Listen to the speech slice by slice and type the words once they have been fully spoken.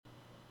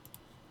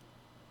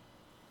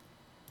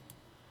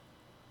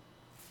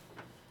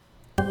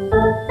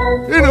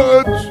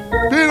Peanuts!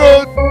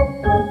 Peanuts!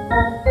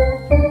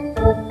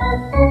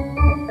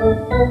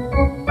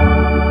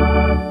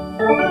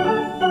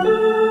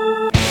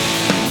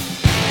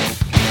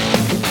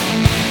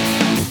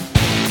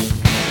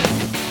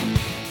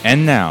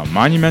 And now,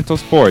 Monumental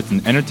Sports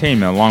and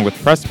Entertainment along with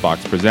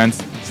Pressbox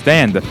presents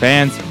Stan the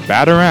Fan's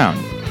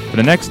Bataround. For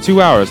the next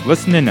 2 hours,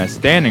 listen in as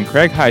Stan and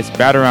Craig Heist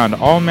bat around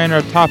all manner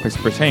of topics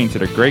pertaining to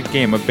the great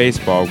game of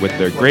baseball with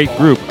their great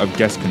group of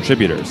guest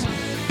contributors.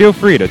 Feel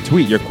free to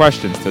tweet your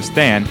questions to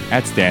Stan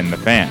at Stan the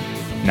Fan.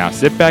 Now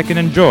sit back and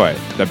enjoy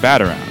the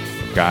Bataround.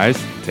 Guys,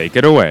 take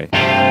it away.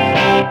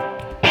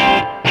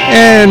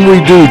 And we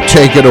do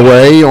take it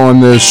away on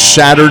this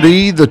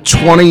Saturday, the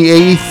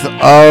 28th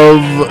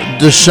of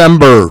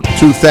December,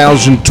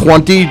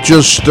 2020.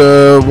 Just,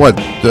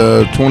 28th,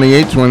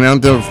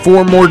 29th,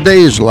 4 more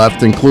days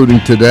left, including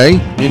today,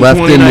 left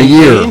in the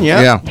year.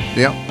 Yeah.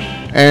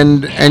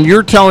 And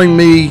you're telling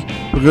me,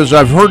 because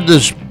I've heard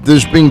this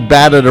being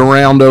batted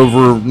around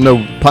over,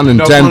 no pun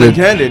intended,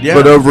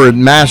 but over at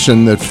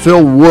Masson, that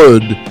Phil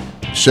Wood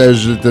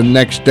says that the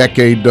next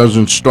decade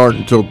doesn't start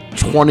until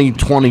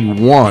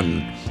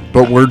 2021.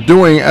 But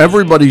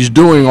everybody's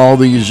doing all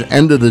these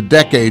end of the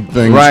decade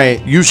things.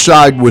 Right. You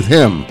side with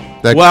him.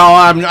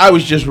 I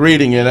was just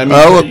reading it. I mean,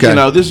 okay.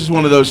 This is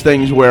one of those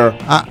things where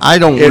I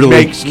don't it really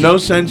makes no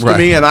sense to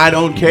me, and I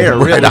don't care,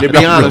 really, to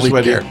be honest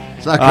with you.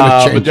 It's not going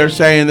to change. But they're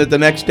saying that the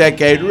next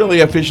decade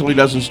really officially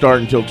doesn't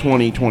start until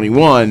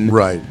 2021.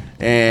 Right.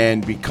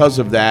 And because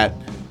of that,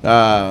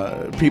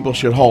 people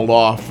should hold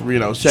off,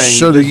 saying...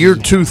 So the year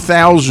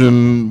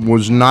 2000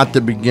 was not the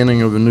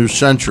beginning of a new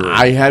century.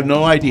 I have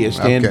no idea,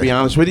 Stan, to be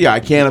honest with you. I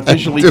can't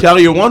officially tell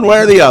you one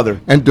way or the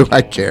other. And do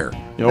I care?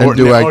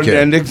 I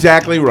care? And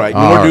exactly right.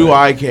 Nor do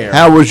I care.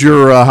 How was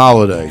your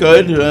holiday?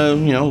 Good.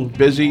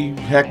 Busy,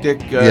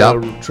 hectic,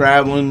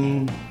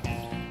 traveling,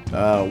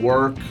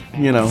 work,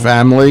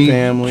 Family.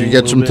 Did you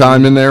get some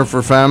time in there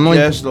for family?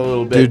 Just a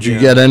little bit. Did you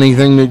get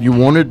anything that you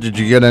wanted? Did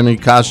you get any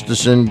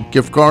Costas-in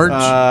gift cards?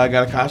 I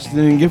got a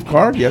Costas-in gift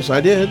card. Yes,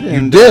 I did.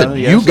 You did?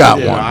 Yes, you got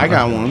one. I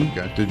got one.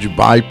 Okay. Did you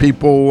buy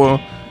people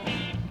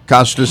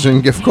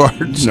Costas-in gift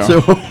cards? No.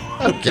 Too?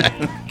 Okay.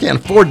 Can't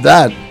afford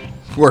that.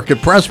 Work at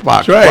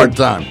Pressbox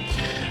part-time.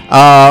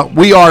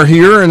 We are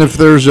here, and if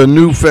there's a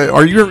new face,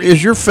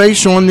 is your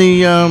face on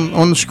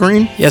the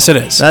screen? Yes, it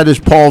is. That is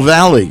Paul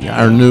Valle,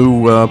 our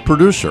new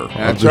producer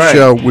of the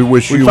show. We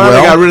wish you well. We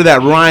finally got rid of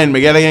that Ryan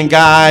McGettigan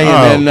guy,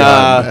 and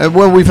then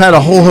well, we've had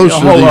a whole host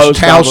of these.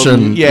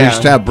 Towson, yeah. We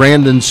used to have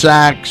Brandon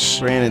Sachs,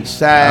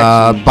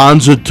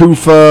 Bonza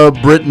Tufa,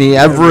 Brittany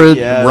Everett,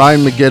 yes.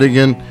 Ryan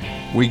McGettigan.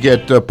 We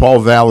get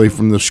Paul Valle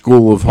from the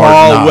School of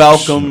Hard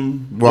Knocks.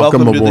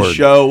 Welcome aboard to the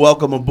show.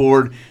 Welcome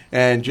aboard,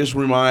 and just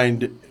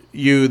remind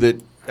you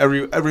that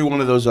every one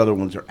of those other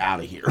ones are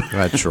out of here.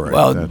 That's right.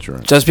 Well, that's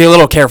right. Just be a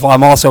little careful.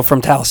 I'm also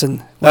from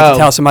Towson. Went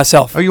to Towson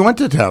myself. Oh, you went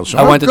to Towson?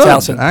 I went to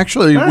Towson.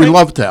 Actually, we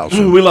love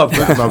Towson. We love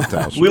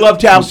Towson. We love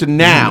Towson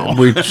now.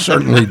 We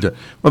certainly do.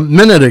 A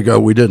minute ago,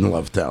 we didn't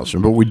love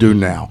Towson, but we do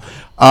now.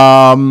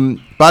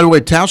 By the way,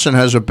 Towson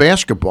has a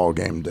basketball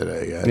game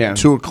today. At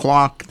 2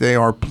 o'clock, they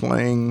are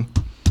playing...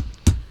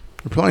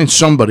 We're playing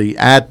somebody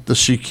at the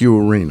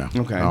CQ Arena.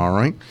 Okay. All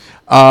right.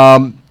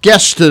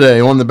 Guests today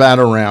on the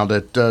Bataround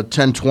at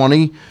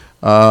 10:20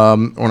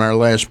 on our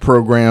last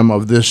program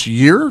of this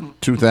year,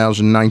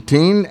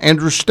 2019.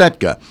 Andrew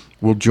Stetka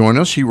will join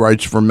us. He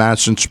writes for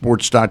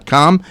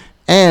MassonSports.com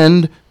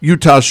and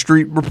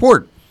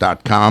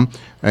UtahStreetReport.com.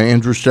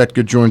 Andrew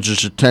Stetka joins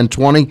us at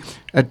 10:20.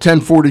 At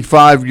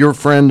 10:45, your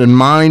friend and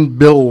mine,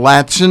 Bill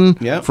Ladson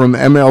from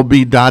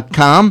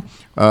MLB.com,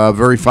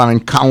 very fine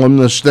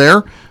columnist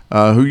there.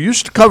 Who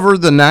used to cover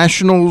the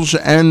Nationals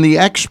and the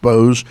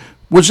Expos.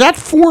 Was that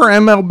for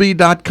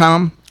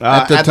MLB.com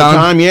at the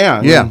time?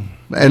 Yeah. Yeah.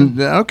 And,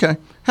 okay.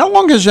 How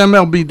long has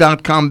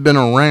MLB.com been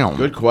around?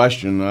 Good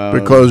question.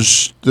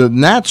 Because the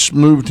Nats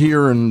moved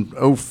here in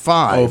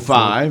 05.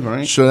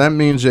 Right. So that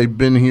means they've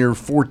been here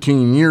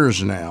 14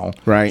 years now.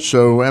 Right.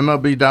 So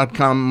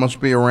MLB.com must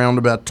be around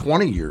about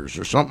 20 years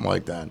or something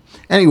like that.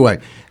 Anyway,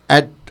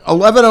 at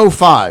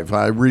 11:05,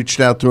 I reached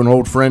out to an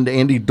old friend,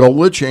 Andy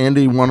Dolich.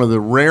 Andy, one of the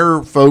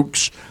rare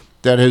folks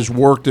that has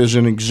worked as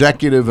an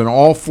executive in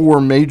all 4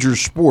 major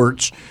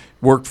sports,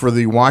 worked for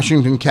the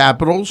Washington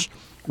Capitals,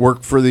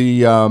 worked for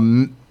the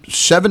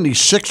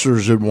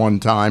 76ers at one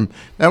time.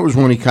 That was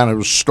when he kind of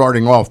was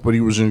starting off, but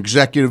he was an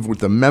executive with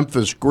the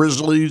Memphis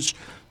Grizzlies,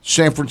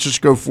 San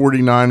Francisco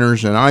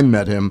 49ers, and I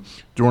met him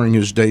during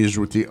his days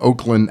with the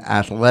Oakland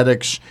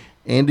Athletics.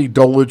 Andy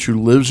Dolich, who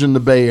lives in the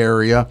Bay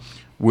Area,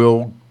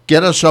 will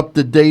get us up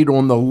to date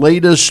on the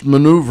latest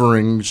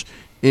maneuverings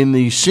in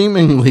the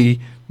seemingly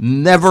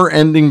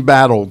never-ending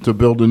battle to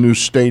build a new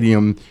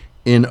stadium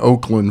in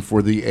Oakland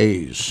for the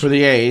A's.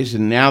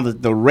 And now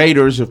that the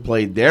Raiders have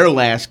played their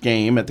last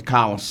game at the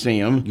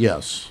Coliseum,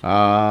 yes,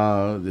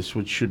 this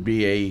should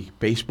be a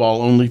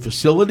baseball-only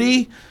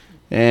facility,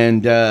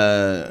 and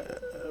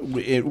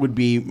it would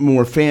be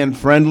more fan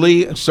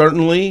friendly,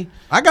 certainly.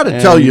 I got to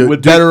tell you,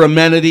 with better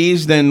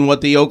amenities than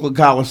what the Oakland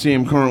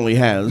Coliseum currently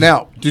has.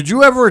 Now, did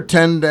you ever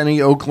attend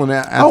any Oakland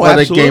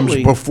Athletic games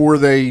before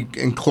they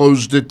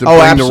enclosed it to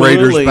bring the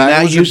Raiders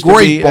back? It was a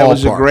great ballpark. It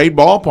was a great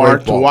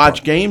ballpark to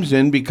watch games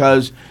in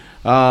because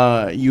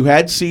you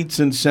had seats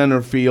in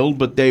center field,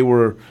 but they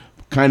were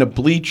kind of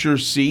bleacher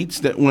seats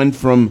that went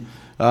from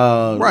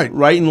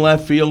right and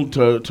left field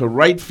to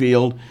right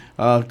field.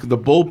 The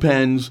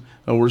bullpens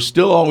were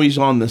still always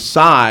on the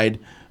side.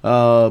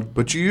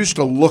 But you used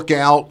to look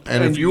out,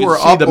 and if you were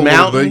up a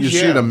little bit, you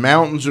see the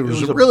mountains. It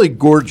was really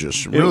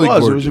gorgeous. It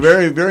was a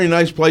very, very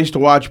nice place to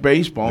watch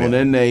baseball. Yeah. And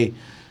then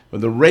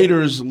the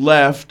Raiders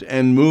left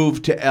and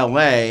moved to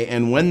L.A.,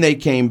 and when they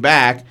came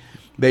back,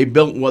 they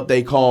built what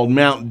they called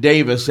Mount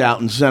Davis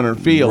out in center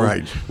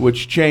field,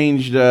 which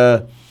changed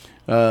the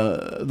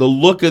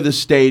look of the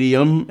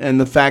stadium and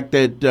the fact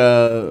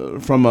that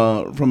from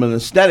an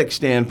aesthetic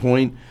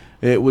standpoint,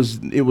 it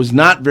was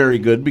not very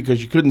good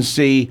because you couldn't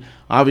see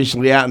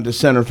obviously out into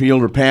center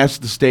field or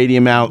past the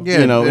stadium out. Yeah,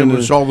 it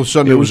was all of a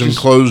sudden it was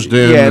enclosed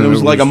in. Yeah, and it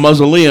was like a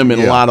mausoleum in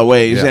a lot of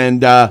ways,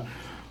 and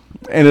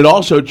it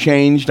also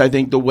changed, I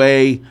think, the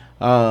way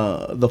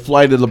the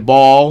flight of the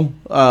ball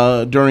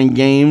during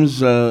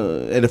games.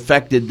 It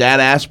affected that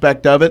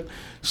aspect of it.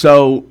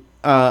 So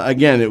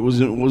again, it was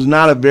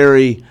not a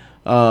very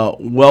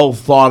well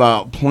thought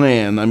out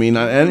plan. I mean,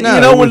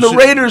 when the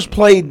Raiders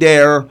played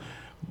there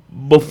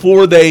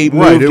before they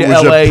moved to LA,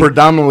 it was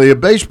predominantly a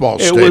baseball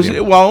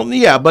stadium.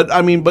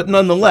 But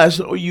nonetheless,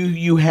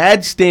 you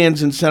had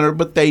stands in center,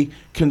 but they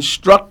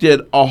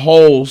constructed a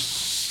whole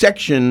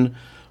section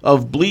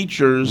of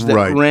bleachers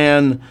that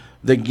ran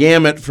the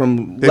gamut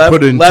from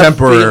left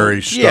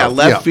temporary stuff.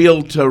 Left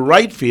field to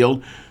right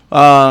field.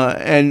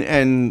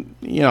 And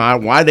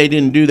why they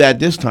didn't do that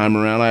this time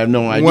around, I have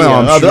no idea.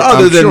 Well,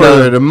 I'm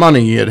sure the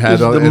money it had.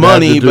 The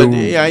money, but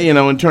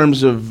in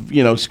terms of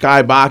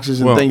sky boxes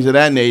and things of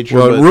that nature.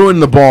 Well, it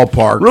ruined the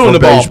ballpark for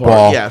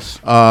baseball. Yes.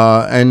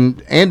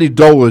 And Andy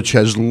Dolich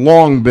has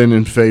long been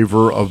in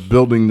favor of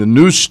building the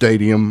new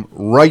stadium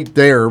right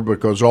there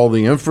because all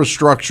the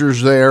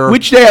infrastructure's there,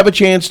 which they have a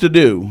chance to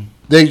do.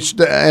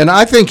 And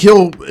I think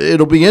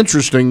it'll be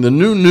interesting. The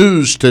new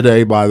news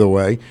today, by the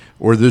way,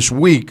 or this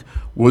week,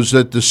 was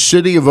that the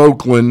city of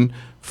Oakland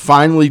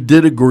finally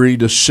did agree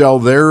to sell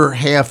their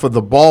half of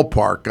the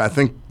ballpark. I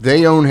think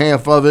they own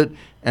half of it,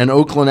 and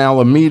Oakland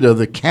Alameda,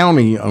 the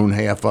county, own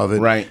half of it.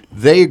 Right.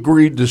 They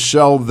agreed to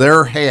sell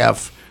their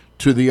half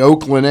to the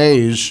Oakland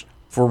A's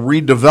for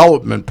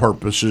redevelopment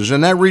purposes.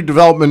 And that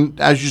redevelopment,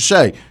 as you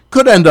say,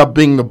 could end up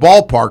being the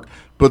ballpark,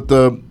 but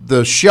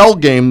the shell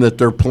game that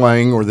they're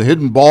playing, or the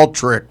hidden ball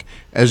trick,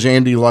 as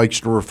Andy likes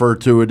to refer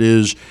to it,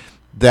 is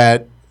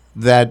that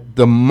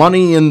the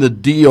money in the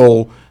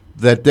deal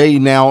that they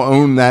now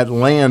own that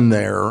land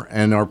there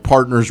and are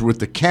partners with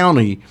the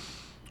county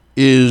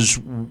is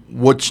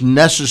what's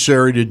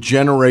necessary to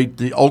generate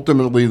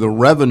ultimately the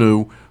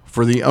revenue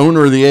for the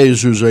owner of the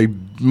A's, who's a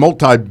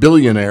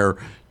multi-billionaire,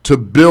 to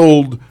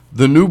build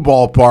the new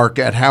ballpark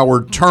at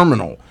Howard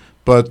Terminal.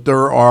 But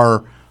there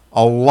are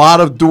a lot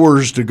of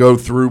doors to go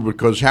through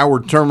because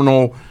Howard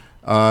Terminal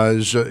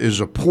is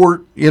a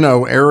port,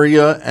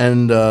 area,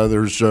 and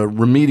there's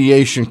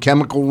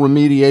chemical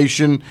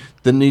remediation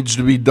that needs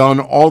to be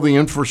done. All the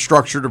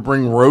infrastructure to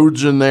bring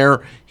roads in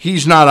there.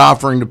 He's not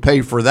offering to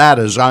pay for that,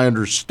 as I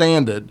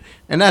understand it,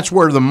 and that's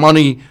where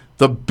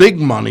the big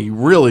money,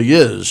 really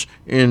is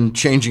in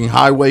changing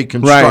highway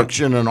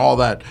construction and all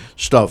that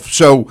stuff.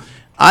 So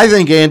I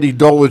think Andy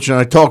Dolich, and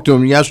I talked to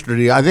him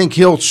yesterday, I think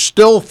he'll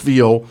still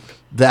feel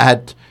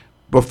that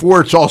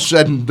before it's all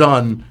said and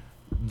done,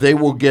 they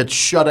will get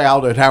shut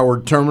out at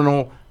Howard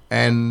Terminal,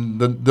 and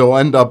they'll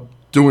end up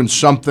doing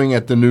something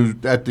at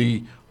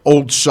the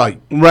old site.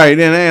 Right,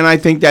 and I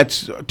think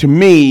that's, to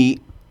me,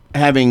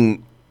 I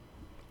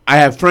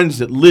have friends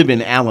that live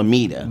in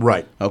Alameda.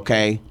 Right.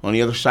 Okay, on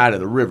the other side of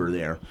the river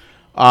there.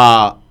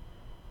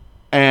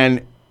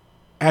 And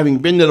having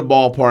been to the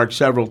ballpark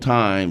several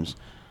times,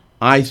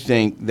 I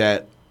think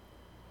that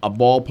a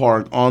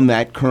ballpark on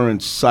that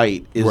current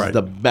site is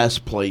the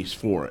best place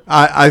for it.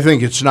 I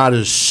think it's not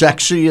as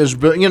sexy as,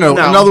 in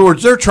other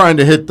words, they're trying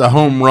to hit the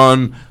home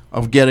run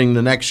of getting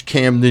the next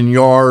Camden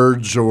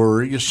Yards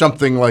or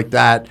something like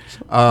that.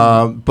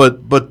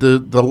 But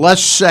the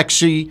less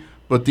sexy,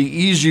 but the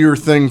easier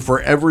thing for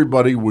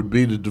everybody would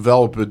be to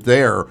develop it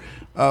there.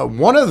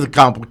 One of the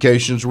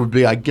complications would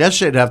be, I guess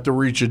they'd have to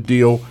reach a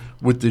deal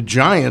with the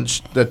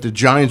Giants that the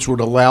Giants would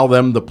allow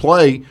them to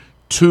play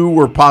 2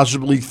 or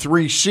possibly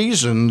 3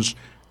 seasons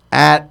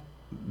at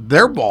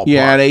their ballpark.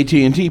 Yeah, at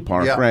AT&T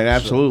Park. Yeah. Right,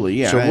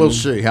 absolutely. So we'll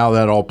see how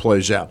that all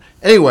plays out.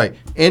 Anyway,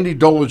 Andy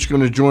Dolich is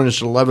going to join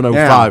us at 11:05.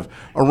 Yeah.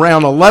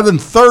 Around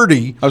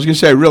 11:30. I was going to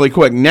say really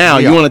quick, now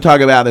you want to talk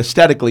about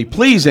aesthetically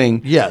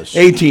pleasing. Yes.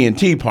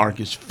 AT&T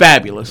Park is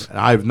fabulous.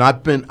 I've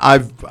not been.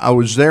 I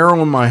was there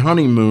on my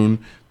honeymoon.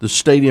 The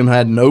stadium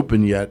hadn't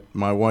opened yet.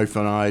 My wife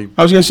and I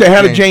was going to say,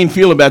 how did Jane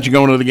feel about you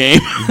going to the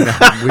game?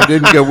 We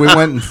didn't go. We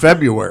went in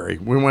February.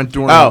 We went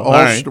during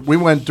we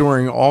went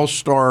during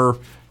All-Star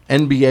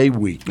NBA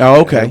week.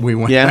 Oh, okay. We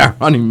went on our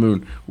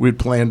honeymoon. We'd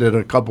planned it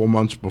a couple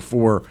months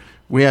before.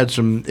 We had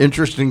some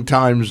interesting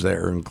times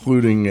there,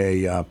 including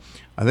I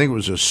think it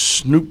was a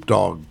Snoop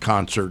Dogg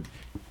concert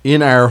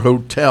in our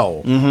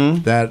hotel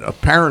that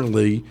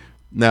apparently,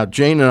 now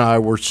Jane and I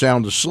were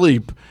sound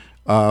asleep,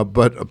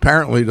 but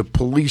apparently the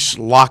police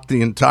locked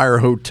the entire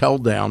hotel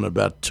down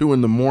about 2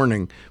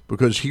 a.m.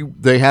 because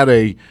they had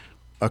a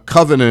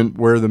covenant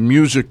where the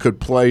music could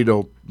play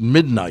till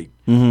midnight,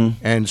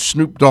 and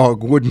Snoop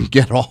Dogg wouldn't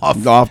get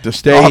off the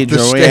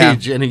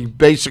stage, and he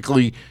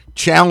basically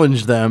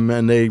challenged them,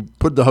 and they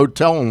put the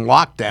hotel in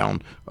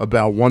lockdown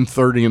about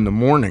 1:30 in the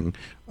morning.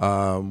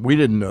 We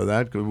didn't know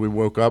that because we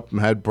woke up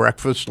and had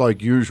breakfast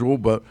like usual,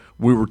 but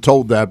we were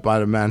told that by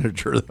the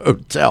manager of the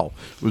hotel.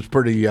 It was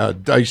pretty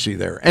dicey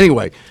there.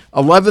 Anyway,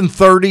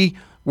 11:30,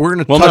 we're going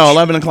to touch... no,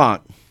 11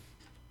 o'clock.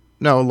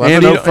 No,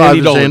 11:05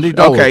 is Andy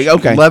Dolich.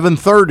 Okay.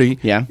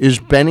 11:30 is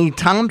Benny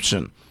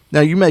Thompson.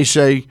 Now, you may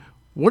say,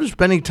 what does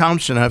Benny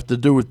Thompson have to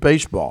do with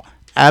baseball?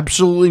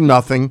 Absolutely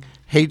nothing.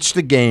 Hates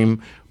the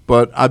game.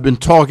 But I've been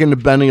talking to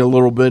Benny a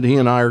little bit. He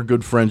and I are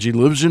good friends. He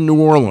lives in New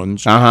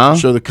Orleans.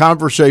 So the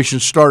conversation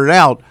started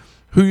out,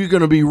 who you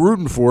going to be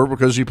rooting for?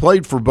 Because he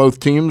played for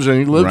both teams, and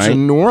he lives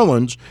in New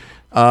Orleans.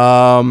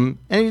 And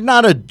he's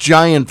not a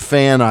giant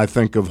fan, I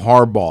think, of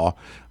Harbaugh.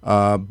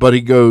 But he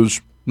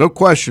goes, no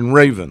question,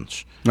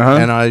 Ravens.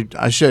 And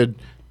I said,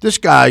 this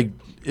guy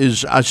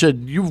is, I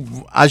said,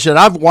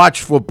 I've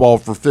watched football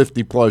for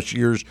 50-plus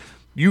years.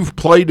 You've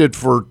played it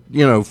for,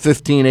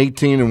 15,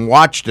 18 and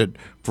watched it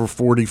for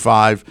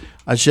 45.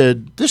 I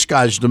said, this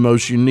guy's the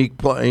most unique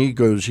player. He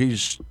goes,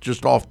 he's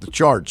just off the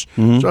charts.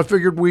 So I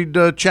figured we'd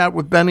chat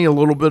with Benny a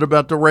little bit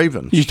about the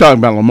Ravens. He's talking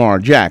about Lamar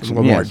Jackson.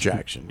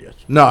 Jackson, yes.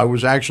 No, I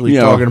was actually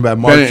talking about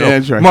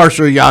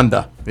Marshall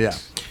Yanda. Yeah.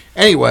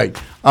 Anyway,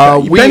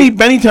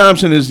 Benny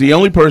Thompson is the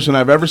only person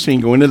I've ever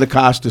seen go into the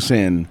Costas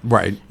Inn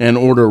and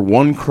order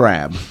one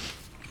crab.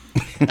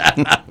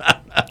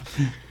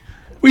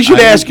 We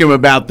should ask him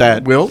about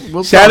that.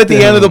 We'll sat at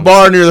the end of the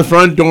bar near the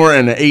front door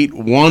and ate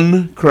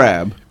one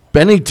crab.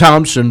 Benny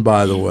Thompson,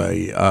 by the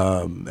way,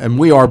 and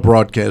we are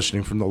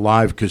broadcasting from the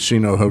Live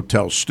Casino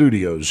Hotel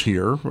studios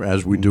here,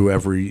 as we do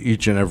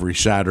each and every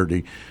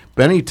Saturday.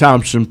 Benny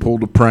Thompson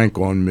pulled a prank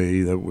on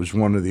me that was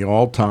one of the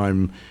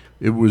all-time.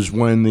 It was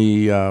when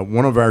the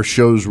one of our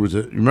shows was,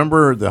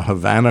 remember the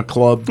Havana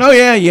Club? Oh,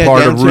 yeah.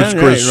 Part of Ruth's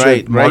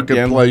Chris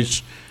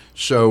Marketplace.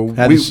 So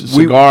had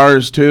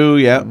cigars too,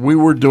 yeah. We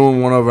were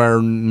doing one of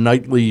our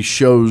nightly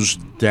shows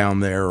down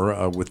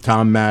there with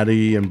Tom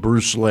Matty and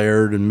Bruce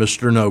Laird and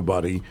Mr.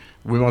 Nobody.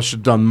 We must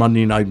have done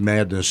Monday Night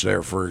Madness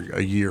there for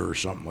a year or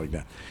something like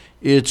that.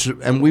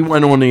 And we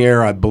went on the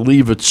air, I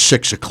believe, at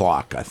 6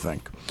 o'clock, I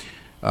think.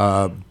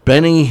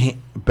 Benny,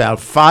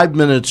 about 5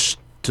 minutes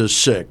to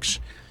 6,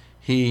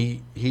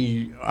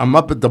 I'm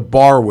up at the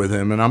bar with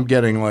him, and I'm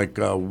getting like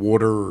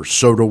water or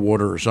soda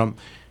water or something,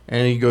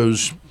 and he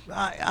goes,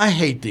 I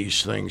hate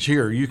these things.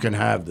 Here, you can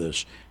have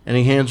this. And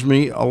he hands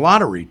me a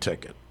lottery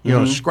ticket,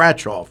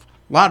 scratch-off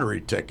lottery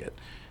ticket.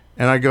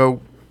 And I go,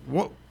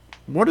 what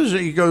is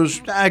it? He goes,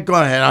 go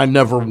ahead. I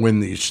never win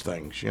these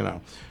things,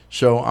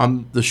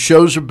 So the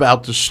show's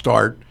about to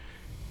start,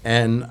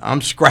 and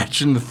I'm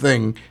scratching the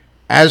thing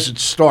as it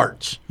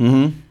starts.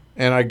 And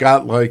I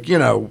got like,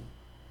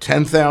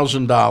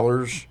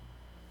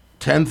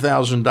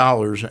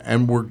 $10,000,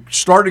 and we're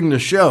starting the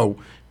show.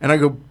 And I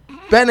go,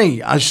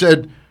 Benny, I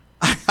said,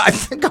 I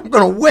think I'm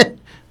going to win.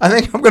 I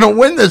think I'm going to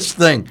win this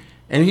thing.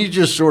 And he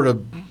just sort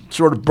of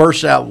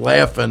bursts out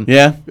laughing.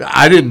 Yeah.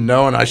 I didn't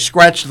know, and I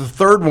scratched the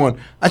third one.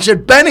 I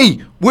said,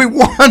 Benny, we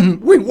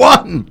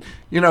won.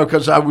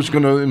 Because I was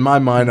going to, in my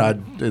mind,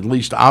 I'd at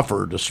least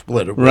offer to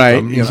split it with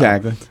him.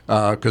 Exactly.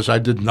 Because I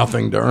did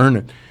nothing to earn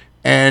it.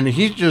 And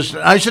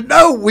I said,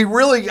 no,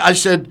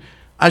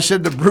 I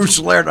said to Bruce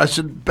Laird, I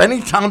said,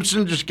 Benny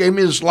Thompson just gave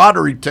me this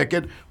lottery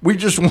ticket. We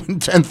just won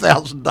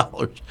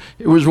 $10,000.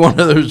 It was one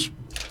of those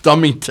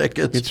dummy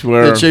tickets. It's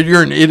where it said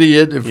you're an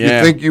idiot if you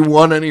think you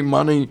won any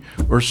money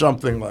or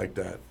something like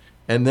that.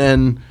 And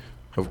then,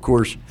 of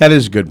course, that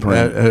is a good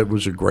prank. It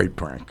was a great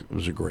prank.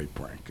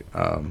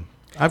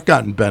 I've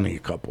gotten Benny a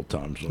couple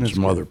times on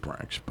some other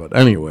pranks, but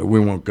anyway,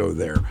 we won't go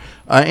there.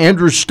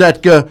 Andrew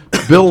Stetka,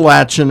 Bill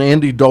Ladson,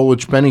 Andy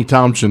Dolich, Benny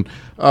Thompson.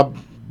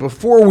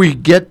 Before we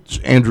get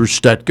Andrew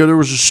Stetka, there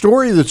was a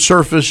story that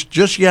surfaced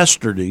just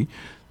yesterday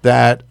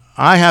that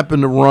I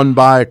happened to run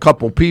by a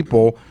couple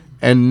people,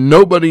 and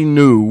nobody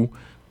knew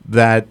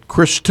that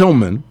Chris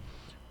Tillman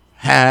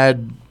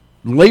had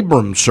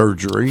labrum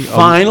surgery.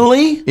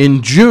 Finally?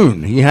 In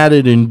June. He had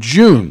it in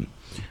June.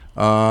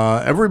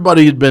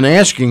 Everybody had been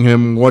asking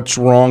him what's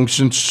wrong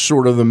since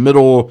sort of the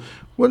middle.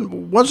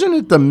 Wasn't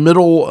it the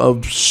middle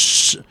of,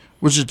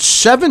 was it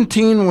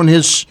 17 when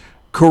his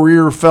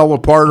career fell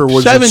apart, or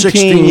was 17, it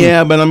 16?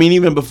 Yeah, but I mean,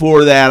 even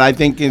before that, I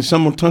think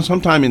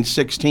sometime in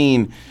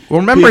 16. Well,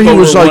 remember he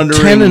was like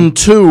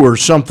 10-2 or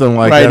something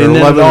like that. Right, and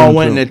then it all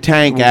went in a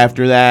tank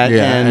after that,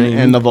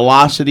 and the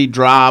velocity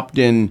dropped,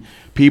 and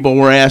people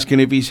were asking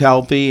if he's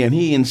healthy, and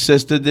he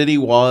insisted that he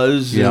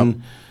was. Yep.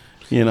 And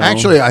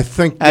Actually, I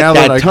think now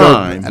that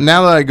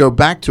I go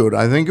back to it,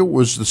 I think it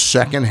was the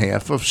second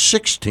half of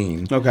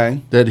 16.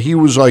 Okay. That he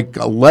was like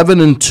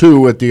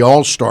 11-2 at the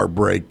All-Star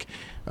break,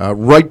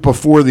 right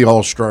before the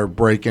All-Star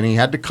break, and he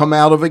had to come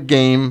out of a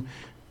game,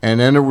 and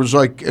then it was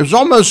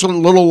almost a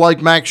little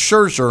like Max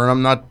Scherzer, and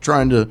I'm not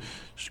trying to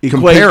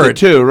compare the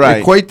two,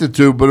 right? Equate the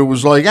two, but it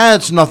was like,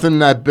 it's nothing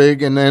that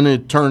big, and then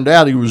it turned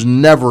out he was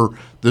never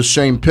the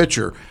same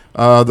pitcher.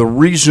 The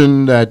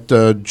reason that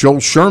Joel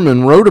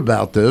Sherman wrote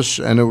about this,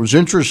 and it was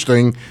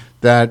interesting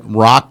that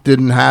Rock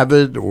didn't have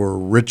it, or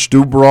Rich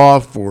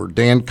Dubroff, or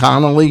Dan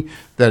Connolly,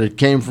 that it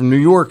came from New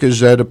York,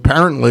 is that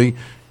apparently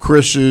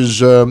Chris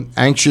is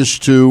anxious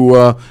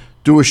to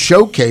do a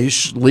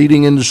showcase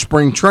leading into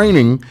spring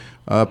training,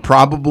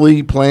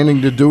 probably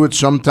planning to do it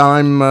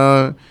sometime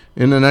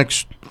in the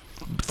next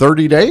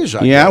 30 days,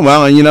 I guess.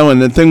 Well,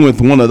 and the thing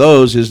with one of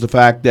those is the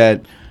fact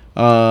that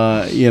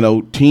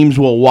teams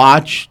will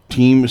watch.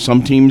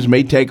 Some teams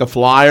may take a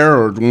flyer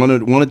or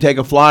want to take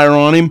a flyer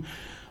on him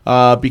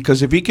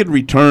because if he could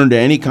return to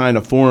any kind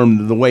of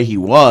form the way he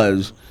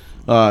was,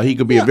 he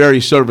could be a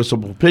very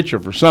serviceable pitcher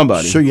for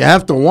somebody. So you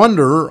have to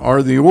wonder,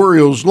 are the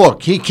Orioles,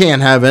 look, he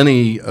can't have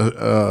any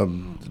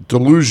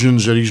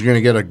delusions that he's going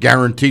to get a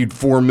guaranteed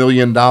 $4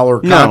 million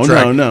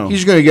contract. No.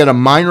 He's going to get a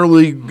minor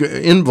league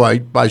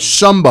invite by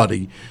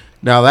somebody.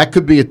 Now, that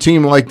could be a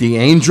team like the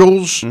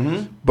Angels,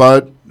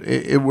 but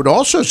it would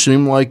also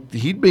seem like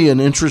he'd be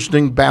an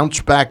interesting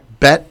bounce-back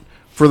bet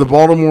for the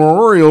Baltimore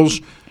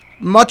Orioles,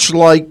 much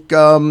like,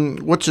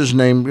 what's his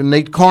name,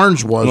 Nate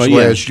Carnes was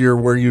last year,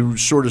 where you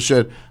sort of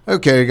said,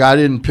 okay, the guy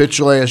didn't pitch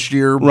last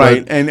year,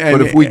 right?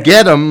 But if we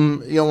get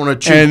him, on a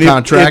cheap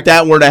contract. If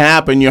that were to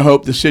happen, you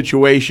hope the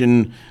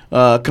situation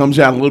comes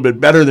out a little bit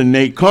better than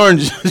Nate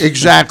Carnes.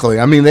 Exactly.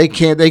 I mean, they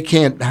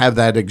can't have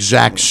that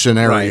exact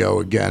scenario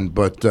again,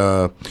 but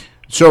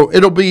so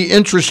it'll be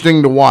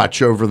interesting to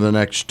watch over the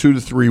next 2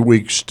 to 3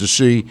 weeks to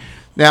see.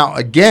 Now,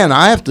 again,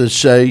 I have to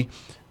say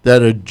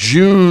that a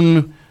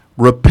June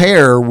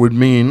repair would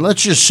mean,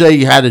 let's just say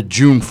you had it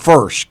June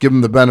 1st, give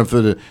them the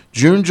benefit of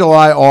June,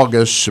 July,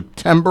 August,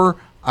 September,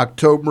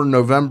 October,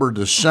 November,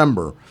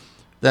 December.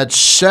 That's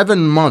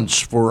 7 months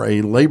for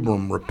a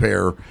labrum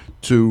repair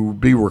to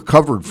be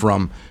recovered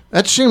from.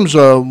 That seems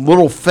a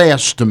little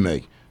fast to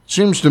me.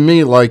 Seems to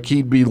me like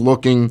he'd be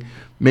looking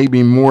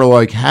maybe more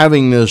like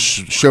having this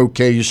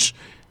showcase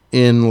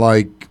in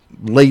like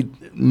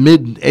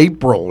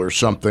mid-April or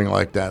something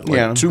like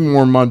that, 2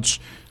 more months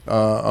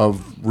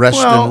of rest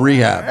and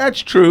rehab.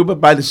 That's true, but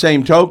by the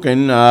same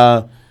token,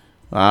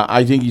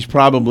 I think he's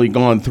probably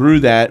gone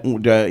through that,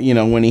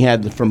 when he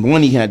had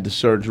the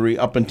surgery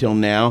up until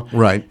now.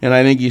 Right. And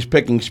I think he's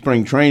picking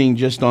spring training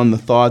just on the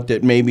thought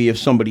that maybe if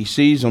somebody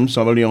sees him,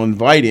 somebody will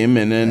invite him,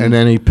 and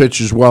then he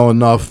pitches well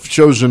enough,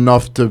 shows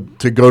enough to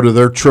go to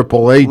their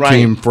AAA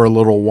team for a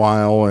little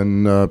while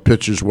and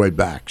pitches way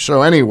back.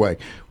 So anyway,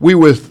 we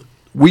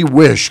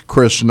wish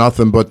Chris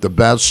nothing but the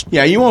best.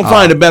 Yeah, you won't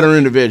find a better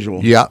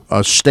individual. Yeah,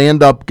 a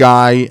stand-up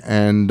guy,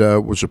 and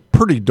was a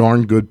pretty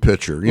darn good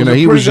pitcher.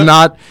 He was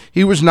not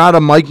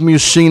a Mike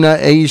Mussina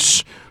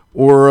ace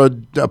or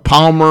a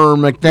Palmer or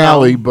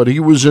McNally, but he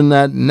was in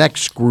that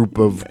next group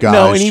of guys.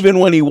 No, and even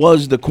when he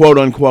was the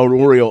quote-unquote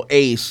Oriole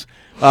ace,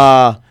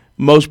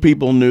 most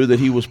people knew that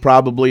he was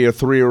probably a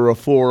 3 or a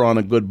 4 on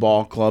a good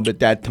ball club at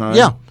that time.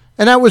 Yeah,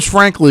 and that was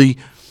frankly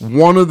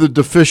one of the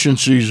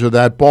deficiencies of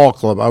that ball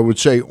club. I would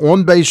say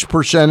on-base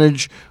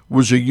percentage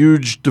was a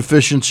huge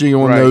deficiency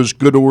on those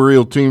good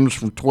Oriole teams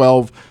from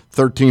 12,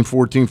 13,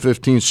 14,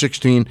 15,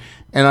 16.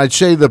 And I'd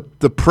say the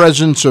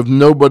presence of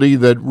nobody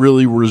that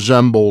really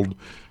resembled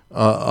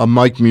a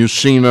Mike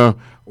Mussina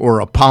or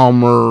a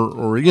Palmer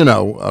or,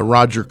 a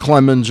Roger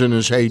Clemens in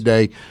his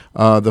heyday.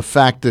 The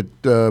fact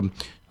that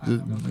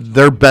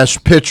their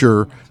best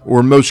pitcher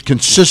or most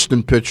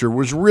consistent pitcher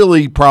was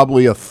really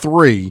probably a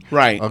 3,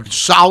 a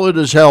solid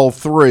as hell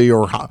 3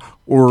 or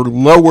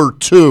lower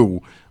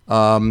 2.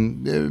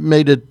 It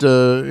made it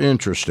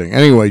interesting.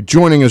 Anyway,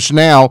 joining us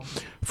now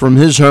from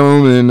his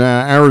home in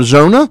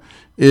Arizona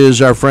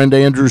is our friend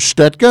Andrew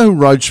Stetka, who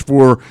writes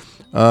for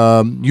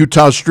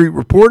Utah Street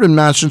Report and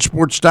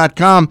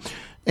MASNsports.com.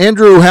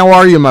 Andrew, how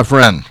are you, my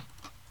friend?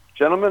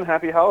 Gentlemen,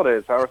 happy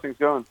holidays. How are things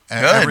going?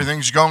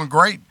 Everything's going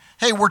great.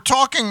 Hey, we're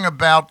talking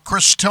about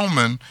Chris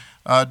Tillman.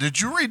 Did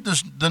you read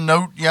the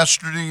note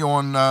yesterday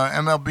on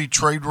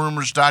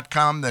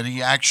MLBTradeRumors.com that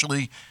he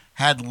actually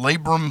had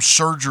labrum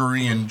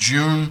surgery in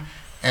June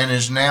and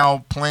is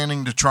now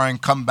planning to try and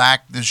come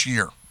back this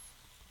year?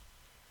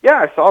 Yeah,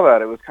 I saw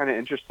that. It was kind of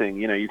interesting.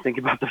 You think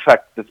about the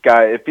fact that this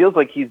guy, it feels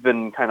like he's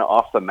been kind of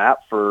off the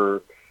map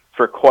for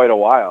quite a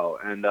while.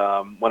 And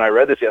when I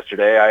read this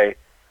yesterday, I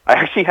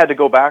actually had to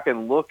go back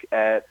and look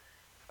at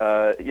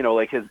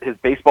his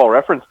baseball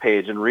reference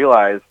page and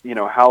realize,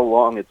 how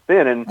long it's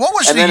been. And what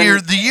was the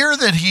year? The year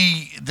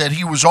that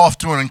he was off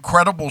to an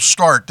incredible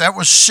start. That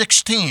was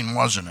 16,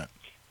 wasn't it?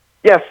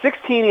 Yeah,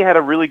 16. He had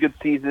a really good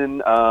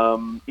season.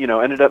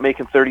 Ended up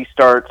making 30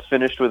 starts,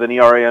 finished with an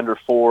ERA under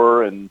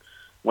 4, and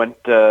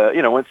went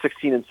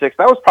 16-6. That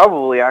was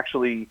probably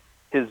actually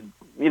his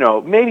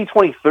maybe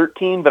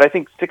 2013, but I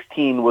think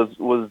 16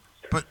 was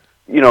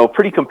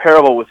pretty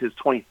comparable with his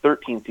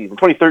 2013 season.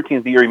 2013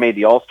 is the year he made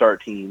the All-Star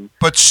team.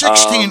 But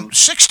 16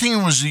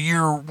 was the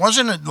year,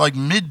 wasn't it like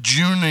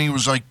mid-June and he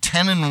was like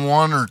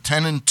 10-1 or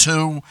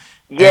 10-2?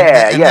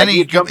 Yeah,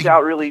 he jumped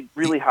out really,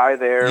 really high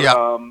there.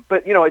 Yeah.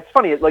 But it's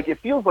funny. It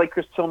feels like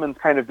Chris Tillman's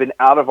kind of been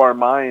out of our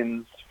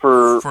minds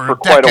for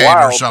quite a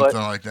while, or something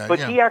like that. But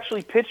he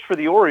actually pitched for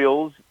the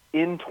Orioles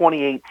in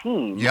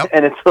 2018. Yep.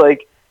 And it's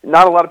like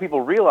not a lot of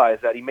people realize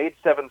that he made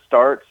 7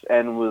 starts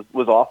and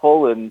was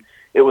awful, and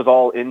it was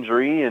all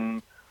injury.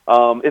 And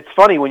it's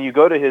funny when you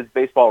go to his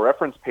baseball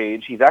reference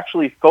page, he's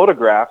actually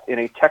photographed in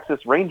a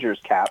Texas Rangers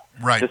cap,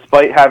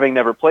 despite having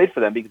never played for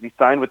them because he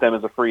signed with them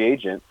as a free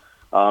agent.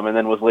 And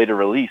then was later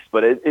released.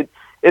 But it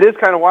is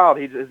kind of wild.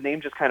 His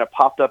name just kind of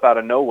popped up out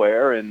of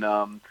nowhere. And,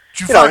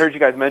 I heard you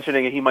guys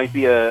mentioning he might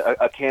be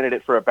a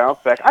candidate for a bounce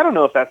back. I don't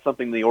know if that's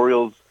something the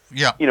Orioles,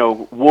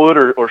 would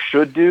or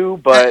should do.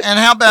 But and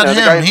how about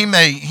him?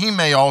 He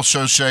may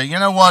also say, you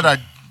know what,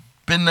 I've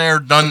been there,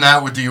 done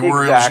that with the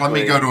Orioles. Exactly. Let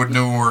me go to a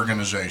new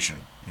organization.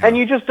 And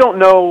you just don't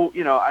know,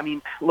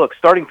 look,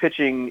 starting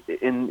pitching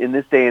in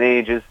this day and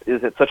age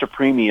is at such a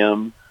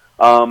premium.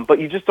 But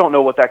you just don't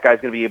know what that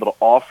guy's going to be able to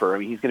offer. I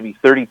mean, he's going to be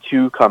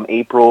 32 come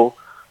April.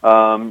 He's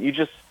going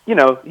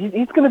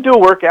to do a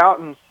workout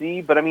and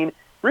see. But I mean,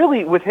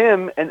 really with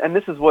him, and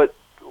this is what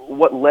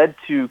led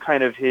to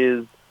kind of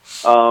his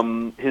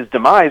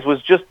demise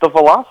was just the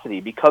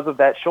velocity because of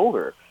that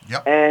shoulder.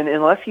 Yep. And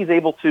unless he's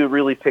able to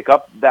really pick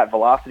up that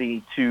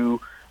velocity to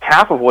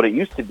half of what it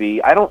used to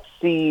be, I don't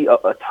see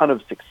a ton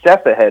of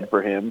success ahead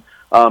for him.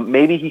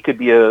 Maybe he could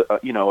be a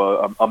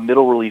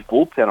middle relief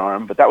bullpen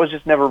arm, but that was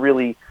just never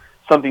really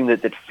something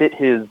that fit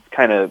his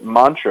kind of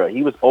mantra.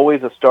 He was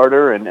always a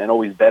starter and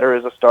always better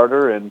as a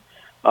starter. And,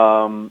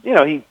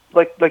 he,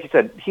 like you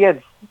said, he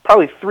had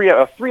probably a 3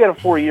 out of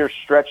 4 year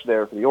stretch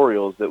there for the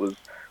Orioles that was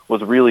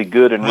really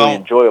good and really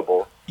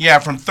enjoyable. Yeah,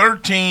 from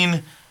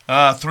 13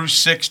 through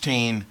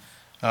 16,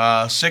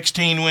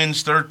 16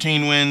 wins,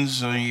 13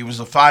 wins. He was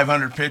a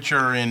 500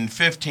 pitcher in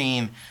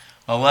 15,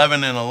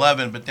 11 and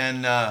 11, but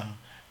then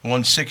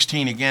won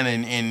 16 again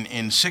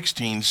in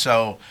 16.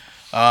 So,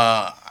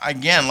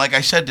 again, like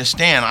I said to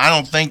Stan, I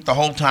don't think the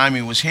whole time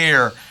he was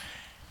here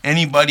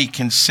anybody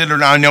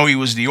considered, I know he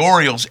was the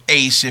Orioles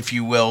ace, if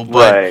you will,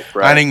 but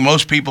right. I think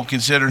most people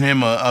considered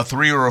him a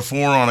 3 or a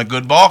 4 on a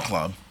good ball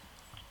club.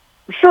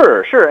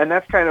 Sure, and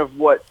that's kind of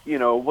what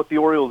the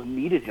Orioles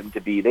needed him to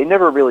be. They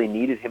never really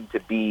needed him to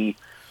be,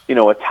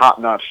 a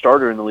top-notch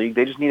starter in the league.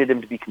 They just needed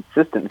him to be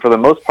consistent, and for the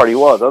most part he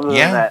was.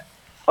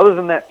 Other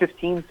than that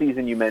 15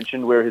 season you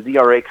mentioned where his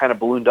ERA kind of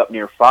ballooned up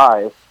near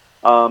 5,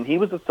 he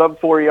was a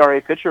sub-4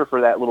 ERA pitcher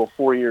for that little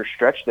 4-year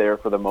stretch there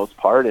for the most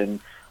part, and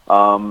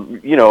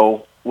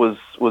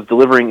was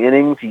delivering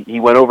innings. He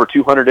went over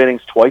 200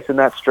 innings twice in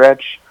that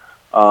stretch.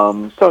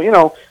 Part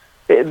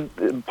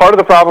of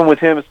the problem with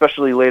him,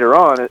 especially later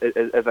on,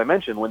 as I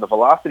mentioned, when the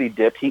velocity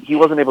dipped, he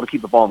wasn't able to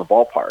keep the ball in the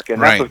ballpark,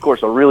 and that's of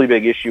course a really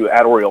big issue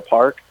at Oriole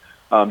Park,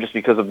 just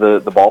because of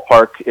the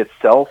ballpark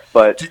itself.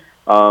 But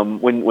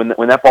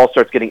when that ball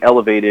starts getting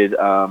elevated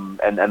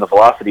and the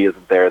velocity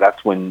isn't there,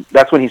 that's when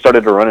he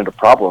started to run into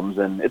problems,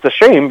 and it's a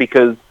shame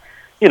because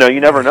you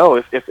never know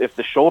if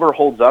the shoulder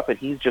holds up and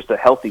he's just a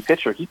healthy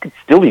pitcher, he could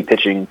still be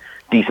pitching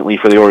decently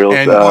for the Orioles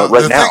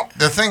now.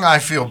 The thing I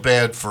feel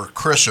bad for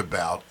Chris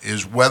about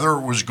is whether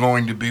it was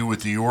going to be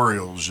with the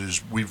Orioles.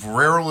 Is we've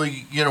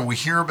rarely, we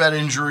hear about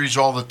injuries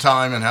all the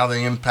time and how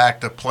they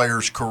impact a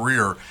player's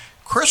career.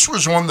 Chris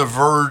was on the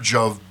verge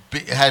of,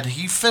 had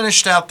he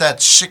finished out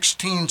that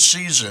 16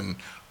 season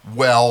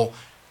well,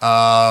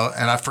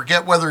 and I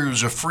forget whether he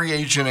was a free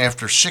agent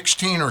after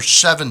 16 or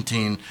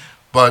 17,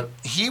 but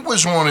he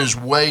was on his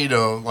way to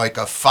like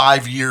a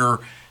 5-year,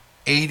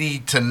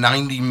 $80 to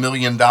 $90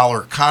 million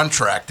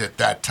contract at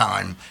that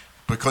time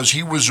because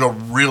he was a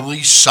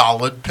really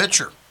solid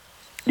pitcher.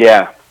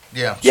 Yeah.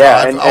 So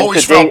and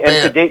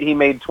to date he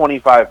made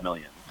 $25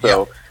 million.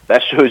 So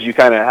that shows you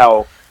kind of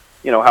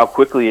how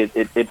quickly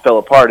it fell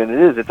apart, and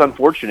it's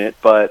unfortunate,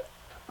 but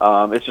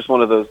it's just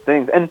one of those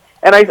things. And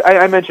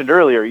I mentioned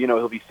earlier,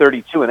 he'll be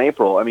 32 in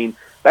April. I mean,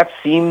 that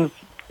seems,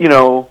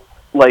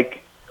 like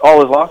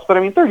all is lost, but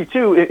I mean,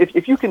 32,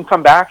 if you can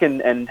come back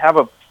and have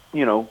a,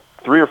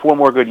 3 or 4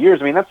 more good years,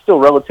 I mean, that's still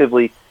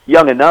relatively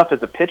young enough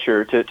as a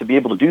pitcher to be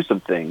able to do some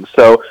things.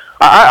 So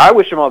I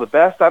wish him all the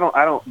best. I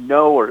don't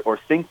know or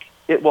think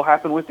it will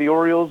happen with the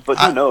Orioles, but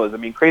who knows? I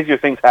mean, crazier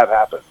things have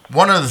happened.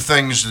 One of the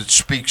things that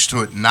speaks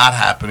to it not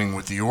happening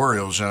with the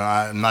Orioles, and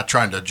I'm not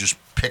trying to just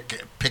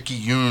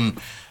picayune,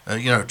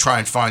 try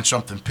and find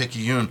something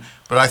picayune,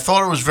 but I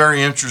thought it was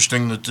very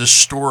interesting that this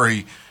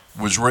story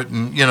was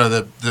written,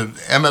 the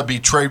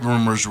MLB Trade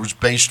Rumors was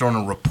based on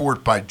a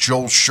report by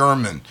Joel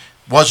Sherman.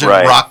 Wasn't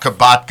Rock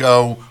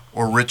Kabatko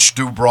or Rich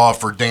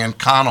Dubroff or Dan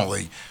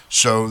Connolly.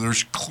 So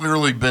there's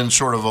clearly been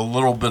sort of a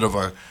little bit of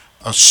a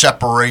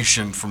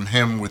separation from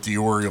him with the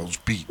Orioles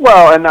beat.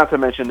 Well, and not to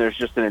mention there's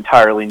just an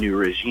entirely new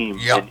regime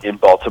in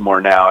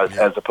Baltimore now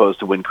as opposed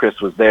to when Chris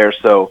was there.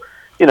 So,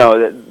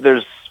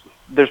 there's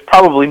there's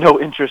probably no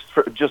interest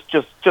for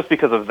just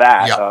because of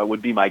that.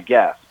 Would be my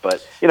guess.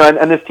 But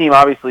and this team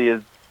obviously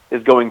is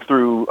going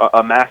through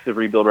a massive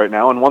rebuild right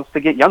now and wants to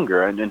get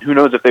younger. And who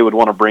knows if they would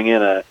want to bring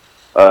in an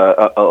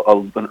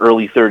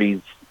early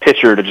 30s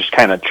pitcher to just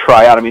kind of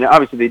try out. I mean,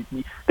 obviously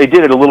they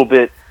did it a little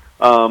bit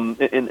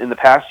in the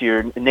past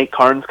year. Nate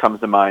Carnes comes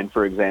to mind,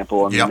 for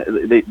example. I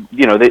mean,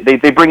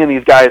 they bring in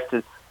these guys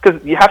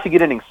because you have to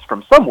get innings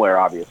from somewhere,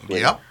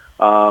 obviously. Yep.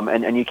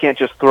 And you can't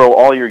just throw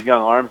all your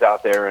young arms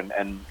out there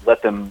and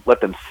let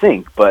them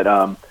sink. But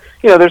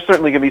there's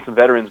certainly going to be some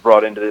veterans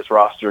brought into this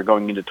roster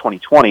going into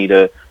 2020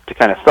 to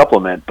kind of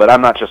supplement. But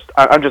I'm just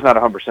not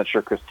 100%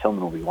 sure Chris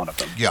Tillman will be one of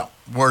them. Yeah,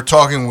 we're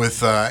talking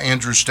with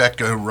Andrew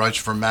Stetka, who writes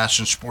for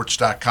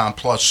MASNsports.com,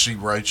 plus he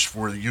writes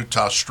for the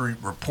Utah Street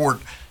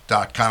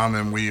Report.com,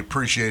 and we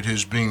appreciate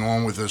his being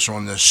on with us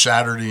on this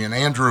Saturday. And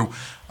Andrew,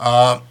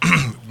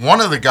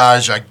 one of the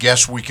guys I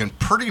guess we can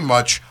pretty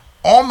much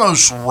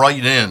almost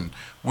write in.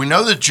 We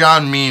know that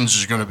John Means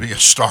is going to be a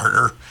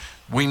starter.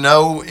 We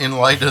know, in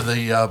light of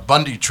the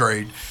Bundy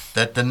trade,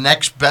 that the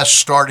next best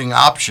starting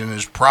option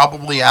is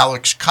probably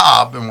Alex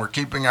Cobb, and we're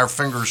keeping our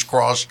fingers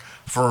crossed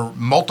for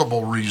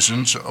multiple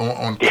reasons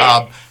on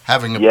Cobb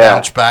having a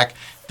bounce back.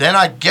 Then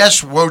I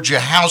guess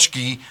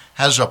Wojciechowski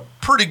has a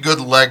pretty good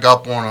leg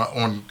up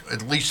on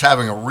at least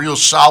having a real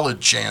solid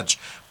chance.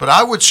 But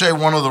I would say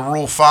one of the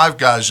Rule 5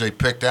 guys they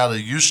picked out of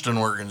the Houston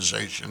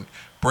organization,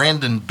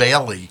 Brandon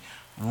Bailey,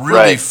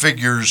 really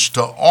figures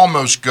to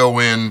almost go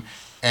in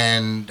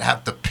and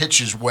have to pitch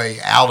his way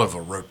out of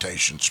a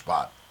rotation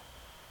spot.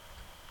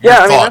 Your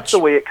I mean, thoughts? that's the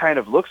way it kind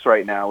of looks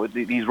right now with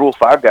these Rule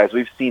 5 guys.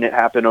 We've seen it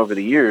happen over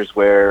the years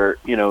where,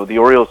 the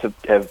Orioles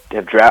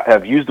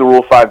have used the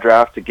Rule 5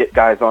 draft to get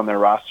guys on their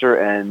roster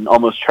and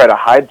almost try to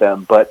hide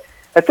them. But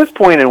at this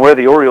point in where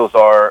the Orioles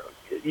are,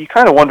 you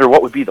kind of wonder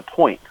what would be the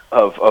point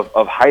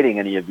of hiding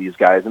any of these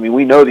guys. I mean,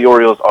 we know the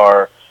Orioles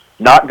are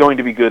not going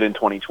to be good in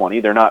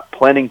 2020. They're not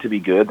planning to be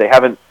good. They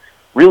haven't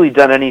really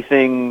done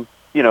anything,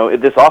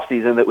 this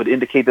offseason that would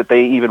indicate that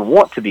they even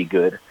want to be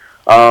good.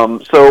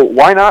 So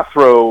why not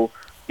throw,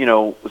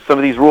 some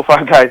of these Rule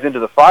 5 guys into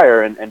the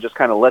fire and just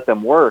kind of let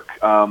them work?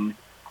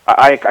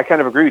 I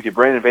kind of agree with you.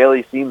 Brandon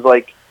Bailey seems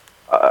like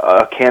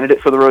a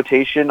candidate for the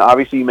rotation.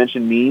 Obviously, you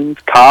mentioned Means.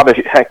 Cobb,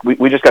 heck,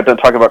 we just got done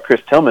talking about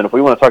Chris Tillman. If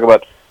we want to talk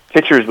about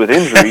pitchers with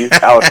injuries,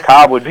 Alex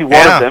Cobb would be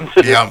one of them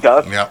to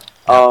discuss. Yeah.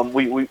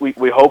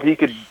 We hope he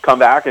could come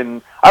back,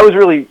 and I was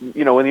really,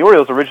 when the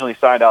Orioles originally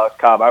signed Alex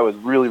Cobb, I was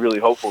really, really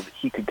hopeful that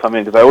he could come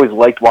in because I always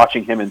liked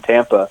watching him in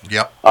Tampa.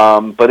 Yep.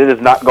 But it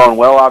has not gone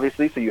well,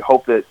 obviously, so you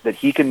hope that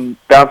he can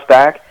bounce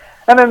back.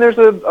 And then there's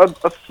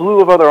a slew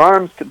of other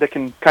arms that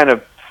can kind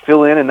of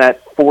fill in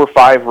that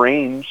 4-5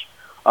 range,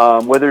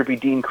 whether it be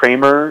Dean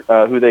Kramer,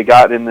 who they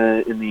got in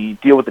the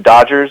deal with the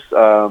Dodgers,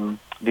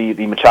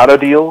 the Machado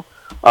deal.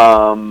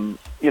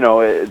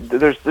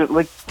 There's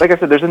like I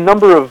said, there's a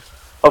number of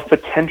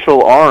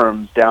potential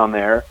arms down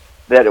there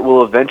that it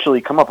will eventually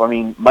come up. I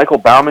mean, Michael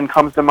Baumann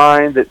comes to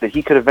mind that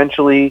he could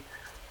eventually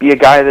be a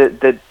guy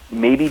that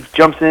maybe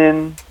jumps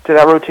in to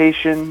that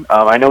rotation.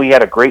 I know he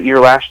had a great year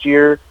last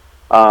year.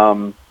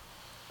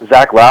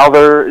 Zach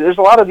Lowther. There's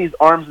a lot of these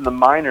arms in the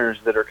minors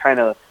that are kind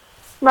of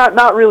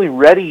not really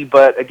ready,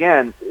 but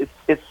again,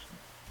 it's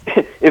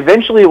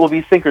eventually it will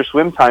be sink or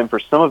swim time for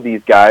some of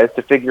these guys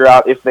to figure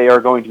out if they are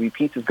going to be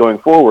pieces going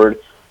forward,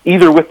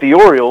 either with the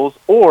Orioles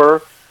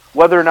or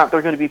whether or not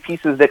they're going to be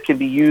pieces that can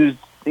be used,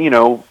 in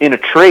a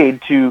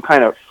trade to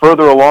kind of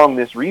further along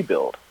this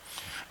rebuild.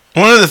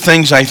 One of the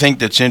things I think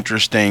that's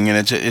interesting,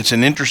 and it's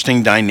an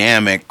interesting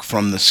dynamic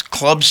from the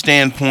club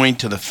standpoint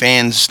to the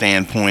fans'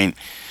 standpoint,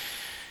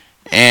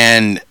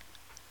 and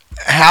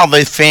how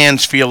the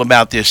fans feel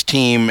about this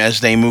team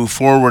as they move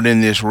forward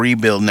in this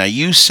rebuild. Now,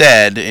 you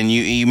said, and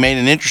you made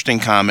an interesting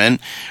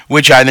comment,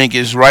 which I think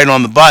is right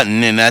on the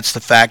button, and that's the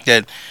fact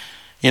that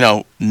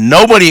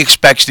nobody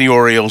expects the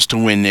Orioles to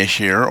win this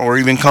year or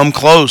even come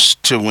close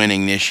to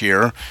winning this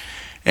year.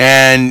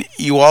 And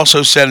you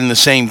also said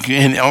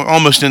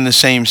almost in the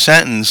same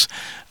sentence,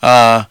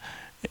 and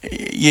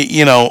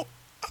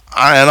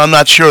I'm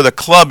not sure the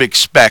club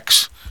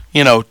expects,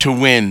 to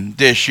win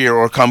this year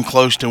or come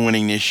close to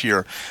winning this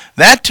year.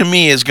 That, to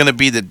me, is going to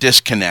be the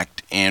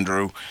disconnect,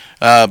 Andrew,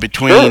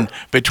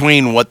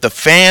 between what the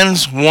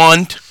fans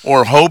want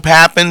or hope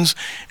happens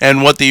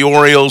and what the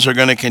Orioles are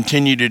going to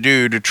continue to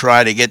do to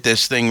try to get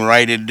this thing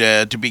righted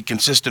to be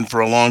consistent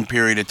for a long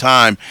period of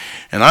time.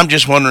 And I'm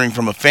just wondering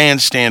from a fan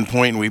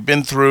standpoint, and we've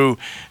been through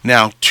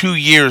now 2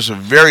 years of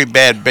very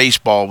bad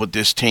baseball with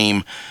this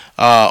team,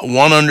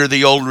 one under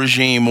the old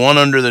regime, one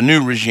under the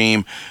new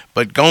regime.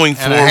 But going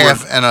forward,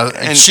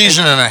 a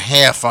season and a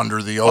half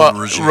under the old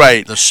regime.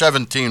 Right. The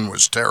 17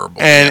 was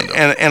terrible.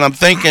 And I'm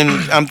thinking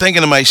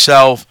to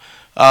myself,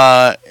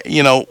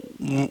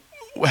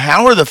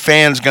 how are the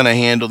fans going to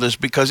handle this?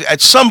 Because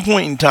at some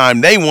point in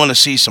time, they want to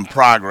see some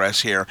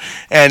progress here.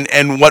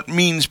 And what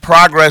means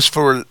progress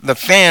for the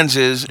fans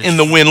is in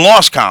the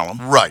win-loss column.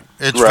 Right.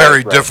 It's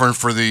very different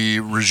for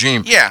the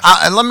regime. Yeah.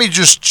 And let me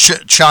just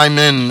chime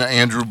in,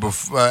 Andrew,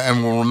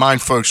 and we'll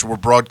remind folks that we're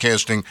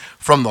broadcasting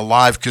from the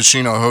live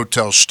Casino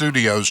Hotel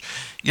studios.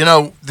 You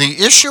know, the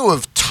issue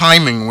of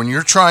timing when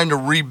you're trying to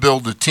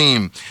rebuild a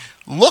team,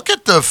 look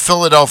at the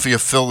Philadelphia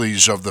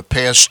Phillies of the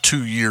past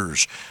 2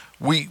 years.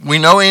 We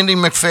know Andy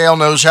McPhail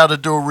knows how to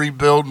do a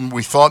rebuild, and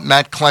we thought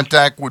Matt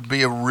Klentak would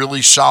be a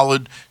really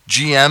solid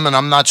GM, and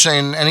I'm not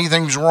saying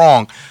anything's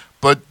wrong,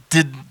 but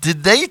did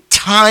they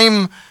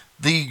time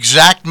the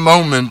exact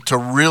moment to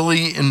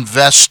really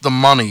invest the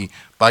money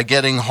by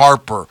getting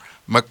Harper,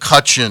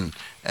 McCutchen,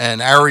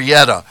 and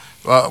Arrieta?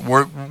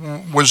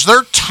 Was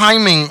their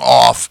timing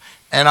off?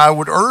 And I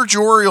would urge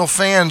Oriole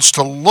fans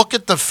to look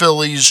at the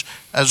Phillies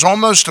as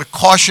almost a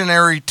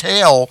cautionary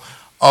tale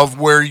of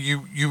where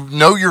you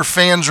know your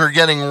fans are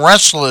getting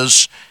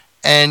restless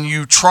and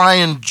you try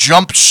and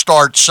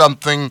jumpstart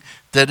something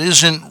that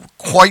isn't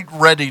quite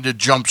ready to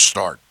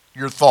jumpstart.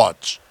 Your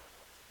thoughts?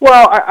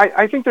 Well,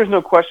 I think there's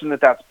no question that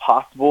that's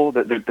possible,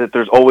 that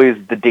there's always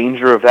the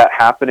danger of that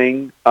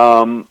happening.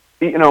 You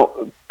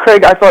know,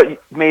 Craig, I thought you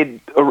made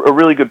a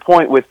really good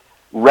point with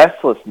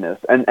restlessness,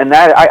 and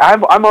that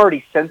I'm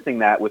already sensing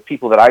that with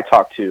people that I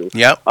talk to.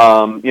 Yep.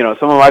 You know,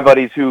 some of my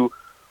buddies who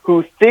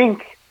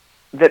think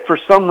that for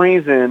some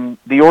reason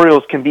the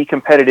Orioles can be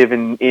competitive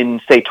in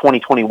say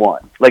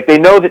 2021. Like they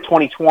know that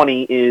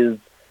 2020 is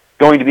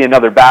going to be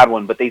another bad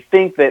one, but they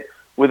think that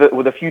with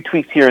a few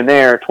tweaks here and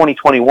there,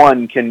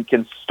 2021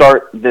 can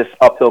start this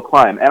uphill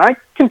climb. And I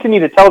continue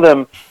to tell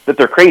them that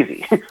they're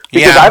crazy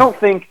because I don't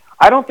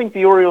think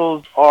the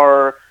Orioles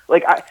are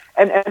like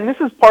and this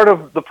is part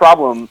of the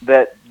problem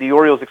that the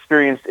Orioles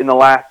experienced in the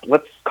last,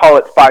 let's call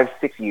it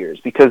 5-6 years,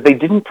 because they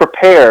didn't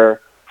prepare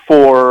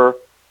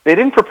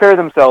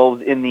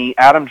themselves in the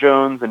Adam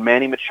Jones and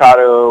Manny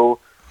Machado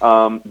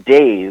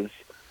days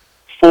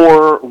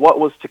for what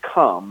was to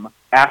come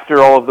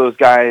after all of those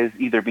guys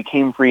either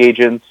became free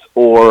agents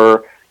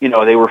or, you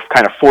know, they were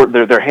kind of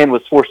their hand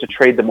was forced to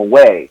trade them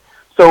away.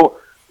 So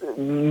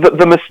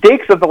the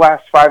mistakes of the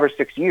last 5 or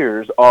 6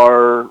 years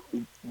are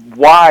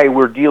why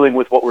we're dealing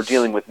with what we're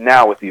dealing with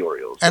now with the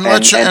Orioles, and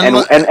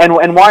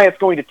why it's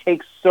going to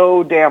take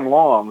so damn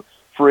long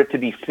for it to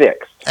be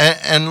fixed.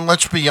 And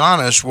let's be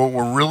honest, what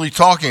we're really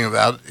talking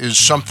about is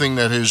something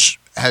that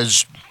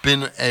has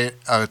been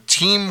a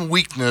team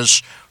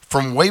weakness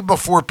from way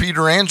before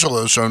Peter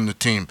Angelos owned the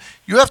team.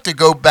 You have to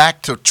go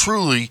back to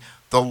truly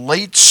the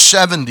late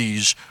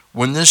 70s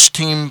when this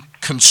team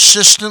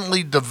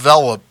consistently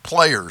developed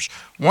players.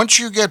 Once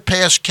you get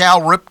past Cal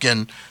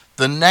Ripken,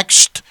 the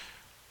next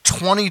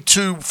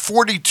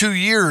 42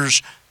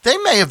 years, they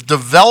may have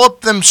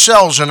developed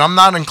themselves, and I'm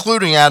not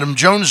including Adam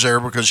Jones there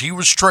because he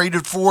was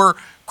traded for,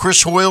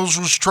 Chris Hoyles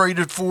was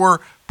traded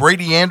for,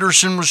 Brady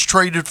Anderson was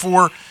traded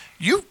for.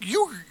 You're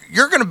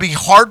going to be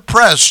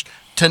hard-pressed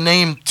to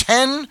name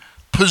 10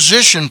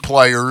 position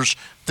players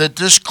that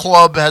this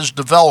club has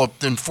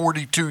developed in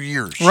 42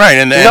 years. Right,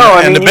 and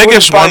the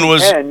biggest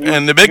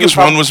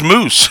one was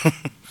Moose.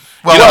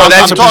 Well,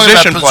 that's a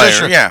position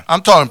player. Yeah,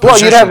 I'm talking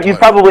position. Well, you'd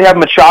probably have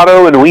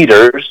Machado and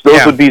Wieters.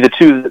 Those would be the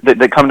two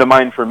that come to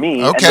mind for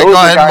me. Okay, go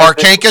ahead,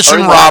 Markakis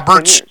and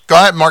Roberts. Go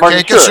ahead,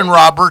 Markakis and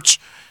Roberts.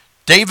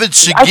 David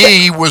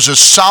Segui was a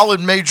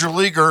solid major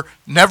leaguer,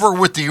 never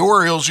with the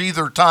Orioles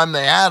either time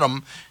they had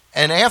him.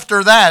 And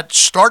after that,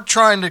 start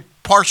trying to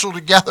parcel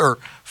together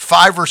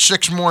 5 or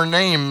 6 more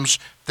names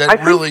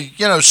that really,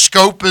 you know,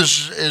 Scope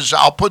is.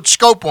 I'll put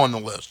Scope on the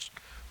list.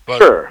 But,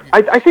 sure.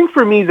 I think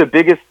for me the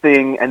biggest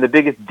thing and the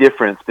biggest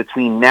difference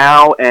between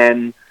now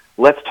and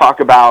let's talk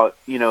about,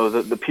 you know,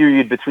 the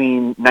period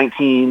between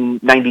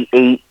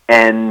 1998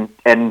 and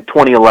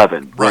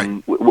 2011,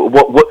 right.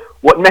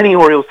 What many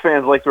Orioles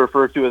fans like to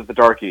refer to as the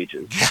Dark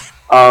Ages.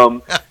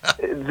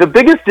 The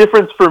biggest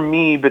difference for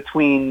me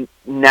between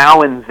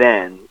now and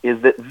then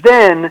is that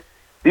then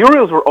the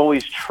Orioles were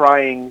always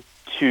trying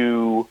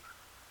to,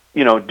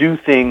 you know, do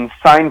things,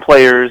 sign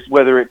players,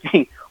 whether it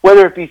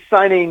be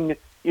signing,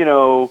 you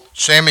know,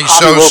 Sammy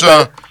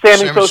Sosa,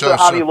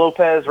 Javi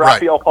Lopez,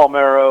 Rafael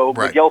Palmeiro,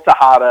 Miguel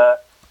Tejada,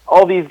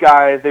 all these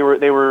guys. They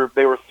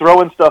were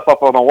throwing stuff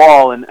up on the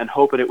wall and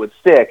hoping it would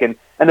stick. And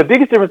the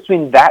biggest difference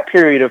between that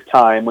period of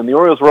time when the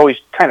Orioles were always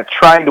kind of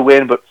trying to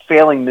win but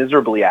failing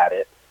miserably at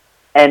it,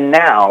 and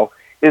now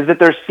is that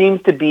there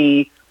seems to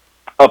be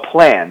a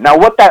plan. Now,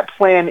 what that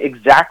plan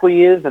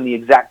exactly is and the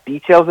exact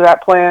details of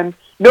that plan,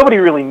 nobody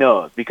really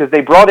knows because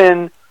they brought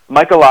in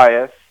Mike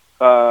Elias.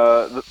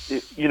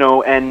 You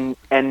know, and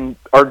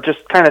are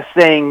just kind of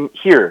saying,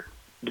 here,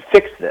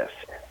 fix this.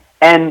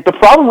 And the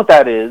problem with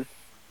that is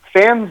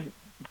fans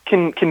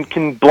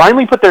can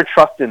blindly put their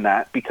trust in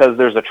that because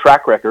there's a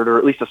track record, or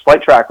at least a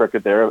slight track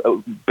record there,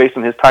 based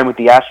on his time with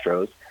the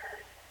Astros.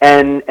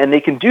 And they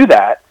can do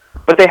that,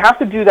 but they have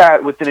to do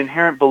that with an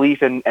inherent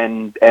belief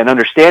and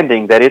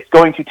understanding that it's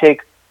going to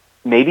take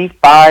maybe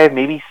 5,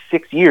 maybe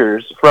 6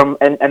 years from,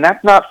 and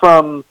that's not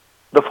from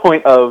the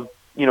point of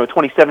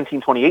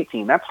 2017,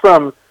 2018. That's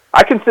from,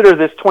 I consider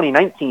this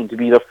 2019 to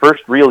be the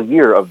first real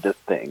year of this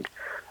thing.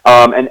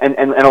 And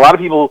a lot of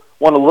people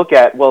want to look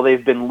at, well,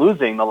 they've been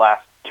losing the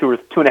last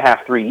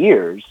 2.5, 3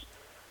 years.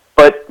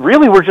 But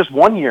really, we're just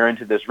 1 year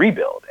into this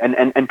rebuild.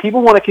 And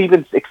people want to keep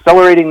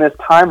accelerating this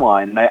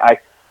timeline. And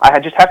I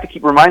just have to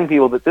keep reminding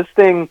people that this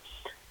thing,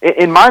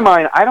 in my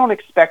mind, I don't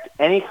expect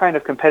any kind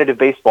of competitive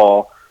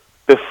baseball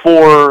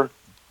before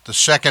the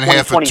second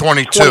half of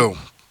 22.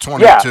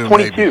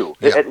 22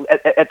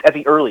 at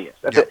the earliest.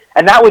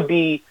 And that would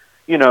be,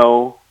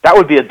 that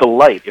would be a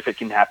delight if it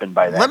can happen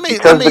by then.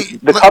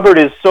 The cupboard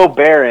is so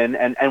barren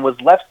and was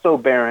left so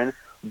barren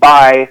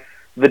by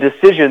the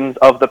decisions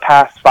of the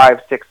past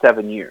 5, 6,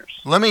 7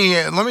 years. Let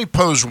me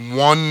pose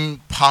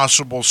one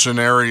possible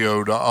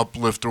scenario to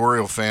uplift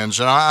Oriole fans,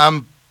 and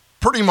I'm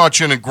pretty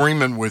much in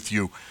agreement with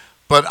you.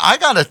 But I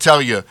got to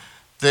tell you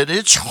that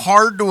it's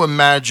hard to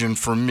imagine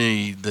for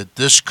me that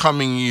this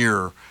coming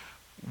year,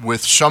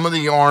 with some of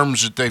the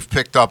arms that they've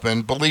picked up,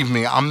 and believe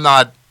me, I'm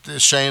not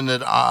saying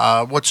that,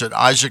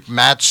 Isaac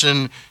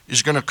Mattson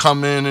is going to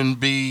come in and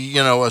be,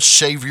 a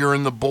savior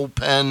in the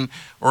bullpen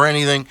or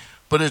anything.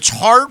 But it's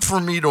hard for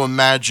me to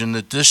imagine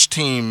that this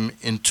team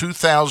in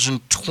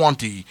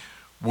 2020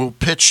 will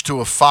pitch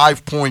to a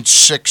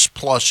 5.6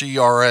 plus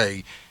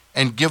ERA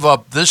and give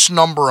up this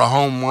number of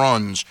home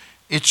runs.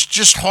 It's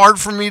just hard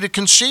for me to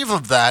conceive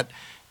of that.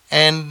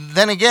 And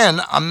then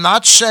again, I'm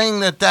not saying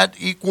that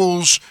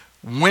equals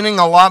winning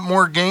a lot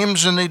more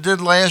games than they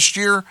did last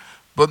year,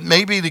 but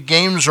maybe the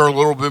games are a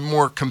little bit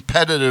more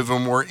competitive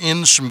and we're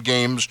in some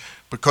games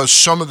because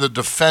some of the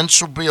defense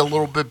will be a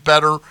little bit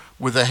better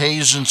with a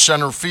Hayes in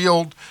center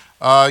field.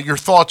 Your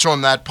thoughts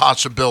on that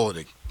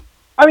possibility?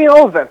 I mean,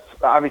 all of that's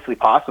obviously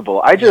possible.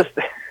 I just,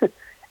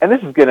 and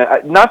this is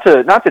gonna not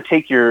to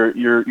take your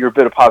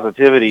bit of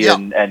positivity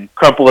and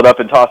crumple it up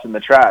and toss it in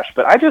the trash,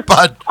 but I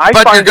find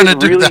you're gonna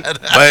do that.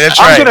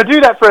 I'm gonna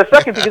do that for a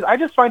second because I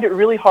just find it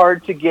really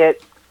hard to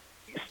get,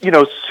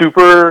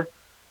 super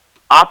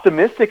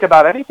optimistic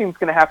about anything that's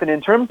going to happen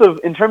in terms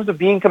of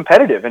being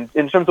competitive and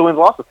in terms of wins and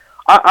losses.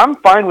 I'm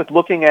fine with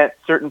looking at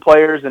certain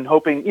players and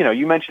hoping.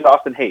 You mentioned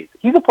Austin Hayes.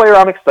 He's a player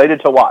I'm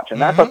excited to watch,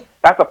 and that's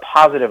a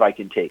positive I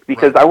can take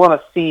because I want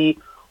to see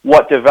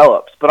what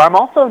develops. But I'm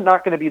also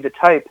not going to be the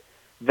type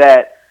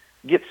that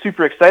gets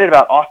super excited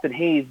about Austin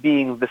Hayes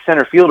being the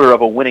center fielder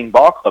of a winning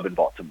ball club in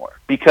Baltimore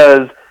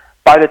because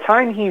by the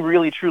time he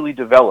really truly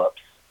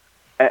develops,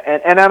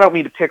 and I don't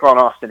mean to pick on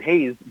Austin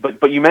Hayes,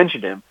 but you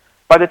mentioned him.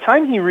 By the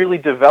time he really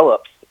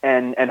develops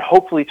and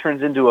hopefully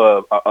turns into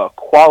a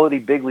quality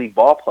big league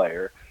ball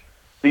player,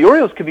 the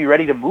Orioles could be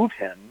ready to move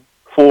him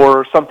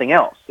for something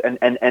else and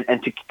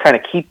to kind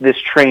of keep this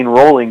train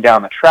rolling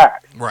down the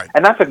track. Right.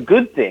 And that's a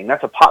good thing.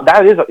 That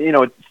is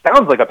it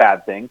sounds like a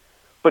bad thing,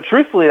 but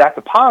truthfully that's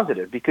a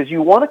positive because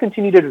you want to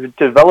continue to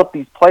develop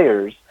these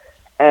players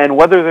and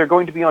whether they're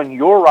going to be on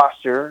your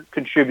roster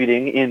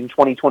contributing in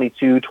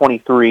 2022,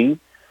 23,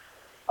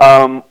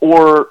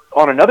 or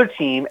on another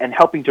team and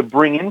helping to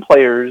bring in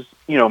players,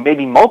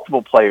 maybe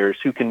multiple players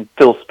who can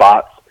fill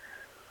spots.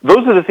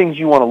 Those are the things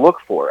you want to look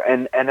for.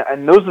 And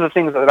those are the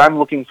things that I'm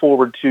looking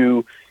forward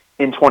to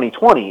in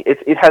 2020.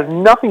 It has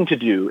nothing to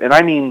do, and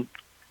I mean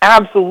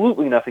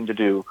absolutely nothing to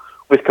do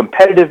with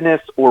competitiveness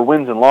or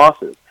wins and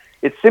losses.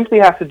 It simply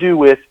has to do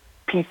with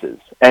pieces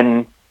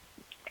and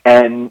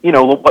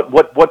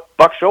what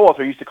Buck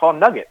Showalter used to call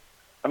nuggets.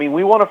 I mean,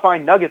 we want to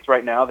find nuggets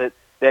right now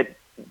that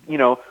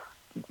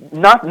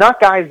not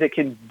guys that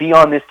can be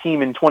on this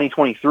team in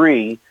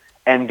 2023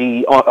 and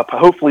be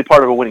hopefully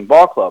part of a winning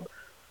ball club,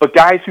 but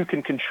guys who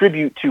can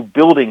contribute to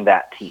building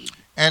that team.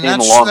 And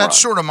that's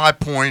sort of my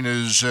point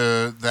is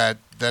that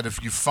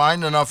if you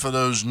find enough of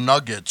those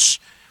nuggets,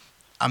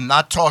 I'm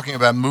not talking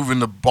about moving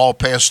the ball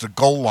past the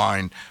goal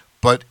line,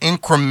 but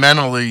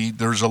incrementally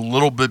there's a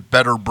little bit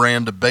better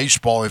brand of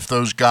baseball if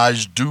those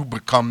guys do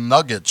become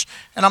nuggets.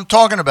 And I'm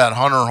talking about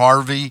Hunter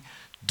Harvey,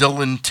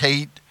 Dylan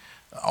Tate,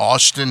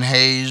 Austin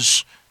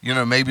Hayes,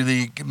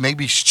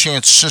 maybe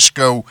Chance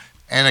Sisco.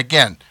 And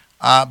again,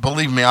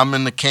 believe me, I'm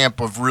in the camp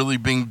of really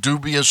being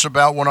dubious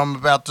about what I'm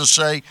about to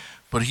say,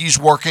 but he's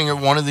working at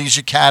one of these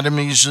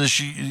academies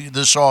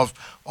this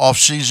off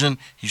season.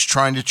 He's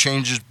trying to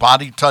change his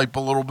body type a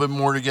little bit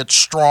more to get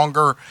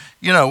stronger.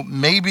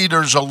 Maybe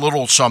there's a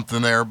little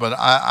something there, but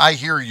I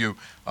hear you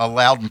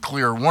loud and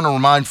clear. I want to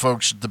remind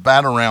folks that the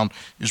Bataround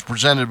is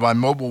presented by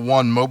Mobil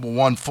 1. Mobil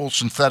 1 full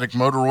synthetic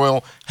motor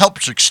oil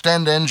helps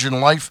extend engine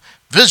life.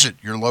 Visit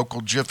your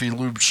local Jiffy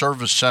Lube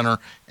service center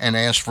and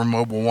ask for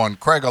Mobil 1.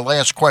 Craig, a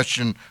last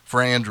question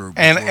for Andrew.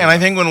 And I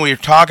think when we're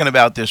talking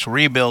about this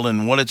rebuild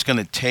and what it's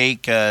going to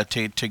take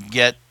to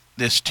get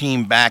this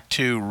team back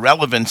to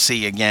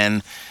relevancy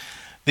again,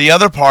 the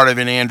other part of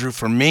it, Andrew,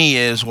 for me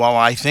is while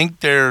I think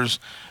there's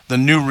the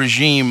new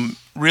regime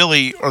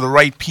really are the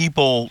right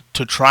people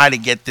to try to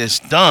get this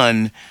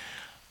done,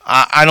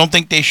 I don't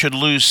think they should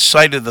lose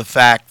sight of the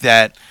fact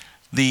that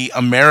the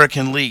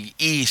American League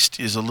East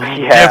is a little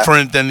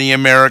different than the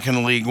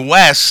American League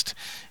West.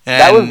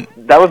 And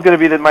that was going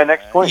to be my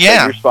next point.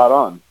 Yeah. You're spot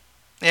on.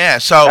 Yeah,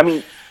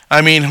 so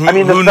I mean,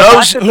 who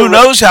knows? Who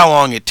knows how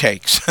long it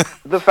takes?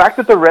 The fact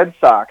that the Red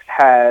Sox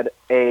had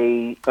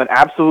an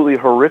absolutely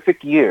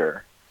horrific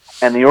year,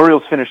 and the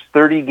Orioles finished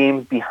 30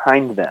 games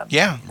behind them,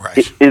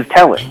 is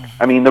telling.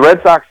 I mean, the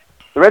Red Sox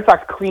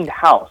cleaned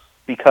house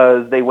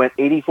because they went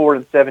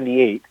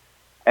 84-78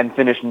 and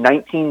finished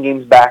 19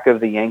 games back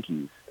of the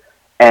Yankees,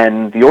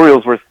 and the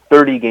Orioles were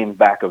 30 games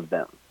back of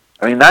them.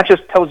 I mean, that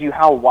just tells you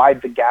how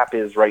wide the gap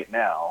is right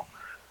now.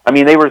 I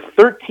mean, they were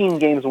 13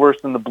 games worse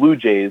than the Blue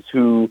Jays,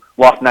 who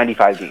lost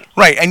 95 games.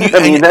 Right, and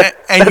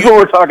that's what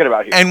we're talking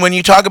about here. And when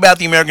you talk about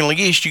the American League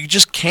East, you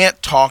just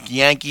can't talk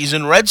Yankees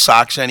and Red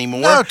Sox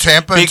anymore. No,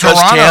 Tampa and because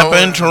Toronto. Tampa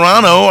and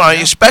Toronto,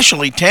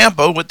 especially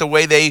Tampa, with the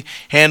way they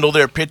handle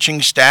their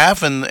pitching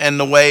staff and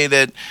the way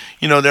that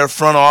their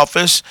front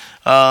office.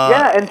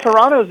 And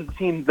Toronto's a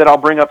team that I'll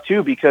bring up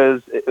too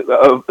because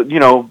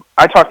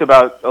I talked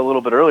about a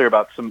little bit earlier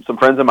about some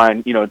friends of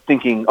mine,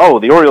 thinking,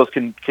 the Orioles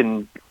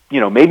can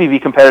maybe be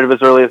competitive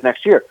as early as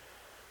next year.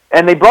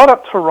 And they brought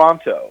up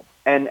Toronto,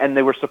 and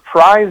they were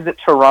surprised that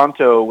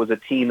Toronto was a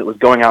team that was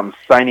going out and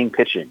signing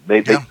pitching.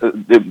 This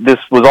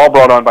was all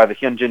brought on by the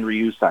Hyunjin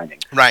Ryu signing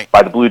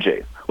by the Blue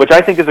Jays, which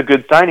I think is a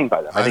good signing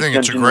by them. I think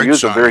it's a Hyunjin great Ryu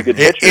is a very good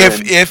pitcher.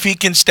 If he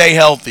can stay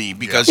healthy.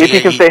 Because if he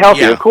can stay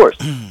healthy, of course.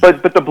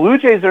 But the Blue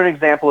Jays are an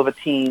example of a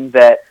team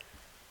that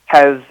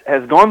has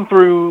gone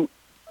through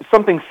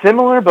something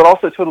similar, but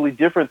also totally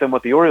different than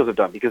what the Orioles have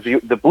done, because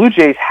the Blue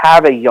Jays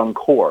have a young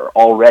core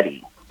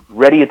already,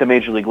 ready at the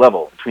major league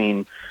level,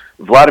 between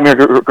Vladimir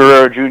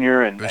Guerrero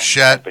Jr. and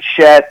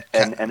Bichette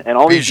and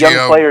all these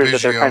young players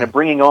that they're kind of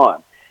bringing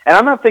on. And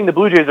I'm not saying the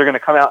Blue Jays are going to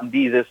come out and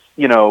be this,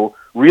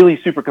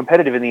 really super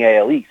competitive in the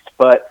AL East,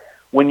 but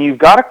when you've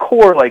got a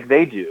core like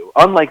they do,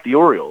 unlike the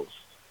Orioles,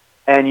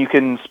 and you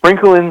can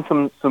sprinkle in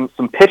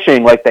some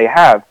pitching like they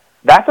have,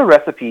 that's a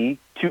recipe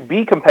to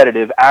be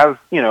competitive as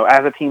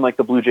a team like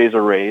the Blue Jays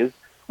or Rays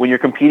when you're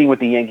competing with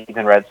the Yankees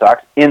and Red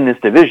Sox in this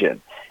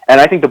division.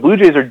 And I think the Blue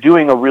Jays are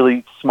doing a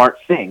really smart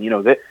thing.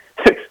 The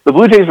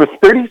Blue Jays were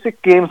 36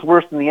 games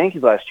worse than the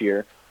Yankees last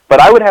year, but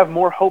I would have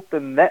more hope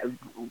than that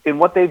in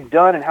what they've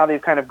done and how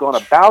they've kind of gone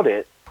about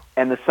it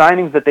and the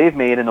signings that they've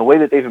made and the way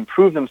that they've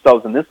improved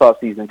themselves in this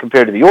offseason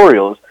compared to the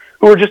Orioles,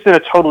 who are just in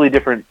a totally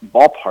different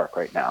ballpark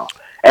right now.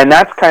 And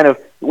that's kind of,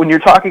 when you're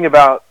talking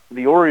about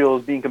the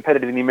Orioles being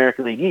competitive in the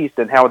American League East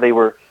and how they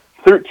were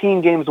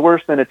 13 games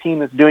worse than a team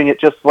that's doing it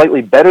just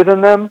slightly better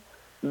than them,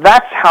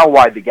 that's how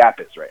wide the gap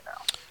is right now.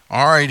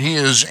 All right, he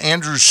is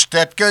Andrew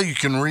Stetka. You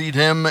can read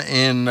him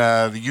in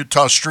the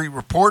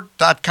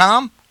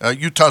UtahStreetReport.com,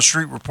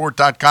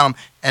 UtahStreetReport.com,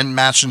 and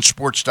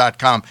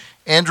MassonSports.com.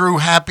 Andrew,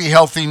 happy,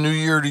 healthy New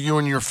Year to you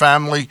and your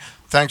family.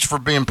 Thanks for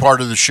being part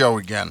of the show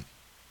again.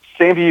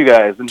 Same to you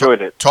guys.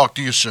 Enjoyed it. Talk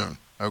to you soon.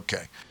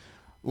 Okay.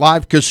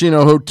 Live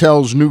Casino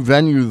Hotel's new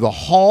venue, the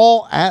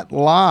Hall at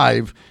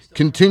Live,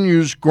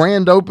 continues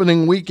grand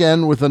opening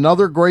weekend with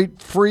another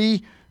great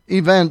free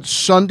event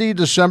Sunday,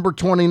 December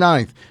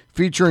 29th,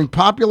 featuring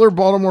popular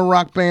Baltimore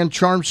rock band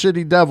Charm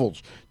City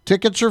Devils.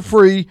 Tickets are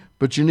free,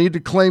 but you need to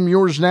claim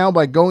yours now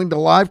by going to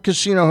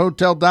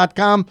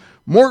livecasinohotel.com.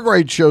 More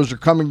great shows are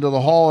coming to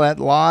the Hall at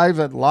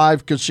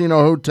Live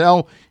Casino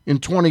Hotel in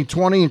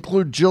 2020,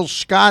 include Jill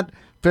Scott,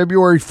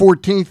 February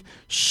 14th,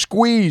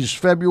 Squeeze,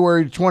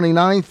 February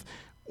 29th,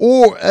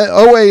 or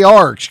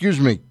OAR,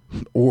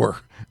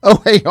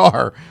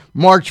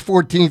 March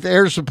 14th,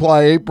 Air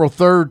Supply, April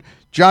 3rd,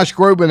 Josh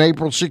Groban,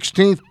 April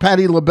 16th,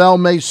 Patti LaBelle,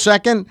 May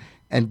 2nd,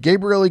 and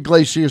Gabriel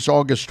Iglesias,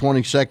 August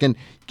 22nd.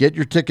 Get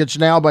your tickets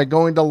now by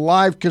going to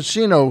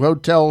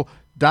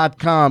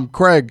livecasinohotel.com.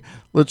 Craig,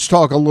 let's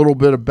talk a little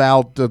bit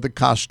about the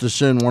Costas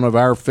Inn, one of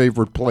our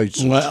favorite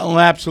places. Well,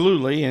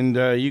 absolutely, and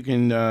you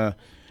can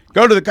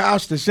go to the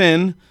Costas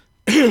Inn,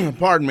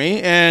 pardon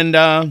me,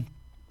 and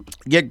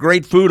get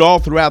great food all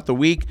throughout the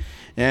week,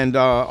 and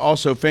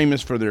also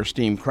famous for their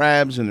steamed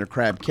crabs and their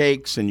crab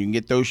cakes, and you can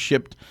get those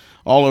shipped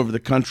all over the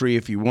country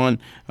if you want.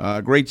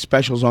 Great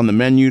specials on the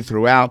menu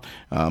throughout.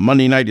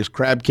 Monday night is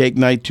crab cake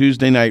night,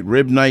 Tuesday night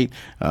rib night,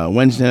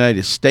 Wednesday night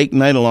is steak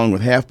night along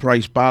with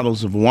half-price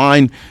bottles of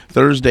wine.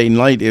 Thursday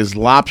night is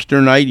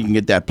lobster night. You can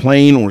get that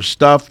plain or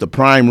stuffed. The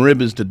prime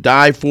rib is to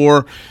die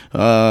for.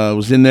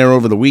 Was in there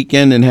over the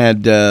weekend and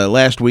had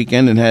last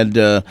weekend and had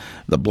the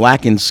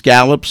blackened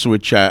scallops,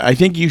 which I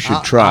think you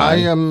should try. I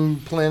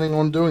am planning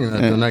on doing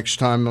that the next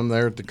time I'm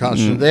there at the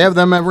Costas. They have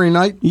them every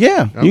night?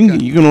 Yeah, okay.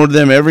 You can order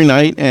them every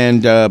night,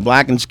 and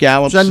blackened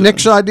scallops. Is that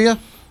Nick's idea?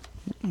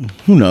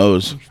 Who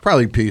knows?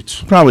 Probably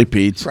Pete's.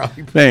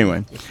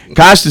 Anyway,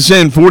 Costas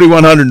Inn,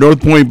 4100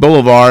 North Point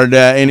Boulevard.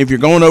 And if you're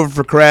going over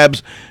for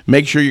crabs,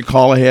 make sure you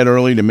call ahead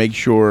early to make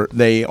sure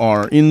they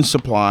are in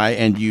supply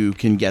and you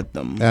can get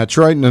them. That's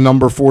right. And the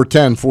number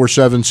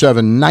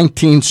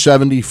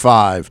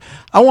 410-477-1975.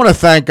 I want to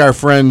thank our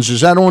friends.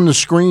 Is that on the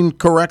screen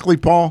correctly,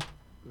 Paul?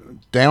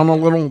 Down a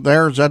little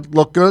there. Does that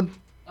look good?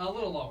 A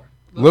little lower.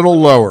 Little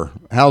lower.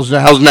 How's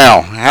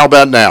now? How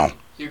about now?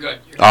 You're good.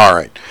 All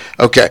right.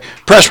 Okay.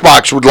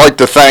 Pressbox would like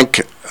to thank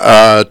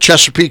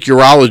Chesapeake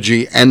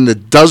Urology and the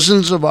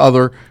dozens of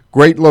other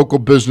great local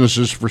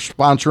businesses for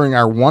sponsoring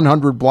our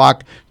 100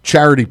 block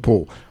charity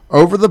pool.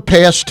 Over the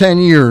past 10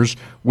 years,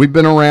 we've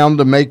been around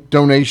to make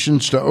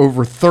donations to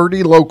over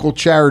 30 local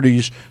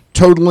charities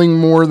totaling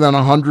more than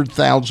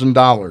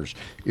 $100,000.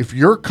 If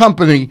your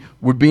company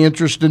would be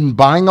interested in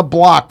buying a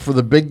block for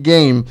the big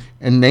game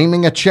and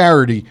naming a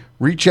charity,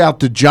 reach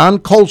out to John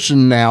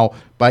Colson now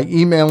by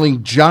emailing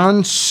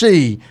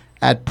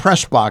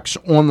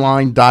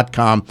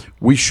johnc@pressboxonline.com.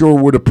 We sure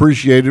would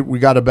appreciate it. We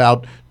got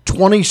about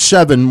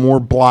 27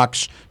 more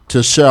blocks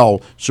to sell,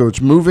 so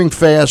it's moving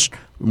fast.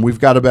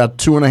 We've got about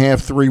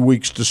 2.5, 3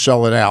 weeks to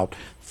sell it out.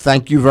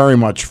 Thank you very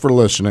much for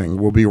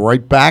listening. We'll be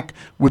right back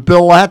with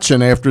Bill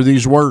Ladson after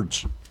these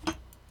words.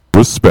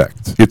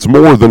 Respect. It's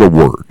more than a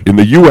word. In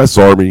the U.S.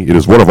 Army, it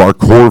is one of our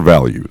core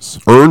values,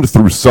 earned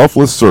through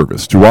selfless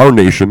service to our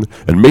nation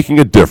and making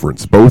a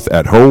difference both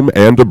at home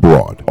and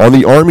abroad. On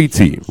the Army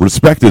team,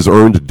 respect is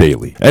earned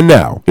daily. And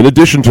now, in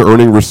addition to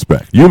earning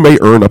respect, you may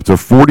earn up to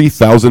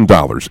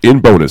 $40,000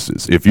 in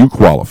bonuses if you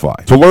qualify.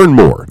 To learn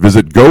more,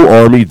 visit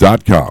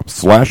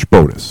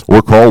goarmy.com/bonus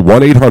or call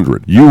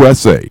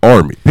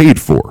 1-800-USA-ARMY, paid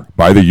for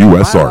by the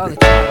U.S. Army.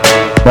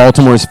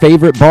 Baltimore's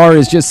favorite bar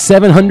is just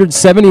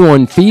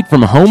 771 feet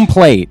from home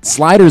plate.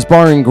 Sliders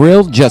Bar and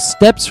Grill, just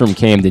steps from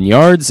Camden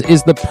Yards,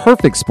 is the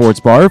perfect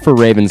sports bar for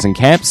Ravens and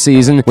Caps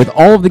season, with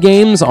all of the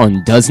games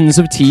on dozens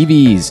of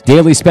TVs.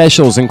 Daily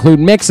specials include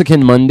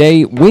Mexican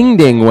Monday, Wing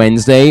Ding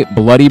Wednesday,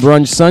 Bloody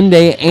Brunch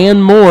Sunday,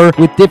 and more,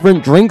 with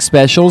different drink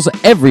specials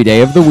every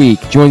day of the week.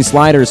 Join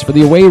Sliders for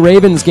the away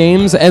Ravens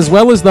games, as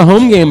well as the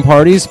home game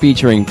parties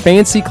featuring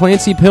Fancy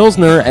Clancy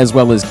Pilsner, as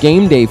well as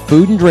game day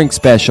food and drink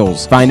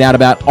specials. Find out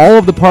about all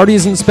of the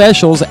parties and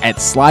specials at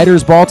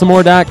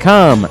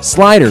slidersbaltimore.com.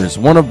 Sliders,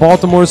 one of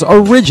Baltimore's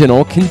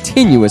original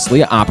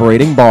continuously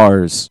operating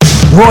bars.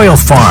 Royal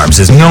Farms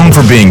is known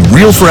for being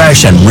real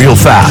fresh and real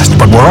fast,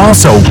 but we're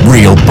also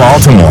real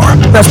Baltimore.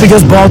 That's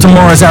because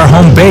Baltimore is our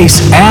home base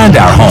and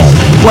our home.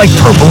 Like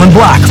purple and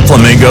black,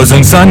 flamingos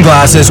and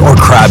sunglasses, or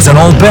crabs in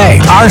Old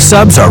Bay. Our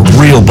subs are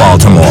real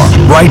Baltimore,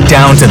 right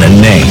down to the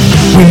name.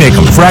 We make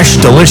them fresh,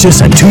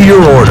 delicious, and to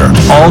your order,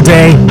 all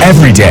day,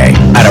 every day,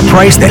 at a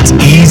price that's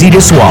easy to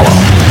swallow.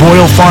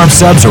 Royal Farm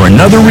subs are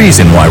another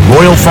reason why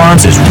Royal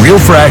Farms is real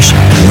fresh,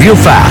 real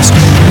fast,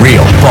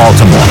 real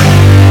Baltimore.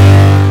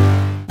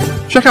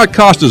 Check out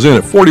Costa's Inn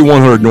at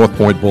 4100 North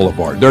Point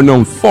Boulevard. They're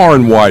known far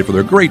and wide for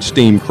their great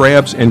steamed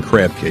crabs and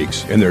crab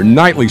cakes. And their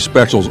nightly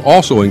specials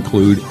also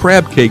include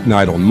crab cake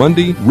night on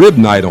Monday, rib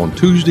night on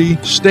Tuesday,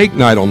 steak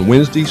night on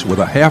Wednesdays with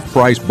a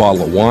half-price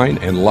bottle of wine,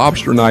 and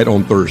lobster night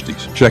on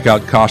Thursdays. Check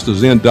out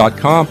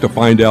costasinn.com to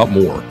find out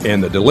more.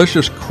 And the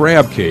delicious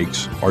crab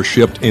cakes are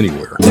shipped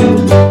anywhere.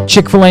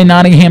 Chick-fil-A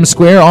Nottingham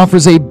Square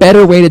offers a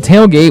better way to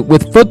tailgate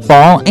with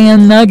football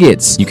and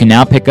nuggets. You can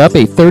now pick up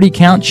a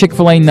 30-count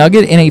Chick-fil-A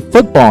nugget in a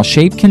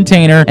football-shaped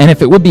container, and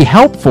if it would be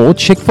helpful,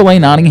 Chick-fil-A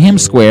Nottingham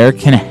Square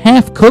can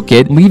half-cook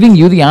it, leaving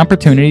you the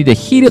opportunity to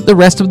heat it the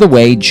rest of the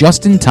way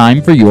just in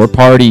time for your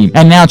party.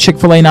 And now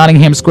Chick-fil-A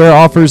Nottingham Square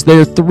offers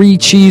their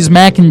 3-cheese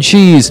mac and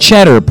cheese.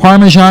 Cheddar,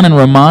 Parmesan, and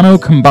Romano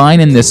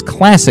combine in this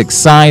classic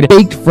side,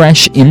 baked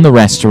fresh in the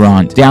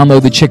restaurant.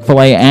 Download the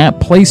Chick-fil-A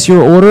app, place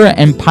your order,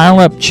 and pile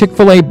up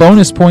Chick-fil-A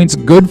bonus points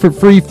good for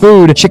free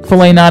food.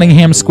 Chick-fil-A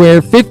Nottingham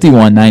Square,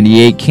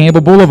 5198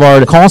 Campbell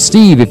Boulevard. Call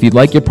Steve if you'd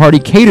like your party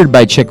catered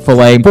by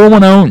Chick-fil-A.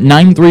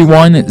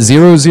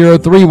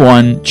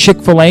 410-931-0031,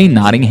 Chick-fil-A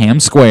Nottingham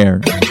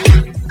Square.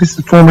 This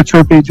is former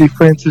Terp AJ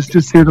Francis,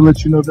 just here to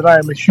let you know that I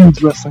am a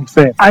huge wrestling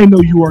fan. I know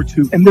you are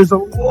too. And there's a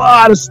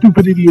lot of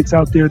stupid idiots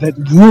out there that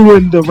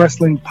ruin the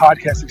wrestling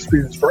podcast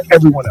experience for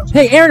everyone else.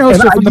 Hey, Aaron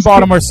Oster from the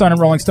Baltimore Sun and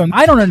Rolling Stone.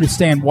 I don't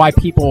understand why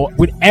people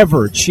would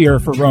ever cheer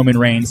for Roman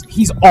Reigns.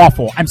 He's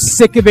awful. I'm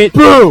sick of it.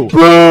 Boo!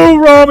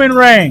 Boo Roman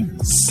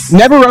Reigns!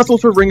 Never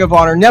wrestled for Ring of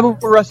Honor, never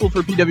wrestled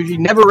for PWG,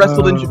 never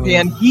wrestled in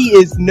Japan. He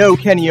is no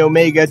Kenny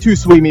Omega. Too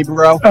sweet me,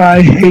 bro.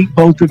 I hate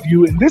both of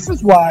you, and this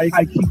is why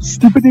I keep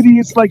stupid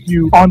idiots like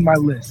you on my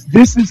list.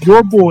 This is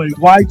your boy,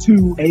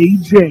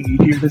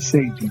 Y2AJ, here to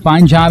save you.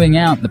 Find Jobbing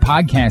Out, the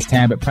podcast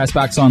tab at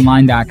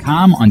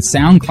PressBoxOnline.com, on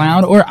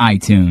SoundCloud or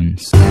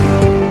iTunes.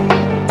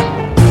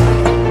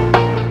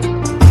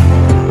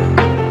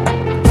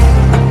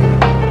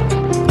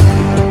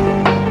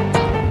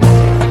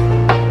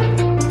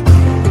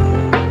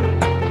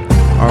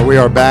 We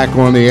are back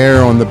on the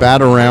air on the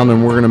Bataround,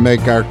 and we're going to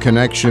make our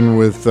connection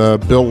with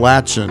Bill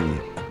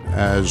Ladson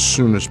as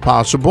soon as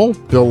possible.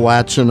 Bill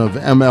Ladson of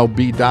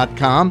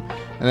MLB.com.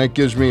 And that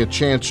gives me a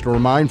chance to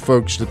remind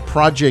folks that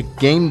Project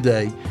Game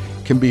Day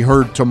can be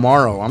heard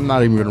tomorrow. I'm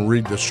not even going to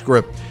read the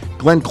script.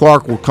 Glenn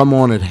Clark will come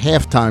on at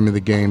halftime of the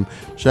game,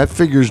 so that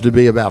figures to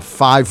be about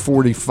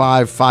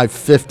 5:45,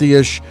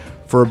 5:50-ish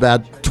for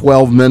about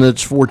 12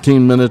 minutes,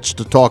 14 minutes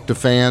to talk to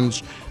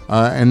fans.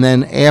 And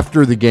then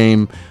after the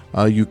game,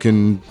 you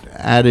can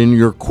add in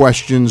your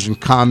questions and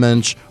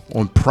comments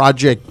on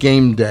Project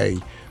Game Day,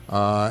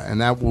 and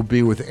that will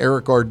be with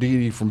Eric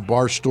Arditi from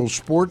Barstool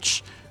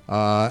Sports.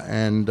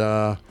 And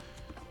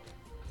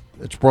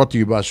It's brought to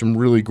you by some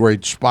really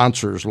great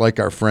sponsors like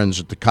our friends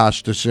at the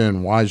Costas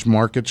Inn, Wise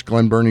Markets,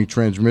 Glen Burnie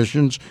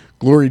Transmissions,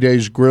 Glory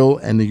Days Grill,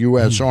 and the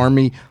U.S.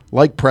 Army.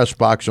 Like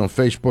Pressbox on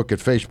Facebook at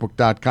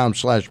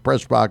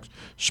facebook.com/Pressbox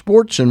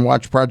Sports, and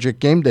watch Project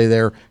Game Day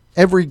there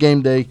every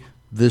game day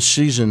this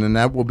season, and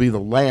that will be the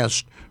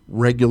last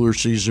regular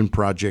season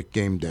Project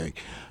Game Day.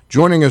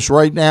 Joining us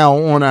right now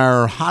on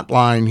our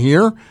hotline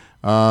here,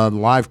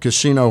 live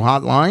casino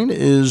hotline,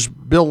 is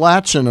Bill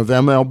Ladson of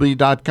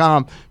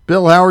MLB.com.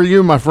 Bill, how are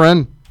you, my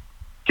friend?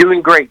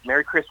 Doing great.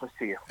 Merry Christmas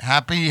to you.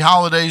 Happy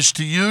holidays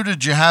to you.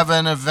 Did you have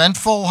an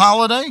eventful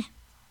holiday?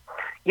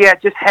 Yeah,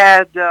 just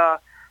had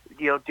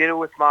dinner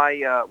with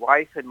my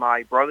wife and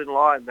my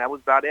brother-in-law, and that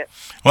was about it.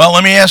 Well,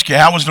 let me ask you,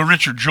 how was the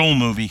Richard Jewell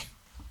movie?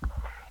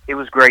 It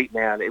was great,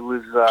 man. It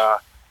was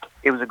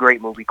a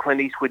great movie.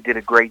 Clint Eastwood did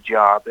a great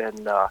job,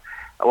 and a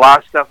lot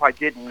of stuff I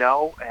didn't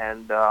know,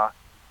 and I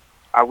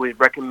would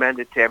recommend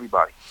it to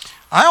everybody.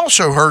 I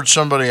also heard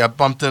I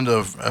bumped into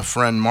a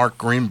friend, Mark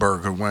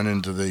Greenberg, who went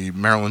into the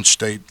Maryland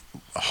State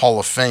Hall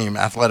of Fame,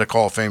 Athletic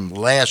Hall of Fame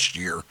last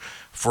year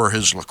for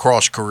his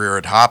lacrosse career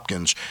at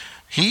Hopkins.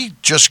 He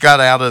just got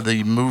out of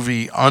the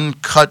movie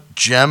Uncut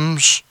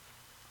Gems,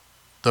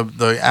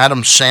 the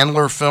Adam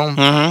Sandler film,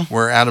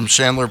 where Adam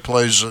Sandler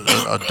plays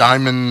a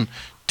diamond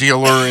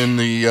dealer in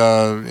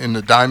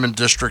the Diamond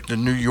District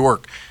in New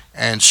York,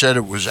 and said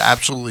it was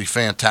absolutely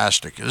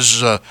fantastic. This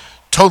is a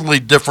totally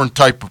different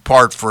type of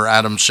part for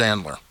Adam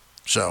Sandler.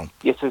 So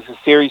yes, it's a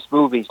serious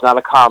movie. It's not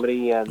a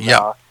comedy, and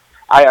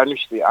I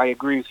understand. I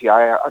agree with you.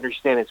 I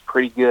understand it's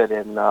pretty good.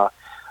 And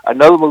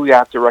another movie I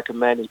have to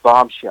recommend is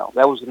Bombshell.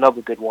 That was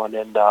another good one,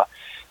 and it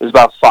was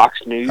about Fox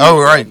News. Oh,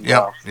 right, and,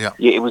 yeah.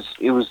 It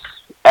was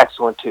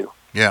excellent too.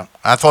 Yeah,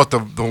 I thought the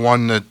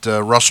one that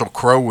Russell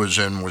Crowe was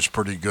in was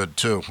pretty good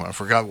too. I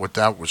forgot what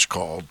that was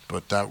called,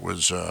 but that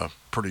was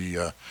pretty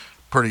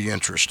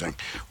interesting.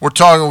 We're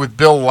talking with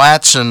Bill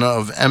Ladson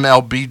of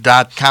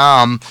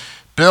MLB.com.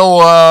 Bill,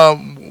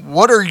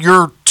 what are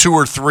your 2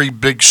 or 3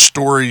 big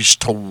stories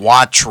to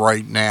watch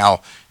right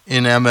now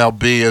in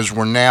MLB, as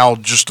we're now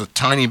just a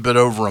tiny bit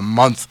over a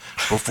month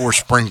before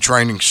spring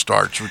training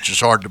starts, which is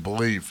hard to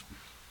believe?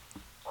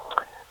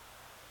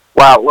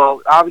 Wow.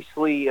 Well,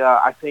 obviously,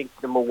 I think,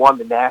 number one,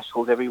 the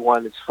Nationals.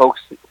 Everyone is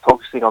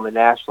focusing on the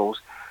Nationals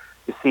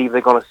to see if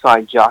they're going to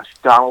sign Josh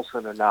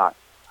Donaldson or not.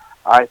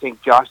 I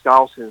think Josh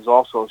Donaldson is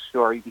also a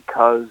story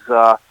because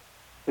the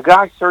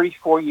guy's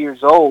 34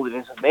 years old, and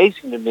it's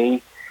amazing to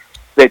me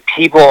that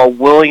people are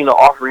willing to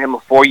offer him a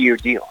 4-year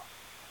deal.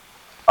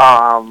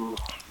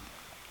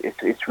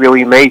 It's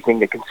really amazing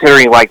that,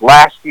 considering like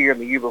last year and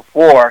the year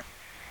before,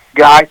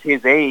 guys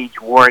his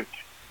age weren't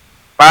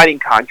finding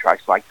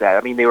contracts like that.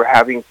 I mean, they were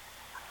having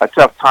a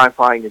tough time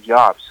finding a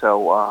job.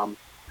 So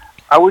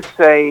I would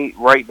say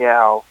right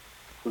now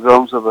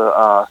those are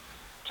the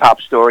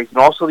top stories, and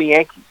also the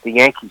Yankees. The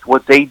Yankees,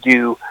 what they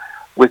do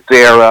with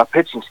their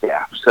pitching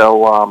staff.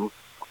 So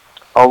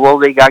although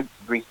they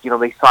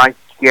signed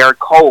Garrett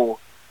Cole,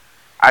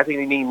 I think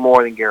they need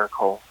more than Garrett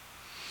Cole.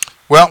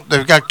 Well,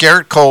 they've got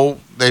Garrett Cole,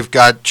 they've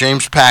got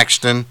James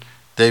Paxton,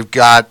 they've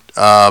got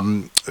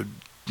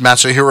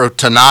Masahiro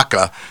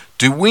Tanaka.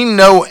 Do we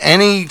know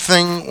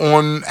anything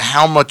on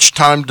how much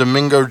time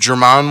Domingo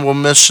Germán will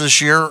miss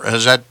this year?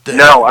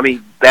 No, I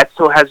mean, that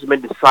still hasn't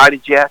been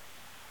decided yet.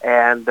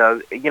 And,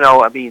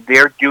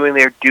 they're doing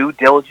their due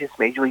diligence,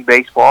 Major League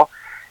Baseball.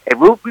 And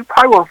we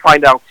probably won't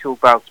find out until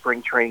about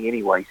spring training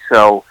anyway.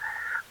 So,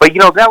 but,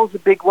 that was a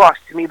big loss.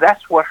 To me,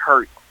 that's what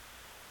hurt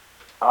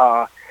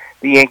the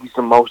Yankees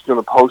the most in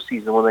the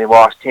postseason when they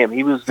lost him.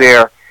 He was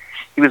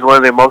one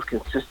of their most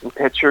consistent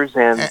pitchers,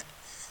 and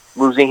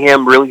losing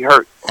him really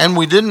hurt. And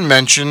we didn't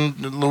mention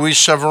Luis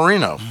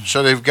Severino.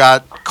 So they've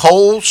got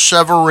Cole,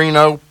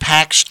 Severino,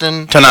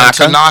 Paxton,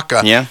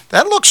 Tanaka. Yeah.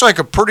 That looks like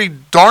a pretty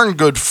darn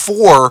good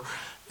 4.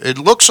 It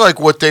looks like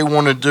what they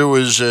want to do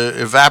is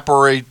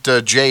evaporate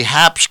Jay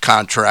Happ's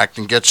contract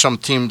and get some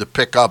team to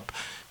pick up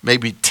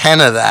maybe 10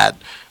 of that.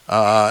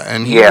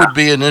 And he would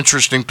be an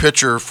interesting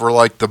pitcher for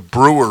like the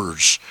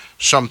Brewers,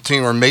 some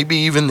team, or maybe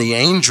even the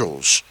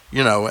Angels,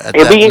 at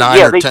that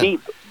 9 or 10.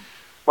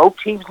 Both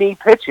teams need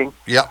pitching.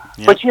 Yeah.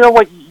 But you know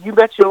what? You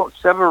mentioned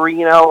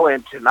Severino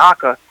and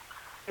Tanaka.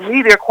 To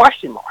me, they're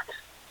question marks.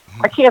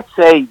 I can't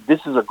say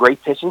this is a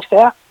great pitching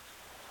staff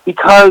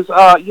because,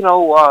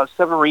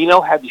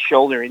 Severino had the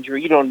shoulder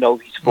injury. You don't know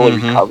if he's fully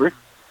recovered.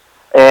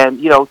 And,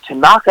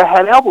 Tanaka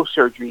had elbow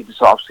surgery this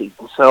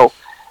offseason. So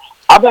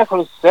I'm not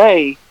going to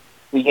say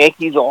the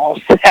Yankees are all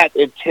set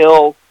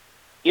until,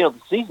 the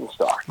season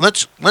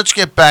starts. Let's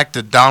get back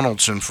to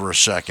Donaldson for a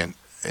second.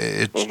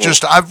 It's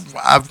just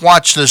I've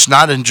watched this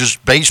not in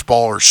just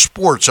baseball or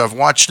sports. I've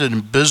watched it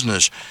in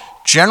business.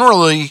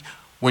 Generally,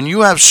 when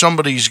you have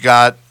somebody's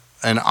got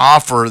an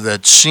offer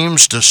that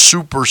seems to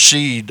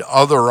supersede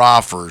other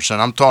offers,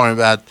 and I'm talking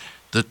about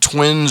the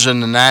Twins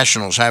and the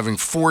Nationals having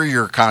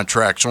 4-year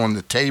contracts on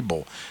the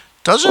table,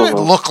 doesn't it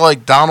look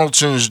like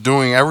Donaldson is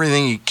doing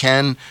everything he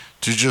can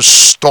to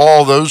just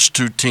stall those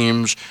two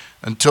teams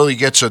until he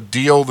gets a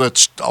deal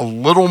that's a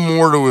little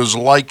more to his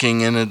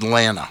liking in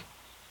Atlanta?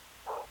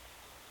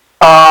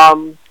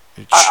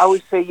 I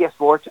would say yes,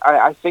 Lord.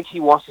 I think he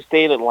wants to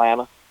stay in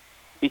Atlanta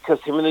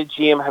because him and the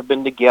GM have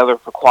been together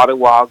for quite a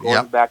while,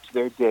 going back to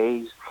their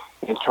days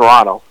in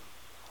Toronto.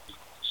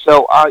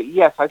 So,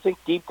 yes, I think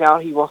deep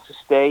down he wants to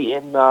stay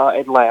in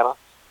Atlanta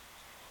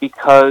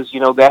because,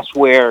 that's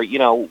where,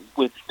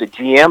 with the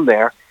GM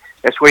there,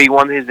 that's where he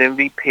won his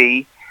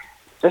MVP.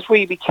 That's where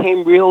he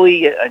became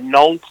really a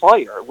known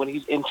player when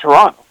he's in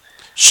Toronto.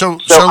 So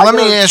let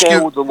me ask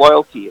you what the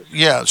loyalty is.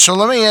 Yeah, so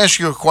let me ask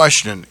you a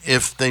question.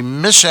 If they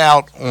miss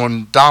out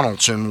on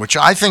Donaldson, which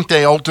I think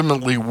they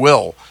ultimately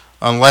will,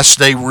 unless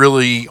they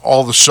really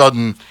all of a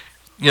sudden,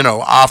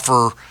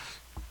 offer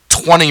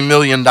 $20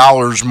 million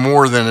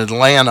more than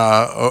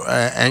Atlanta,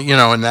 and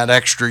in that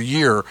extra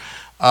year,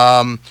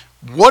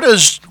 what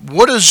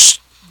does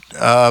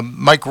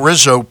Mike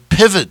Rizzo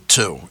pivot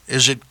to?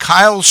 Is it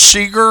Kyle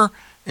Seager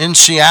in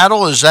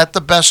Seattle? Is that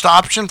the best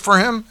option for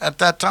him at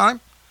that time?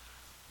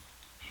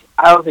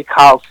 I don't think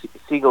Kyle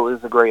Siegel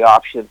is a great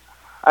option.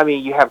 I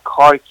mean, you have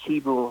Carter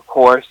Kieboom, of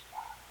course,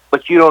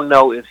 but you don't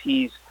know if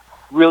he's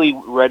really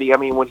ready. I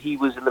mean, when he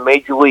was in the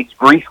major leagues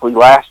briefly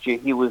last year,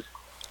 he was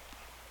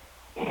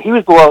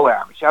below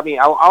average. I mean,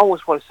 I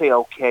almost want to say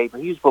okay,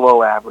 but he was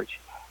below average.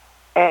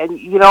 And,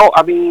 you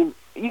got to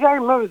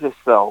remember this,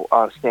 though,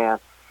 Stan.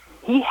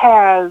 He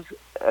has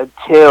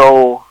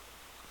until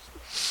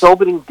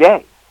opening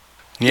day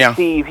to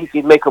see if he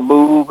can make a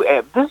move.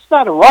 And this is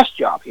not a rush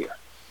job here.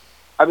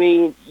 I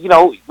mean,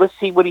 let's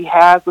see what he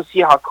has. Let's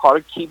see how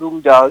Carter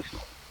Kieboom does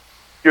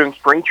during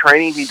spring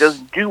training. If he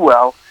doesn't do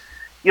well,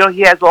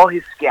 he has all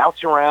his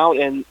scouts around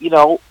and,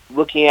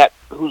 looking at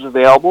who's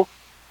available.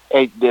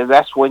 And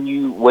that's when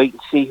you wait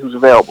and see who's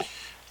available.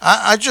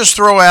 I just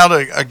throw out,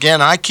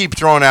 again, I keep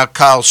throwing out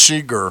Kyle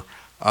Seager.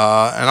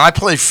 And I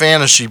play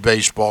fantasy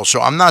baseball,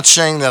 so I'm not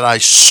saying that I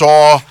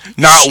saw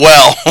not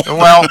well.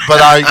 Well, but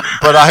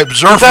I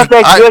observe it.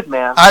 Good,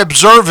 man. I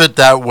observe it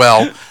that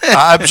well.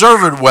 I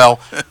observe it well.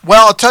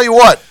 Well, I'll tell you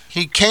what.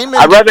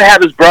 I'd rather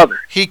have his brother.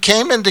 He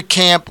came into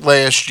camp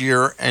last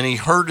year, and he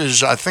hurt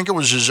I think it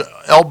was his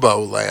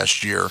elbow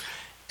last year,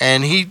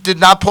 and he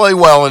did not play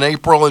well in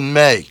April and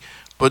May.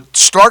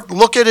 But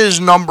look at his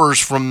numbers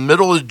from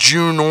middle of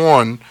June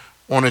on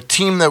a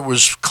team that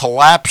was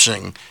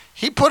collapsing.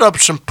 He put up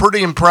some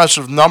pretty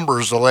impressive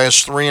numbers the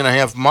last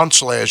 3.5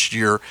 months last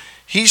year.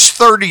 He's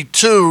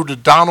 32 to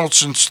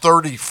Donaldson's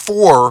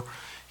 34.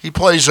 He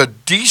plays a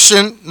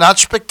decent, not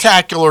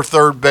spectacular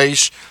third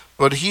base,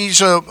 but he's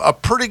a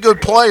pretty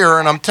good player.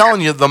 And I'm telling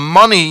you, the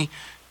money,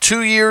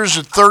 2 years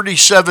at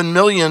 $37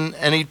 million,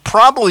 and he'd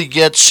probably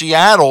get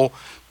Seattle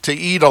to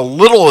eat a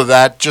little of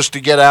that just to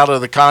get out of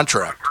the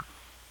contract.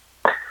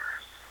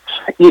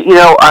 Like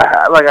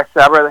I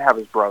said, I'd rather have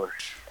his brother.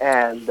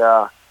 And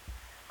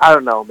I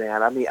don't know,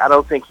 man. I mean, I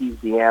don't think he's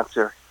the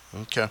answer.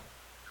 Okay.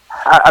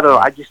 I don't know.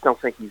 I just don't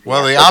think he's the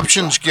answer. Well, the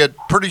options get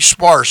pretty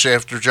sparse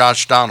after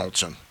Josh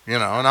Donaldson,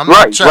 and I'm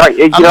not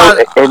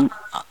saying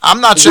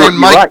I'm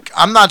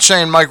not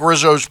saying Mike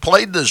Rizzo's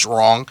played this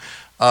wrong.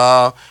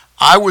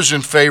 I was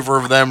in favor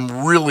of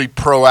them really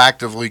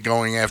proactively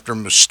going after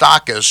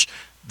Moustakas.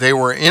 They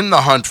were in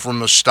the hunt for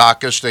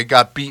Moustakas. They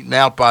got beaten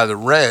out by the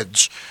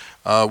Reds.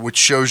 Which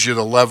shows you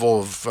the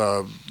level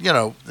of,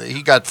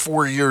 he got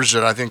 4 years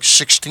at, I think,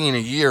 $16 a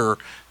year.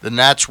 The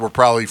Nats were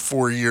probably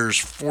 4 years,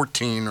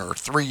 14, or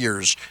 3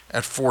 years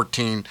at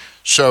 14.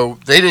 So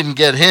they didn't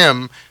get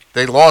him.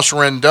 They lost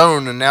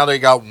Rendon, and now they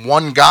got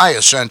one guy,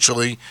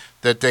 essentially,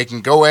 that they can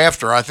go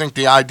after. I think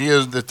the idea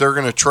is that they're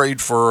going to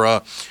trade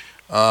for,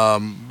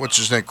 what's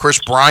his name, Chris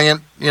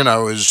Bryant,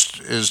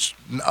 is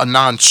a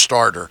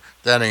non-starter.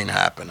 That ain't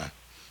happening.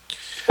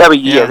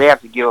 They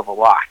have to give up a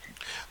lot.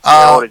 In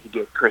order to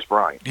get Chris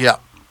Bryant. Yeah.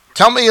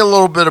 Tell me a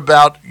little bit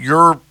about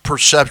your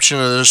perception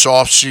of this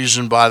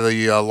offseason by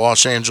the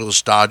Los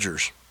Angeles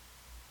Dodgers.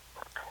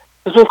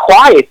 It's been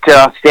quiet,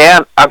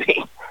 Stan. I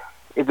mean,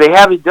 if they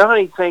haven't done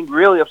anything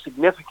really of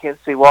significance,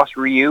 they lost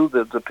Ryu,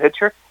 the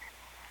pitcher.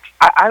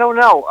 I don't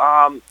know.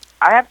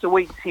 I have to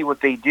wait and see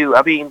what they do.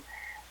 I mean,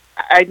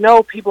 I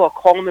know people are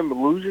calling them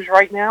losers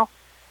right now,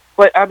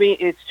 but, I mean,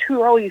 it's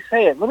too early to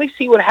say it. Let me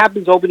see what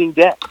happens opening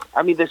day.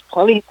 I mean, there's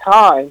plenty of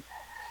time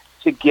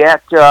to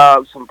get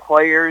some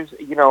players,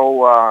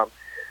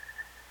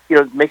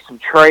 make some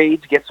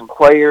trades, get some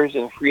players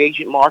in the free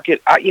agent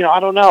market. I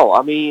don't know.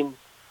 I mean,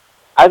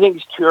 I think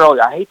it's too early.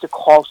 I hate to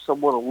call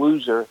someone a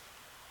loser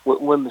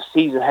when the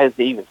season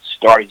hasn't even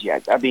started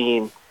yet. I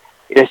mean,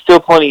 there's still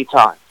plenty of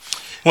time.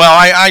 Well,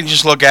 I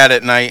just look at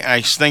it and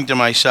I think to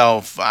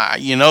myself,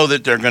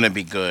 that they're going to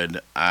be good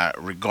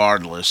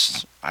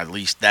regardless. At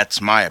least that's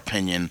my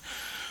opinion.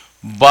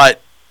 But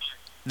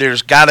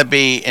there's got to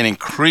be an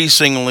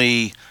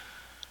increasingly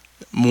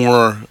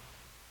more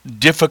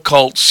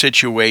difficult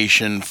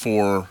situation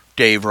for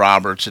Dave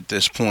Roberts at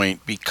this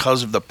point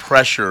because of the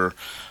pressure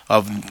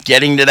of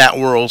getting to that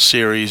World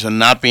Series and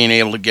not being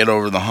able to get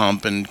over the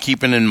hump, and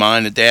keeping in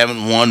mind that they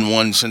haven't won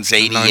one since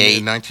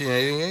 88.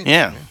 1988?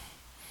 Yeah.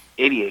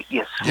 88,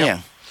 yes.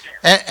 Yeah.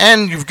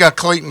 And you've got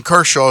Clayton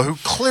Kershaw, who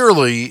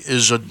clearly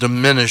is a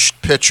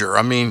diminished pitcher.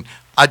 I mean,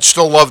 I'd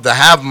still love to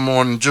have him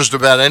on just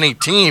about any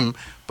team,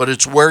 but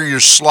it's where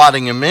you're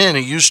slotting him in.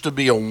 He used to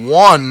be a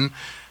 1.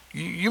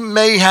 You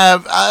may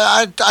have,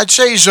 I'd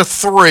say he's a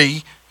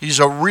 3. He's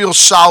a real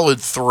solid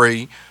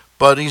 3,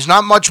 but he's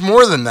not much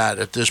more than that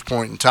at this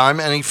point in time,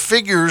 and he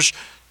figures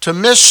to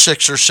miss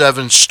 6 or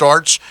 7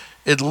 starts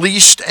at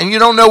least, and you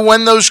don't know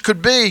when those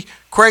could be.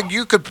 Craig,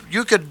 you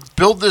could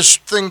build this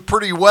thing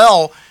pretty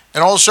well,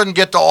 and all of a sudden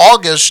get to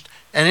August,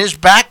 and his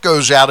back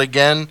goes out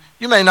again.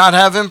 You may not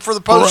have him for the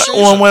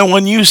postseason. Well,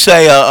 when you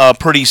say a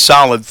pretty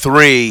solid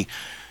 3,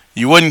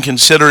 you wouldn't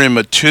consider him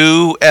a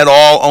 2 at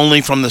all,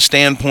 only from the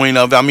standpoint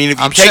of, I mean, if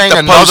you I'm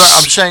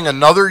saying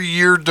another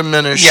year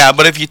diminished. Yeah,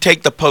 but if you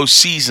take the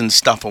postseason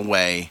stuff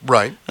away,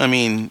 right? I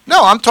mean,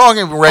 no, I'm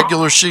talking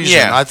regular season.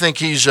 Yeah. I think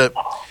he's a.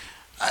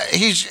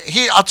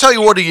 I'll tell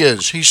you what he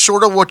is. He's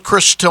sort of what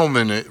Chris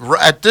Tillman is.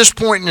 At this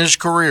point in his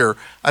career,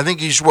 I think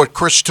he's what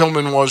Chris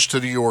Tillman was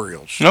to the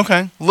Orioles.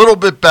 Okay. A little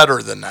bit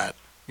better than that,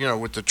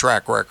 with the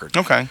track record.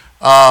 Okay.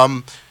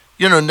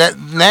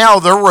 Now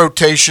their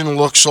rotation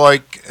looks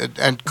like,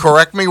 and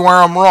correct me where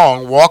I'm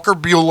wrong, Walker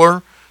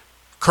Buehler,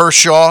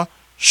 Kershaw,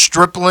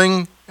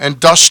 Stripling, and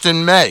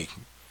Dustin May.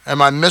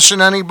 Am I missing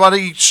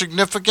anybody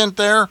significant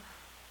there?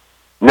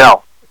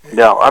 No.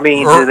 I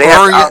mean,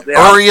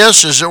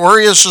 Urias, is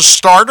Urias a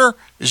starter?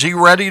 Is he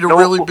ready to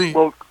really be?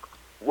 Well,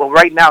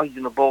 right now he's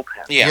in the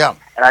bullpen. Yeah.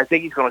 And I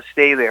think he's going to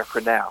stay there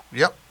for now.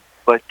 Yep.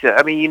 But,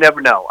 I mean, you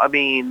never know. I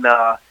mean,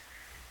 the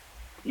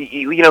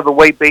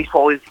way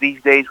baseball is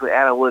these days with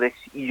analytics,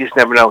 you just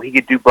never know. He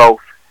could do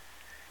both.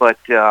 But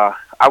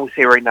I would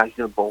say right now he's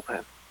in the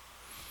bullpen.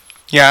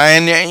 Yeah,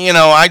 and,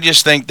 I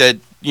just think that,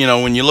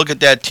 when you look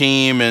at that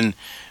team and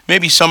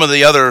maybe some of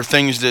the other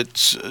things that,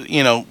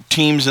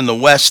 teams in the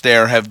West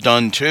there have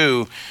done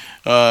too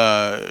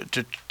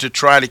to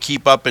try to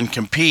keep up and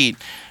compete,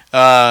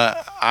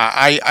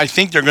 I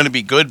think they're going to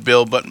be good,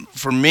 Bill. But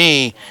for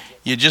me,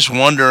 you just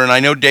wonder, and I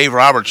know Dave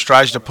Roberts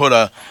tries to put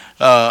a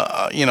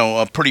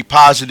pretty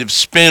positive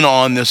spin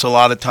on this a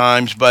lot of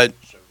times, but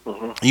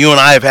you and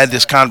I have had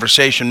this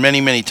conversation many,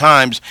 many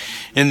times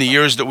in the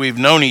years that we've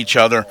known each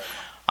other.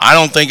 I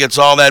don't think it's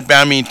all that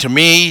bad. I mean, to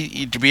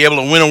me, to be able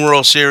to win a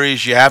World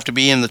Series, you have to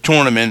be in the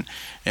tournament,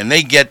 and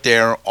they get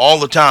there all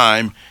the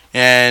time.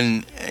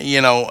 And,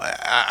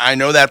 I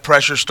know that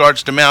pressure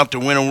starts to mount to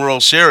win a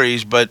World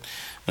Series, but,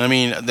 I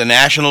mean, the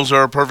Nationals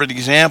are a perfect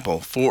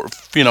example.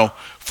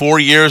 4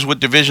 years with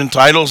division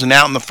titles and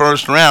out in the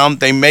first round,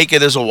 they make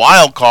it as a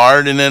wild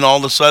card, and then all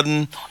of a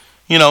sudden,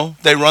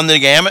 they run the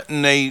gamut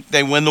and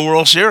they win the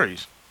World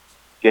Series.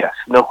 Yes,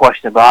 no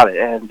question about it.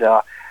 And,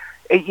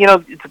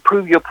 to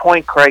prove your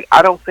point, Craig,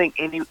 I don't think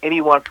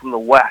anyone from the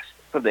West,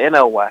 from the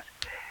NL West,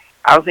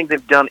 I don't think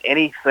they've done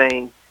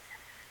anything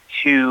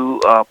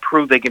to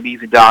prove they can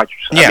beat the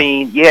Dodgers. Yeah. I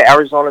mean,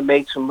 Arizona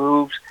made some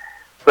moves,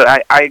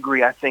 but I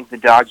agree. I think the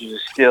Dodgers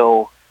are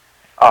still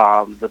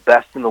the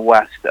best in the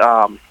West,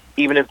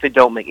 even if they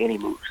don't make any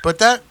moves. But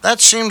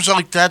that seems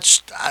like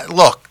that's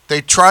look.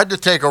 They tried to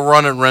take a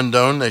run at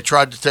Rendon. They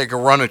tried to take a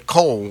run at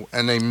Cole,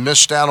 and they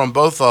missed out on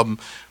both of them.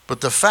 But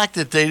the fact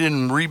that they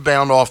didn't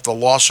rebound off the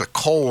loss of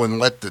Cole and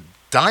let the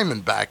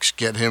Diamondbacks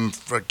get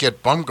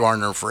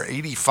Bumgarner for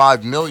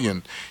 $85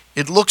 million,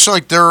 it looks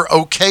like they're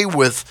okay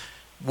with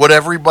what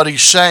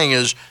everybody's saying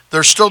is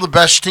they're still the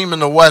best team in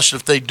the West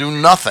if they do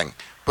nothing.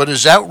 But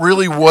is that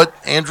really what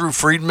Andrew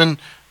Friedman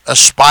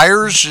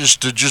aspires, is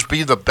to just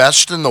be the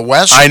best in the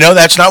West? I know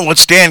that's not what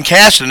Stan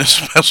Kasten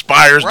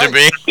aspires to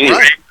be.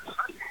 Right.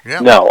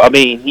 Yeah. No, I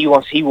mean he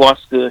wants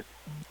to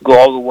go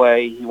all the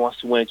way. He wants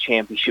to win a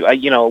championship.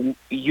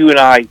 You and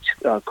I,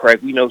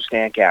 Craig, we know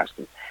Stan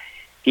Kasten.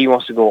 He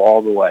wants to go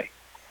all the way.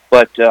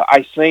 But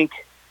I think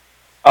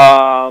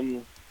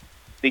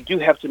they do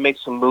have to make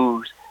some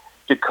moves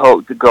to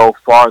go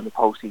far in the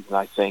postseason,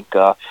 I think.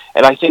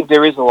 And I think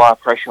there is a lot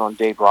of pressure on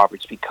Dave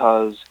Roberts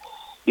because,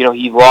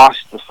 he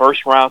lost the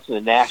first round to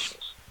the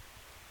Nationals.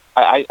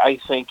 I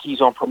think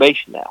he's on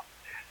probation now.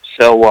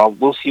 So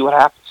we'll see what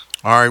happens.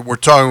 All right, we're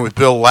talking with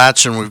Bill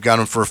Ladson. We've got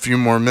him for a few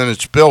more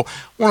minutes. Bill,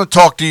 I want to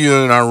talk to you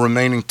in our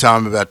remaining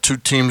time about two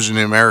teams in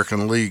the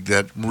American League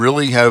that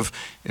really have,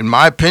 in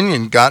my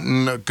opinion,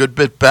 gotten a good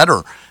bit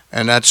better,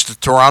 and that's the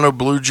Toronto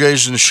Blue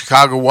Jays and the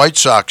Chicago White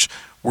Sox.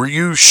 Were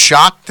you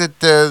shocked that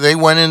they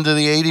went into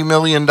the $80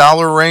 million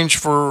range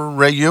for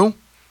Rayu,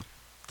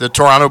 the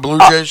Toronto Blue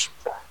Jays?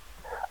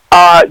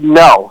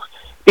 No,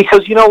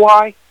 because you know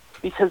why?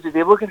 Because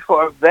they're looking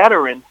for a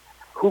veteran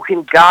who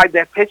can guide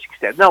that pitching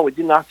staff. No, it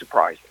did not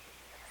surprise me.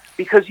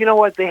 Because you know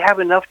what? They have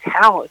enough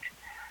talent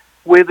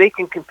where they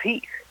can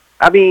compete.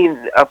 I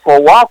mean, for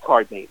a wild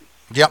card, maybe.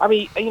 Yep. I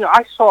mean,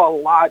 I saw a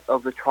lot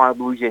of the Toronto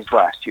Blue Jays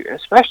last year,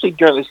 especially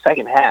during the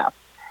second half.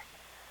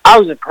 I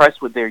was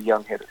impressed with their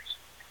young hitters.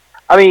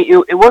 I mean,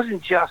 it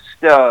wasn't just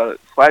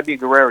Vladimir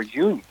Guerrero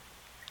Jr.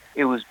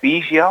 It was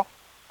Biggio.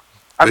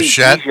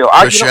 Bichette.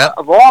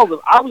 Of all of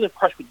them, I was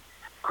impressed with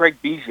Craig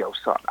Biggio's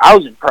son. I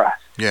was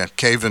impressed. Yeah,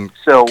 Kevin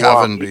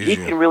Biggio. He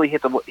can really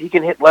hit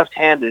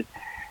left-handed,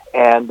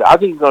 and I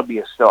think he's going to be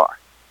a star.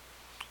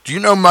 Do you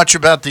know much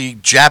about the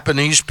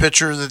Japanese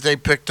pitcher that they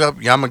picked up,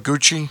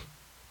 Yamaguchi?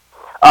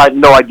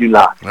 No, I do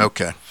not.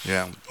 Okay,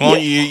 yeah. Well,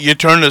 you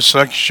turn to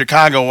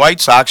Chicago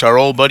White Sox. Our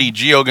old buddy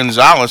Gio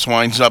Gonzalez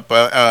winds up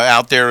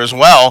out there as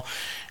well,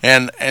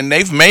 and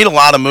they've made a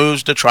lot of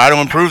moves to try to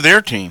improve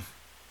their team.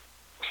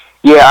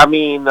 Yeah, I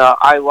mean,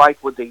 I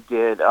like what they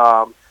did.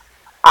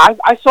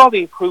 I saw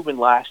the improvement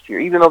last year.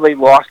 Even though they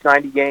lost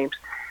 90 games,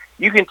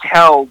 you can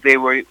tell they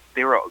were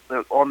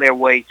on their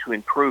way to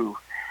improve.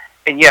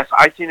 And yes,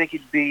 I think they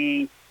could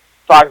be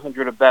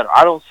 500 or better.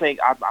 I don't think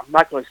I'm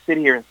not going to sit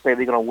here and say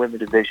they're going to win the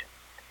division,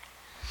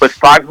 but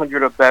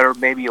 500 or better,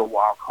 maybe a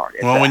wild card.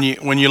 Well, when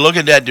you look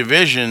at that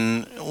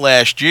division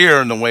last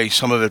year and the way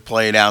some of it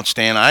played out,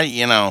 Stan,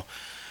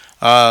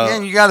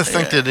 and you got to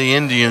think that the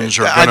Indians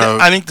are going to.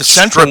 I think the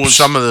Central strip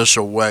some of this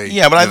away.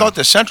 Yeah, but I thought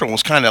the Central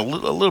was kind of a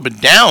little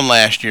bit down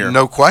last year.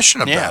 No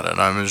question about it.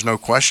 I mean, there's no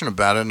question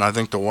about it, and I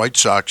think the White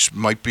Sox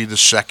might be the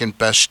second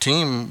best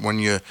team when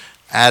you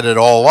add it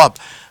all up.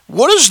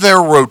 What does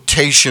their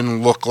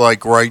rotation look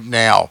like right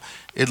now?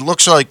 It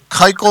looks like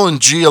Keuchel and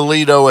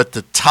Giolito at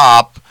the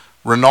top,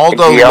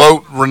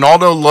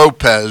 Ronaldo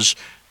Lopez,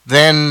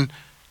 then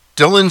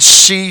Dylan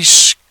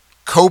Cease,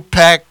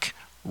 Kopech,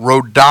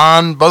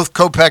 Rodon. Both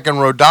Kopech and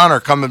Rodon are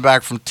coming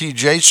back from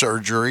TJ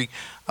surgery.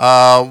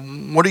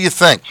 What do you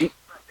think?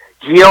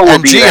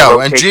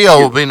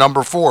 Gio will be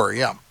number 4.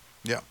 Yeah.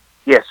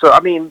 So I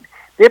mean,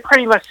 they're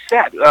pretty much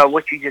set.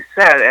 What you just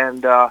said,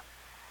 and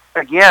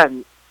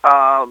again,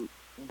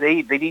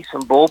 they need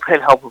some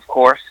bullpen help, of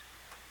course.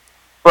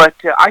 But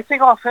I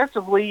think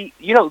offensively,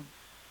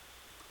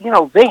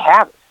 they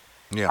have it.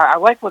 Yeah. I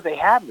like what they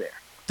have there.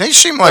 They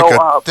seem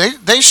like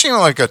they seem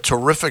like a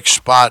terrific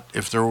spot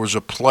if there was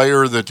a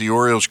player that the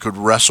Orioles could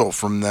wrestle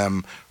from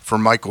them for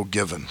Michael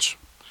Givens.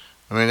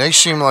 I mean, they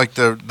seem like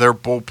their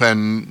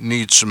bullpen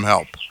needs some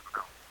help.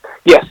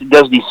 Yes, it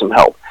does need some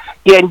help.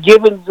 Yeah, and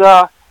Givens,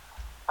 I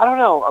don't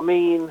know. I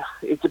mean,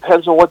 it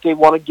depends on what they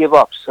want to give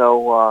up.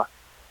 So,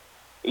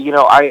 we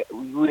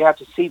have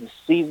to see the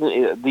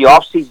season. The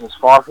off season is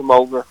far from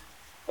over,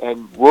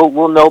 and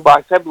we'll know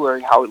by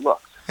February how it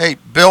looks. Hey,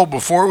 Bill,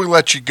 before we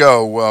let you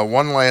go,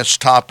 one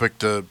last topic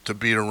to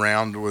beat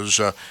around was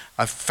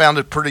I found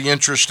it pretty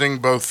interesting,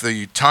 both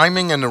the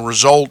timing and the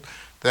result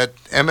that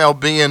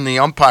MLB and the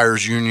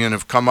Umpires Union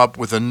have come up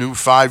with a new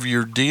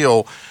 5-year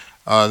deal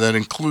that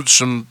includes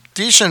some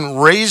decent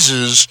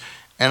raises,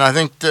 and I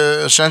think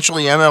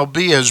essentially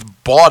MLB has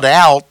bought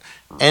out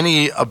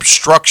any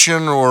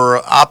obstruction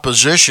or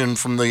opposition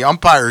from the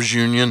Umpires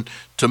Union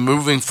to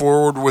moving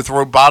forward with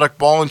robotic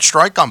ball and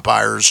strike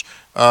umpires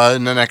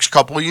in the next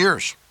couple of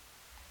years.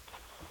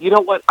 You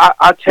know what?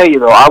 I'll tell you,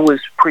 though, I was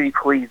pretty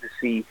pleased to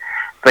see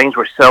things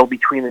were settled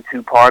between the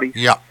two parties.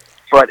 Yeah.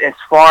 But as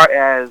far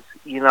as,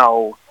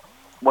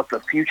 what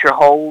the future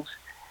holds,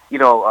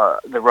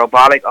 the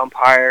robotic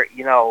umpire,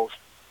 I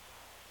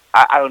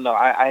don't know.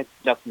 I have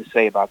nothing to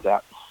say about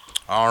that.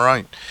 All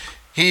right.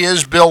 He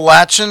is Bill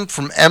Ladson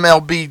from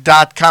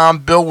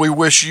MLB.com. Bill, we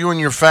wish you and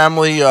your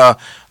family a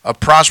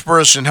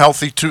prosperous and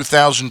healthy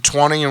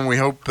 2020, and we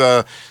hope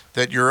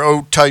that your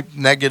O-type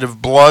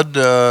negative blood,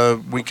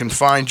 we can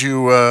find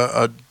you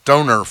a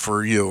donor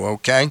for you,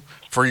 okay?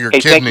 For your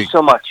kidney. Thank you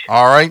so much.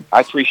 All right. I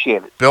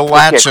appreciate it. Bill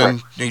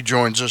Ladson, he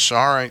joins us.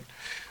 All right.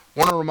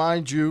 Want to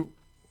remind you,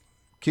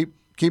 keep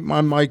my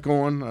mic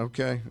on,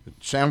 okay? It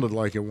sounded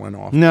like it went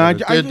off. No, it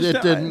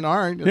didn't. All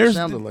right. It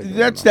sounded like it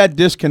that's that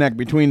disconnect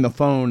between the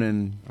phone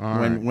and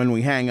when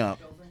we hang up.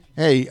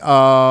 Hey,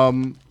 what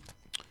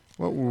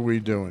were we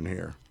doing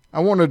here? I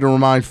wanted to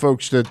remind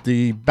folks that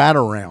the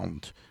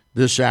Bataround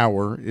this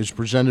hour is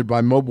presented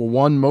by Mobil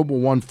 1. Mobil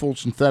 1 full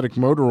synthetic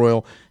motor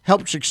oil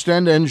helps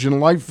extend engine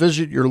life.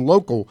 Visit your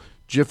local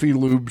Jiffy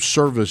Lube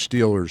service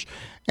dealers.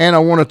 And I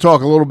want to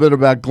talk a little bit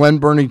about Glen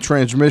Burnie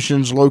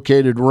Transmissions,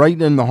 located right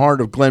in the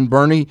heart of Glen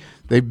Burnie.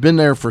 They've been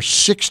there for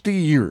 60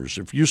 years.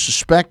 If you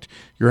suspect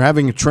you're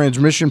having a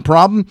transmission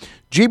problem,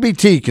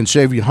 GBT can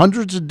save you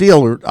hundreds of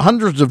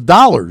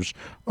dollars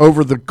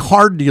over the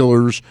car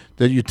dealers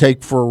that you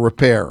take for a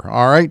repair.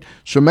 All right?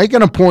 So make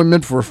an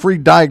appointment for a free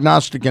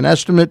diagnostic and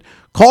estimate.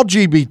 Call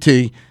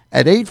GBT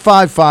at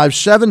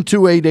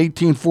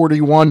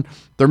 855-728-1841.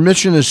 Their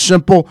mission is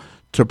simple: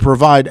 to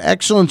provide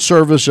excellent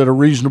service at a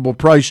reasonable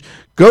price.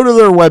 Go to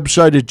their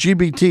website at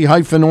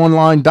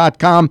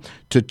gbt-online.com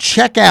to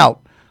check out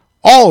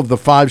all of the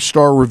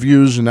 5-star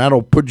reviews, and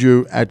that'll put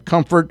you at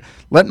comfort.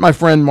 Let my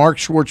friend Mark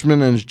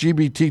Schwartzman and his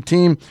GBT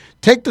team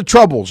take the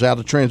troubles out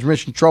of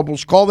transmission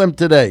troubles. Call them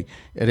today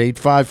at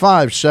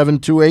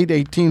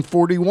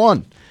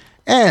 855-728-1841.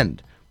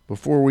 And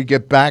before we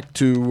get back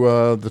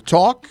to the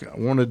talk, I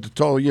wanted to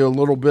tell you a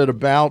little bit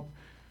about,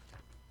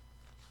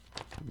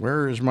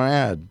 where is my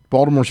ad?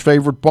 Baltimore's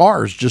favorite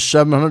bar is just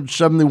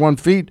 771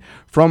 feet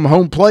from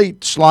home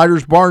plate.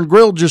 Sliders Bar and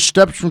Grill, just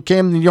steps from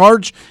Camden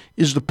Yards,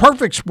 is the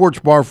perfect sports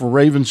bar for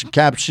Ravens and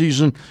Caps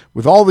season,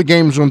 with all the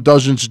games on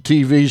dozens of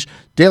TVs.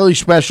 Daily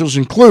specials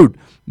include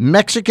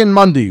Mexican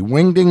Monday,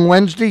 Wingding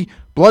Wednesday,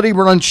 Bloody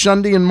Brunch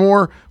Sunday, and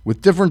more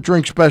with different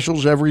drink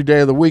specials every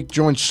day of the week.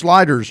 Join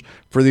Sliders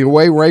for the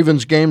away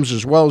Ravens games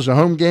as well as the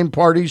home game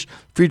parties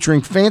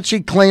featuring Fancy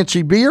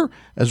Clancy beer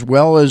as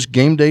well as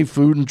game day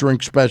food and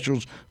drink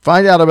specials.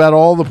 Find out about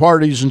all the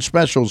parties and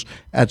specials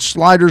at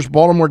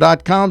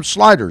slidersbaltimore.com.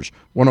 Sliders,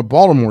 one of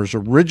Baltimore's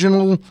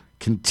original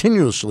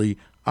continuously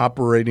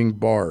operating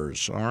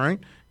bars. All right?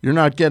 You're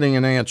not getting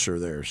an answer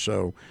there.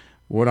 So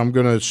what I'm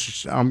gonna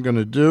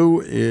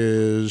do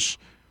is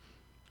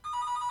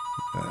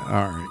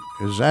all right.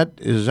 Is that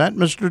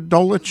Mr.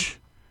 Dolich?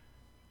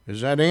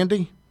 Is that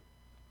Andy?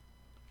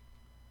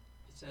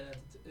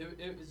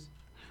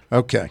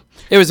 Okay.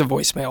 It was a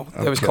voicemail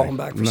that was calling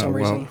back for some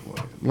reason.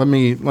 Let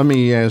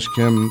me ask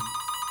him.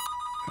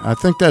 I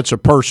think that's a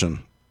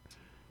person.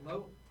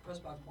 Hello?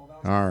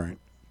 All right.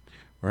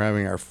 We're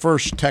having our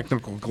first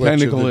technical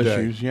glitch of the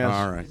day. Issues, yes.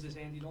 All right. Is this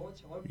Andy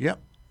Dolich? Hello? Yep.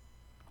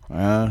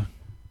 All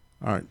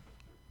right.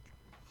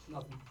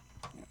 Nothing.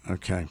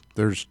 Okay.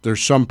 There's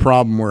some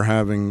problem we're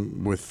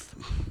having with.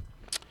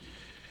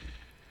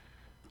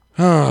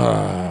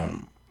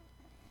 Hold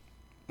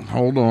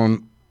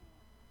on.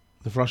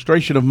 The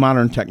frustration of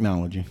modern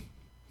technology.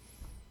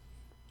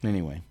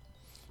 Anyway,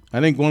 I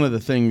think one of the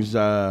things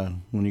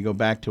when you go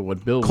back to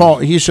what Bill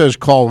he says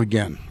call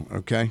again.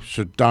 Okay,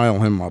 so dial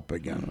him up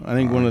again. I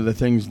think one of the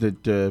things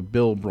that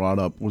Bill brought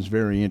up was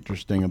very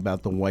interesting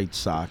about the White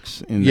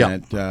Sox in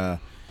that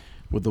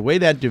with the way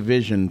that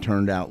division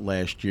turned out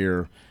last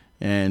year.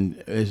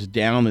 And as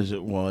down as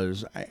it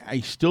was, I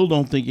still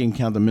don't think you can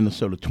count the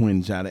Minnesota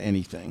Twins out of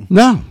anything.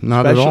 No,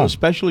 not at all.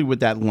 Especially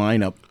with that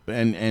lineup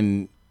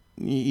and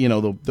you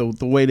know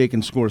the way they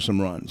can score some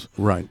runs.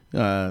 Right.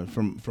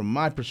 From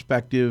my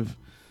perspective,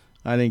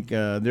 I think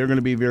they're going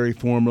to be very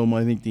formidable.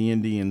 I think the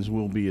Indians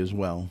will be as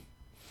well.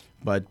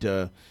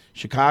 But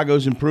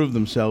Chicago's improved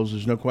themselves.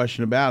 There's no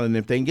question about it. And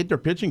if they can get their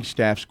pitching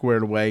staff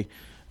squared away,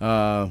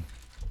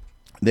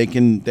 they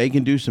can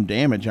do some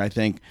damage, I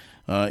think.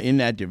 In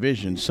that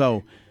division.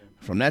 So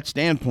from that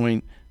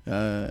standpoint,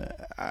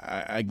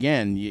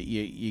 again,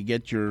 you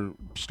get your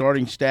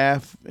starting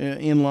staff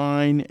in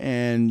line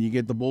and you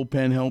get the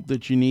bullpen help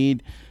that you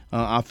need.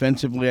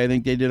 Offensively, I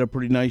think they did a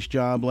pretty nice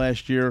job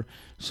last year.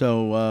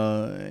 So,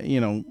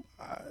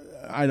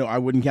 I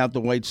wouldn't count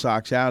the White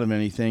Sox out of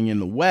anything. In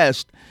the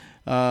West,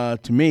 to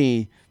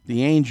me,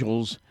 the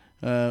Angels,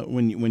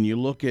 when you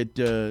look at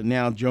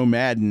now Joe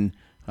Madden,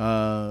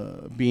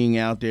 being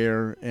out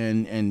there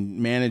and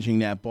managing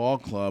that ball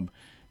club,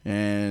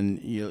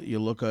 and you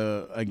look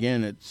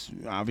again, it's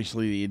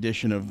obviously the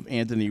addition of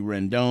Anthony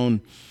Rendon,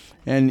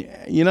 and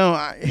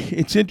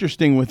it's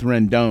interesting with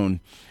Rendon.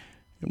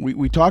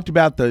 We talked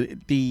about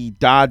the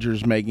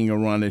Dodgers making a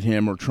run at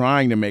him or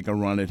trying to make a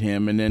run at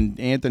him, and then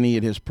Anthony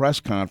at his press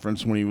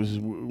conference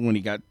when he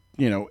got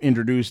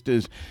introduced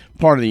as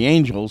part of the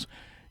Angels,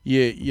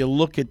 you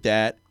look at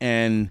that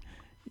and.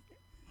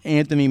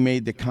 Anthony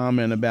made the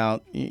comment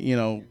about,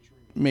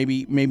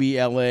 maybe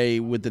L.A.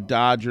 with the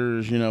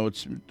Dodgers,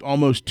 it's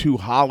almost too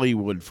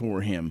Hollywood for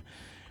him,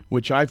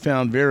 which I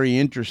found very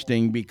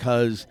interesting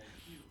because,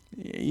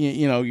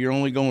 you're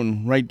only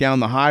going right down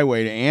the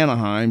highway to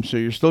Anaheim, so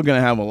you're still going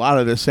to have a lot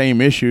of the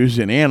same issues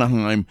in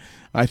Anaheim,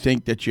 I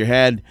think, that you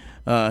had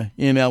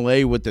in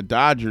L.A. with the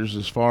Dodgers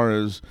as far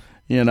as,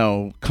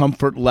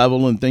 comfort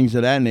level and things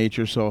of that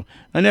nature. So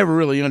I never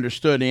really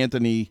understood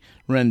Anthony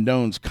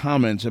Rendon's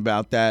comments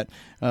about that,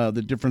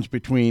 the difference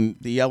between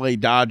the L.A.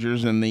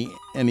 Dodgers and the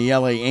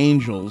L.A.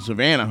 Angels of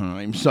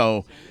Anaheim.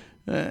 So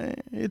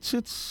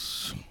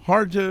it's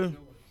hard to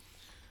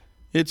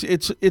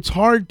it's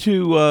hard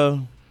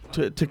to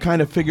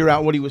kind of figure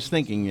out what he was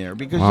thinking there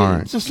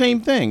because it's the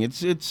same thing.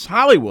 It's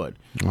Hollywood.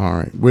 All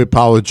right. We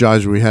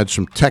apologize. We had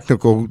some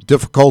technical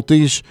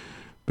difficulties.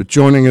 But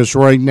joining us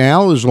right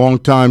now is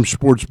longtime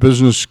sports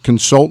business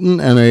consultant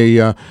and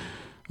a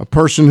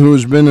person who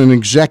has been an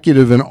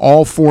executive in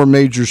all four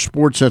major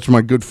sports. That's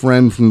my good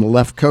friend from the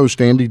left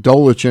coast, Andy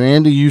Dolich. And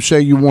Andy, you say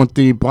you want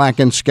the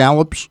blackened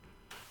scallops?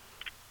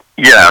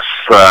 Yes.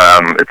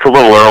 It's a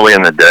little early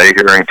in the day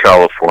here in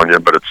California,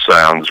 but it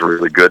sounds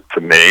really good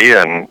to me.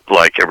 And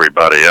like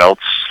everybody else,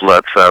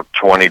 let's have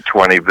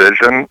 20/20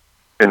 vision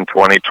in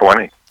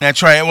 2020.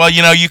 That's right. Well,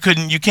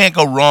 you can't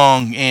go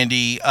wrong,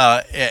 Andy,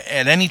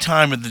 at any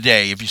time of the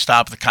day if you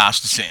stop at the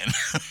Costas Inn.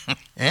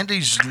 Andy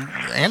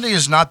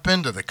has not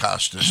been to the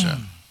Costas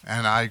Inn,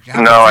 and I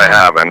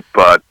haven't.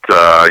 But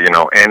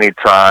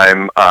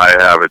anytime I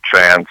have a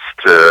chance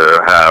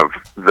to have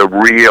the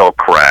real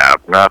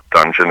crab, not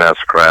Dungeness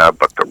crab,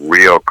 but the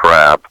real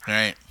crab,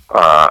 right,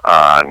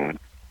 on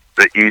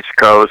the East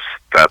Coast,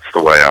 that's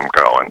the way I'm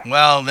going.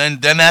 Well, then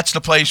that's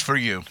the place for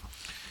you.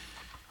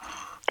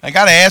 I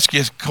got to ask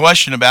you a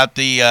question about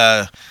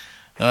the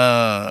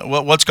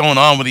what's going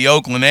on with the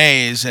Oakland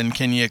A's, and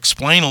can you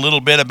explain a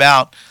little bit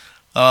about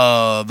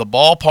the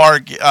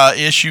ballpark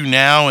issue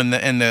now and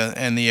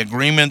the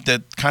agreement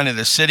that kind of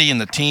the city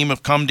and the team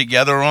have come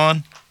together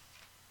on?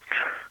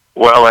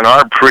 Well, in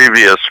our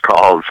previous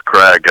calls,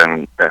 Craig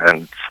and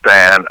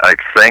Stan, I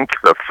think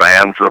the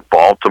fans of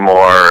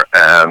Baltimore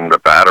and the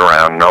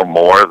Bataround know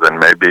more than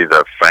maybe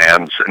the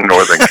fans in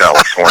Northern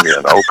California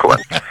and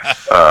Oakland.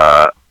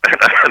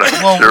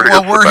 Well,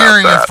 we're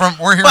hearing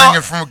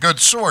it from a good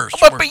source.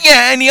 But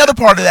yeah, and the other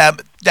part of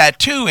that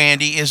too,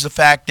 Andy, is the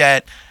fact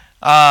that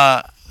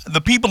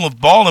the people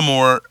of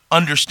Baltimore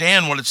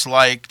understand what it's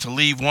like to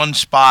leave one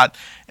spot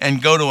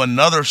and go to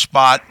another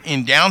spot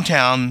in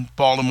downtown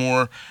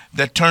Baltimore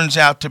that turns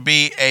out to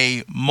be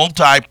a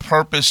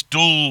multi-purpose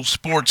dual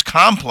sports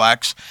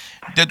complex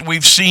that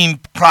we've seen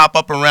crop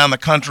up around the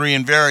country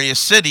in various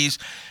cities.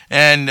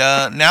 And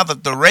now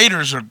that the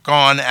Raiders are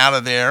gone out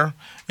of there,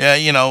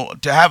 to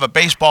have a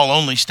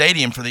baseball-only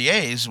stadium for the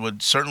A's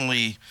would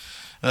certainly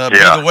be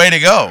the way to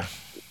go.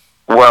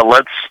 Well,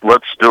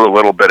 let's do a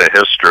little bit of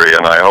history,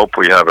 and I hope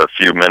we have a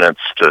few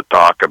minutes to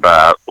talk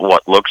about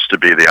what looks to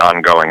be the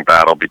ongoing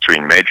battle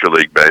between Major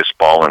League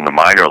Baseball and the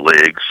minor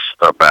leagues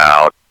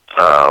about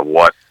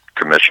what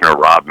Commissioner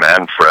Rob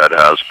Manfred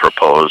has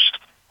proposed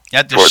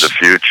for the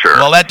future.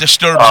 Well, that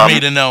disturbs me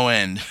to no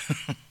end.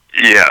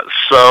 Yeah,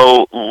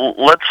 so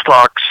let's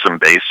talk some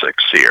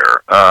basics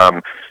here.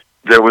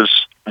 There was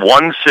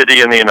one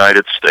city in the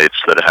United States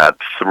that had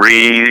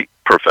 3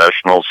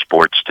 professional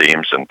sports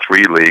teams and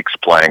 3 leagues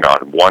playing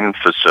on one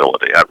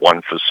facility,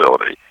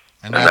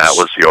 and that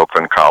was the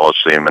Oakland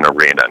Coliseum and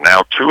Arena.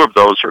 Now 2 of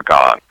those are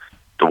gone.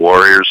 The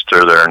Warriors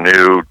to their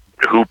new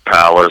Hoop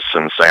Palace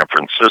in San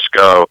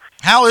Francisco.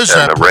 How is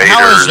that? The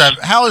Raiders,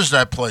 how is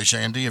that place,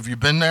 Andy? Have you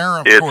been there?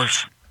 Of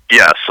course.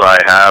 Yes, I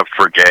have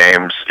for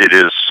games. It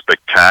is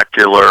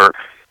spectacular,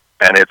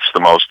 and it's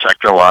the most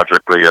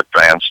technologically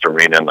advanced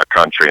arena in the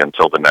country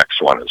until the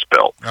next one is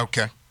built.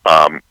 Okay.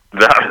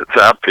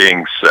 That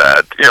being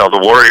said, the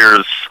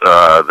Warriors,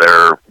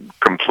 they're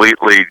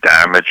completely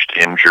damaged,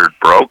 injured,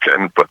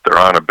 broken, but they're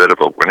on a bit of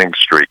a winning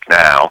streak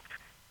now.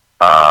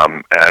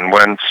 And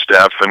when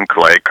Steph and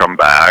Clay come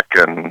back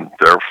and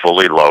they're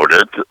fully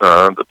loaded,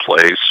 the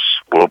place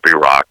will be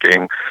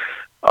rocking.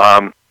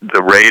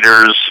 The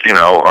Raiders,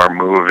 are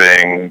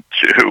moving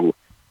to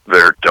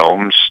their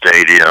dome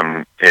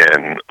stadium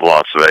in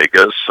Las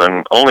Vegas,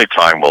 and only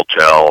time will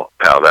tell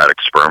how that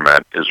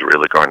experiment is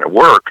really going to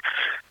work.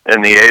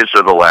 And the A's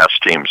are the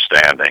last team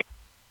standing.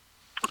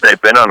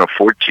 They've been on a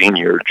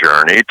 14-year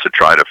journey to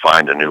try to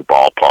find a new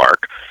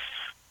ballpark,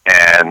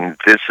 and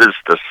this is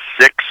the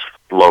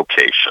 6th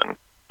location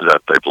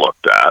that they've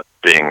looked at,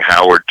 being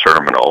Howard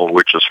Terminal,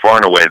 which is far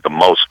and away the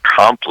most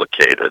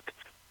complicated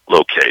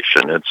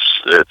location.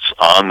 It's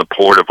on the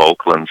Port of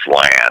Oakland's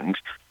land,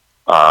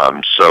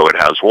 so it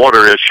has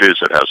water issues,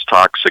 it has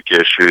toxic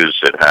issues,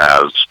 it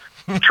has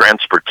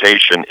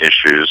transportation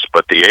issues,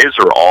 but the A's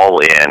are all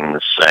in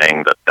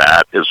saying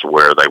that is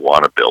where they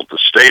want to build the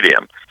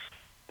stadium.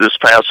 This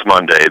past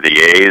Monday, the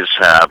A's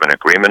have an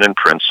agreement in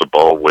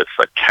principle with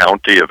the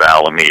County of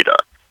Alameda.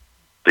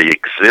 The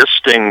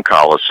existing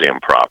Coliseum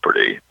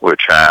property,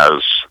 which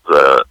has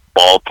the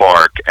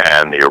ballpark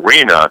and the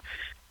arena,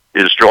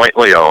 is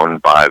jointly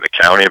owned by the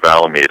County of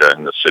Alameda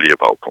and the City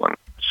of Oakland.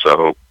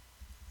 So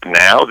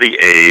now the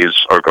A's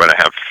are going to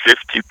have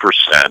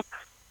 50%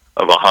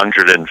 of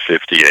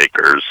 150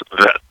 acres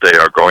that they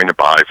are going to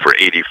buy for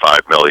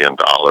 $85 million.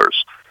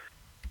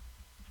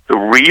 The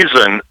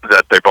reason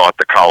that they bought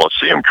the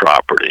Coliseum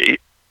property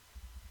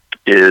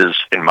is,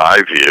 in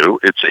my view,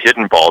 it's a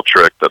hidden ball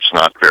trick that's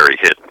not very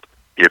hidden.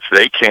 If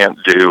they can't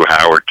do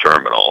Howard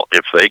Terminal,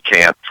 if they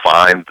can't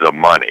find the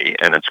money,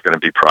 and it's going to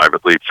be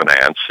privately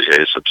financed,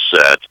 the A's have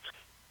said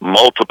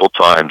multiple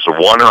times,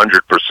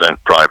 100%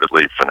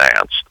 privately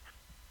financed.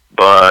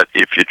 But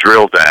if you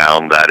drill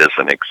down, that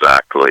isn't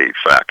exactly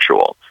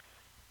factual.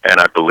 And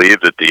I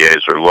believe that the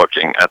A's are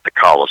looking at the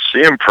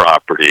Coliseum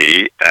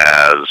property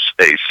as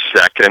a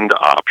second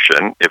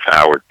option if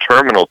Howard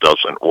Terminal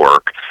doesn't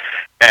work.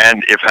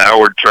 And if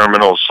Howard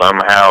Terminal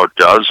somehow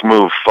does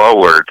move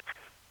forward,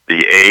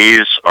 the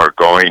A's are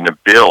going to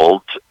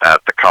build at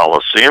the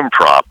Coliseum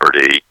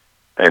property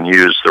and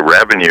use the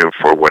revenue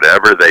for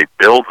whatever they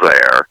build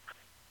there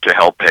to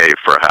help pay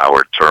for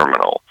Howard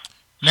Terminal.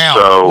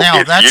 Now,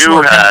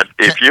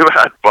 If you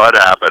had Bud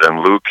Abbott and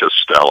Lou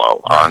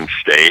Costello on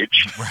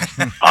stage,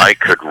 I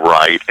could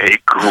write a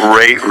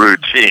great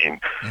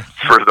routine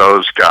for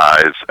those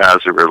guys as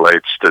it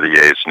relates to the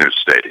A's new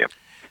stadium.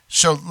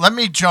 So let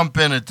me jump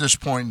in at this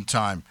point in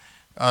time.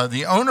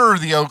 The owner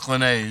of the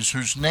Oakland A's,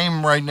 whose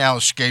name right now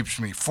escapes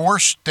me,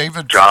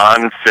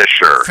 John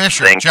Fisher.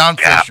 John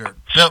Fisher.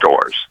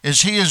 Stores.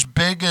 Is he as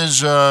big as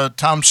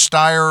Tom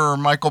Steyer or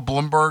Michael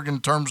Bloomberg in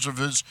terms of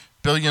his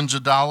billions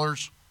of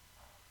dollars?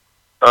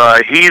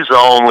 He's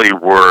only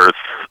worth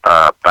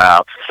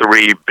about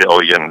 $3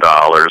 billion,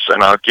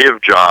 and I'll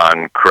give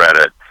John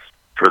credit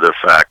for the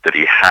fact that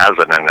he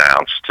hasn't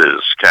announced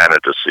his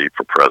candidacy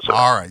for president.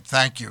 All right,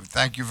 thank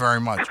you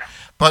very much.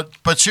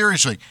 But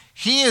seriously,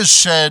 he has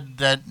said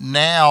that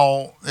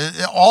now,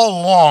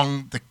 all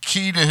along, the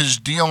key to his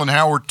deal in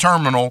Howard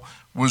Terminal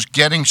was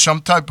getting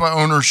some type of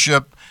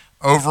ownership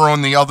over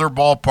on the other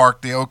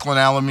ballpark, the Oakland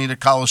Alameda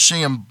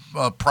Coliseum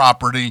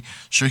property,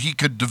 so he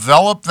could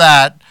develop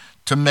that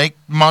to make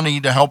money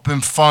to help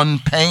him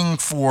fund paying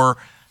for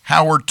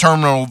Howard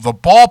Terminal, the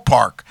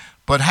ballpark.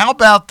 But how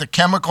about the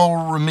chemical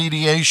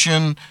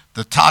remediation,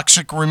 the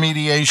toxic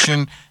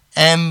remediation,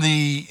 and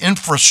the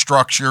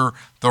infrastructure,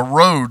 the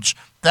roads?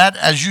 That,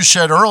 as you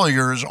said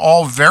earlier, is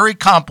all very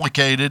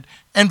complicated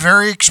and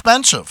very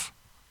expensive.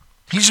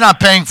 He's not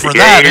paying for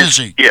that, is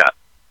he? Yeah,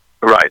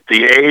 right.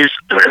 The A's,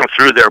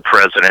 through their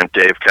president,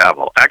 Dave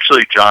Kaval.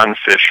 Actually, John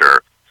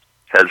Fisher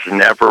has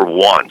never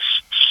once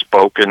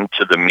spoken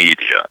to the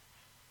media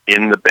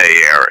in the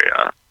Bay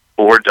Area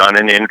or done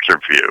an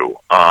interview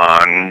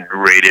on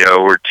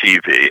radio or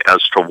TV as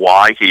to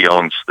why he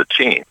owns the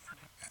team.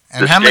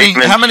 And how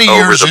many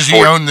years has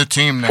he owned the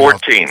team now?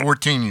 14.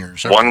 14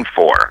 years. Okay.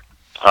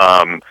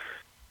 1-4.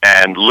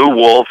 And Lou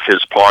Wolf,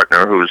 his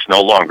partner, who's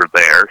no longer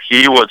there,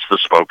 he was the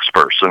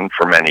spokesperson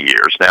for many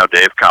years. Now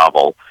Dave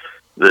Kaval,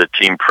 the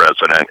team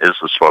president, is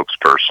the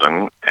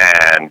spokesperson,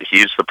 and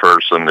he's the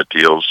person that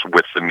deals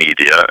with the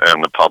media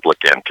and the public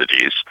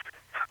entities.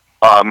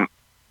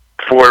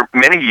 For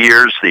many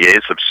years, the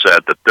A's have said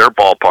that their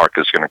ballpark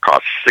is going to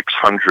cost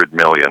 $600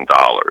 million.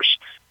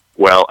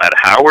 Well, at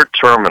Howard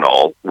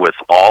Terminal, with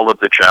all of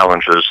the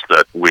challenges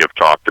that we have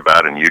talked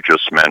about and you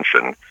just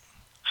mentioned,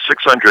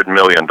 $600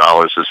 million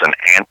is an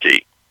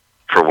ante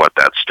for what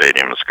that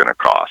stadium is going to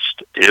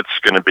cost. It's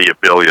going to be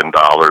 $1 billion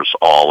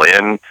all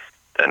in,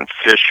 and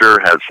Fisher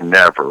has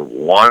never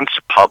once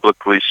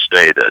publicly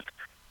stated,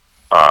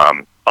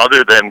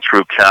 other than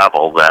through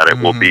Kaval, that it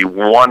will be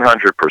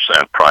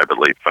 100%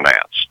 privately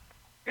financed.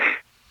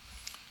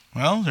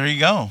 Well, there you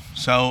go.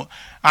 So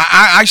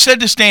I said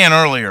to Stan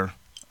earlier,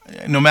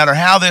 no matter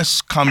how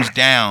this comes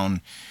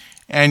down,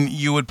 and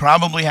you would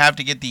probably have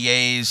to get the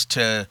A's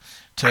to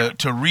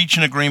reach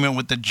an agreement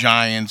with the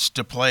Giants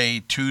to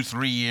play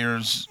 2-3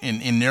 years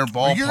in their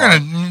ballpark. You're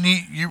going to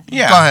need. Go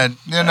ahead.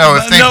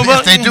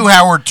 If they do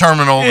Howard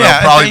Terminal, they'll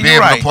probably be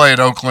able to play at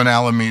Oakland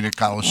Alameda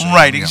Coliseum.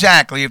 Right,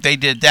 exactly. If they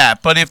did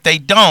that, but if they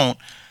don't,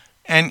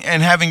 and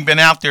having been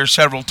out there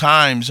several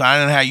times, I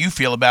don't know how you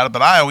feel about it,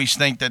 but I always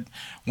think that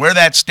where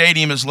that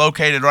stadium is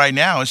located right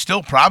now is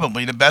still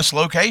probably the best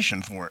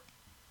location for it.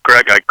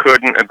 Greg, I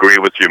couldn't agree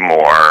with you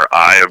more.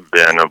 I have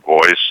been a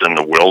voice in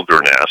the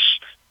wilderness.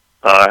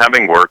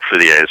 Having worked for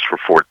the A's for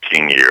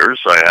 14 years,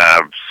 I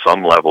have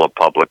some level of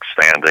public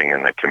standing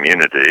in the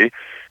community.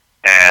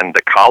 And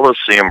the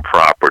Coliseum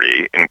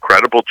property,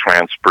 incredible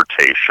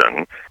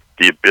transportation,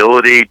 the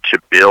ability to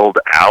build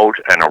out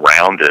and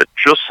around it,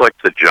 just like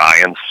the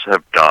Giants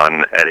have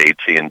done at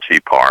AT&T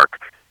Park,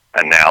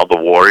 and now the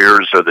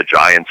Warriors are the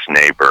Giants'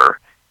 neighbor.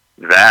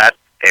 That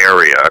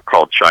area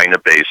called China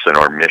Basin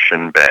or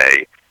Mission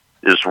Bay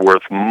is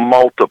worth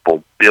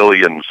multiple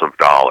billions of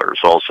dollars,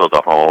 also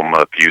the home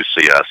of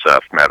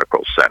UCSF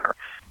Medical Center.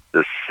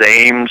 The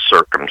same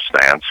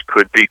circumstance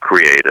could be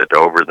created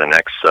over the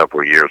next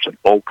several years in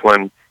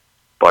Oakland,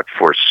 but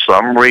for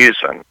some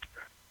reason,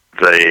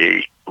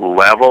 the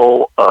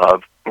level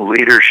of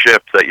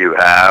leadership that you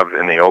have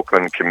in the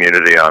Oakland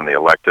community on the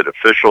elected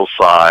official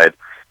side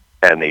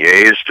and the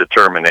A's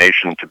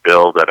determination to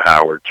build at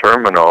Howard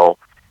Terminal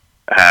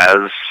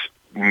has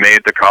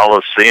made the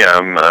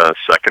Coliseum a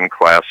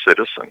second-class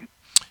citizen.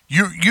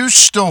 You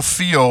still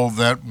feel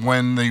that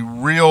when the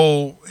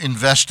real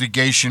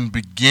investigation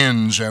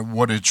begins at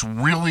what it's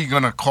really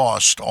going to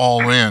cost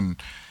all in,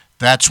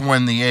 that's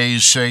when the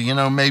A's say,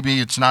 maybe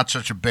it's not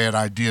such a bad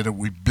idea that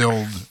we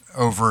build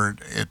over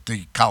at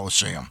the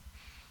Coliseum.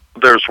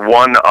 There's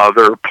one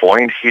other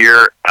point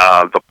here.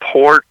 The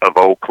Port of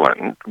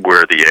Oakland,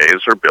 where the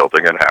A's are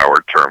building at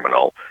Howard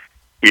Terminal,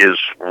 is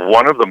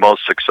one of the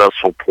most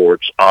successful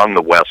ports on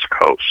the West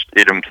Coast.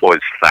 It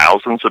employs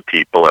thousands of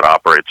people. It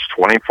operates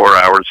 24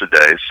 hours a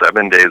day,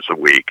 7 days a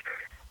week.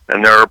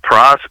 And there are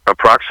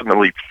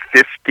approximately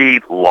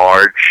 50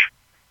 large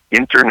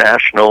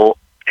international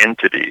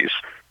entities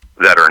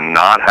that are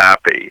not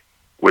happy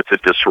with the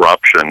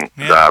disruption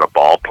that a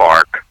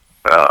ballpark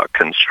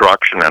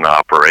construction and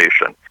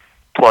operation,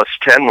 plus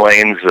 10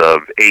 lanes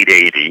of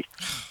 880,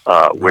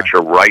 which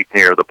are right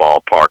near the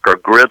ballpark, are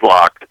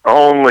gridlocked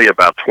only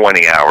about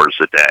 20 hours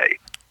a day.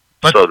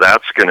 So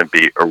that's going to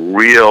be a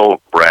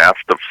real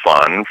raft of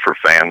fun for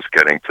fans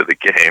getting to the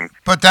game.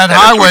 But that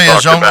highway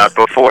is only... about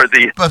before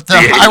the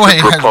highway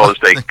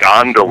proposed a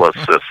gondola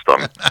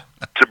system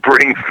to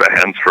bring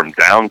fans from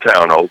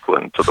downtown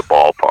Oakland to the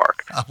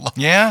ballpark.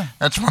 Yeah,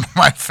 that's one of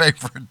my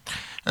favorite.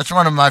 That's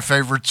one of my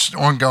favorite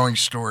ongoing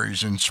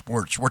stories in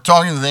sports. We're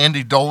talking with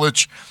Andy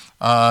Dolich.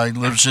 He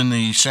lives in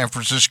the San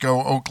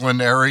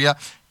Francisco-Oakland area,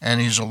 and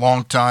he's a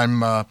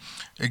longtime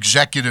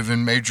executive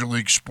in Major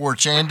League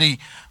Sports. Andy,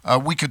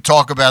 we could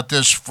talk about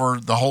this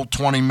for the whole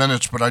 20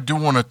 minutes, but I do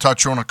want to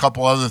touch on a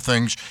couple other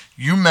things.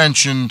 You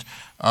mentioned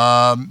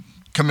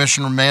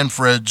Commissioner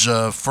Manfred's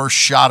first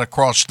shot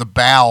across the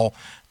bow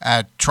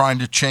at trying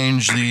to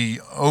change the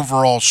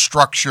overall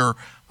structure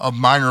of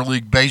minor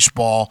league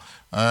baseball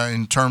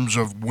in terms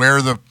of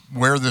where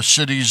the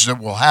cities that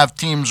will have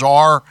teams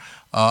are,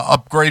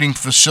 upgrading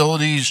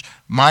facilities,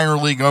 minor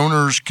league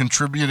owners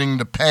contributing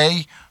to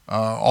pay,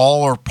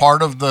 all are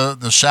part of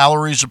the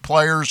salaries of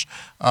players.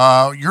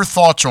 Your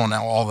thoughts on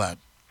all that?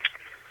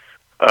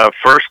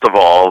 First of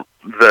all,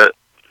 the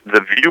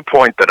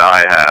viewpoint that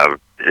I have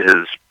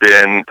has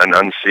been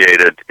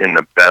enunciated in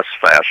the best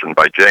fashion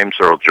by James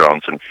Earl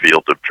Jones in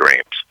Field of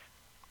Dreams.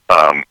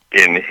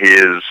 In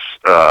his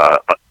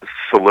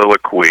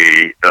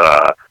soliloquy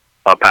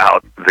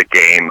about the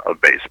game of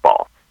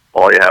baseball.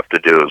 All you have to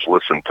do is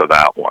listen to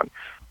that one.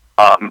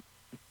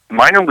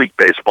 Minor League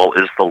Baseball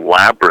is the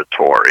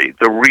laboratory,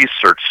 the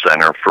research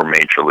center for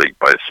Major League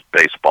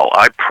Baseball.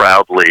 I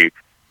proudly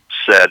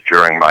said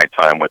during my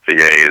time with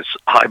the A's,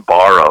 I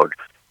borrowed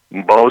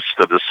most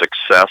of the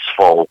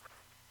successful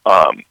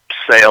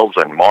sales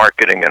and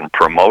marketing and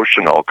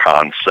promotional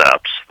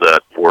concepts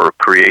that were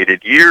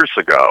created years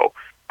ago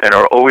and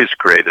are always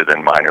created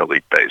in minor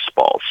league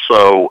baseball.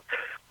 So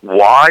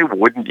why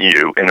wouldn't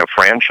you, in a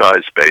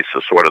franchise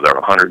basis, what are there,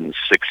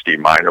 160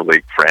 minor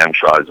league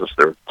franchises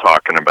they're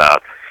talking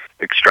about,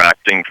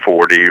 extracting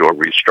 40 or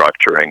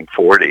restructuring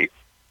 40,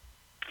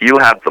 you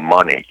have the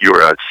money.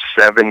 You're a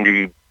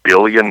 $70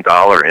 billion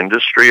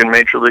industry in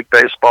Major League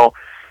Baseball.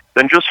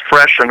 Then just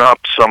freshen up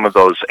some of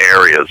those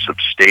areas of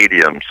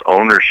stadiums,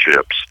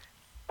 ownerships,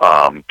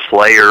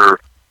 player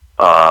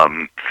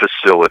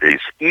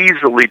facilities.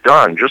 Easily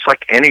done, just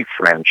like any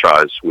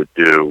franchise would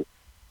do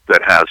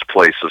that has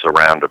places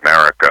around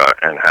America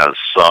and has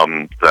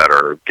some that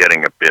are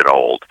getting a bit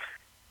old.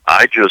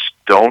 I just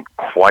don't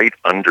quite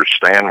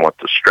understand what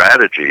the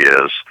strategy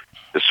is,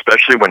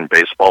 especially when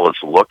baseball is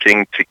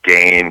looking to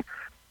gain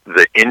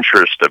the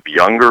interest of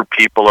younger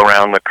people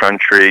around the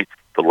country.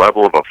 The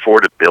level of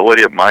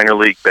affordability of minor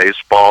league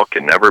baseball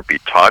can never be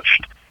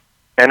touched,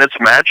 and it's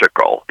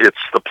magical. It's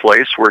the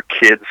place where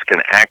kids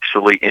can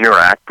actually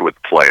interact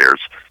with players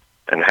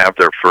and have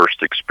their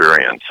first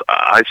experience.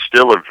 I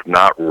still have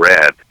not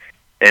read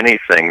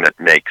anything that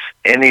makes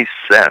any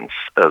sense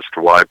as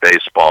to why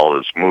baseball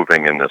is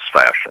moving in this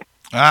fashion.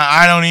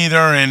 I don't either,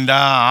 and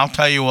I'll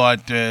tell you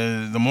what,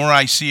 the more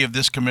I see of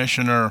this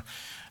commissioner,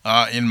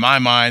 in my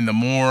mind, the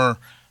more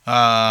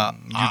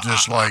you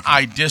dislike him.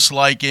 I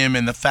dislike him,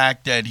 and the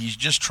fact that he's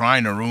just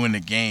trying to ruin the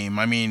game.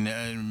 I mean,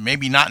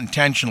 maybe not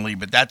intentionally,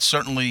 but that's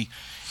certainly,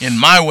 in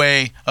my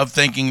way of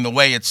thinking, the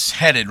way it's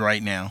headed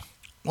right now.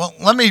 Well,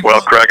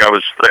 Craig,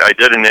 I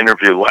did an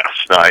interview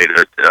last night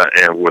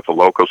with a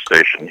local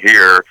station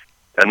here,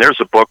 and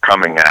there's a book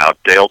coming out.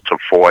 Dale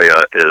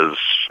Tafoya is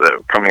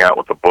coming out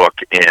with a book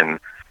in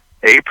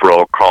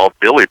April called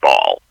Billy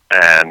Ball.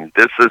 And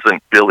this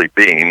isn't Billy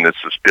Bean, this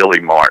is Billy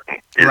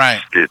Martin.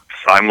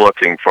 I'm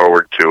looking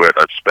forward to it.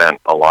 I've spent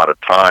a lot of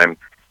time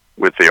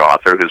with the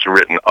author who's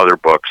written other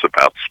books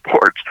about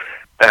sports.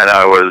 And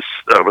I was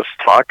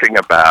talking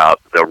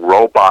about the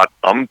robot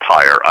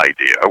umpire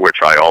idea,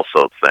 which I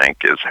also think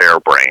is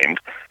harebrained.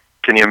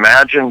 Can you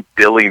imagine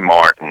Billy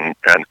Martin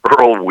and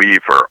Earl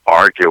Weaver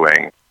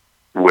arguing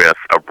with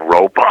a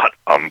robot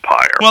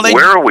umpire? Well,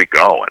 where are we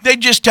going? They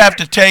just have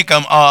to take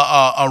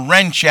a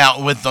wrench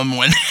out with them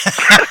when.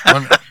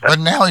 But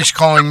now he's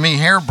calling me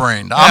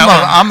harebrained.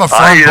 I'm a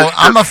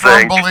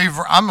firm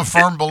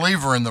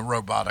believer in the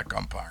robotic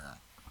umpire.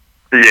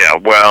 Yeah,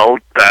 well,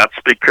 that's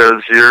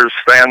because you're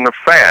Stan the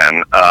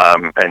Fan,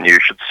 and you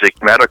should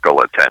seek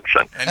medical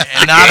attention.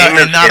 And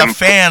not a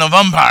fan of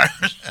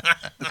umpires.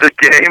 The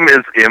game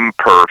is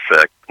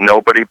imperfect.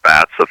 Nobody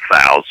bats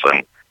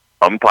 1,000.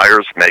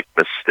 Umpires make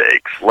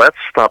mistakes. Let's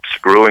stop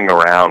screwing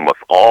around with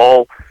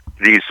all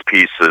these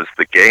pieces.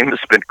 The game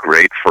has been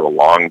great for a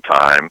long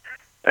time,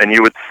 and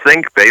you would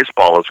think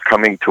baseball is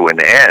coming to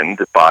an end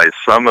by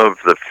some of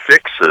the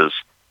fixes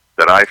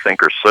that I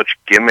think are such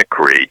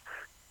gimmickry,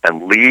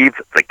 and leave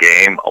the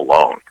game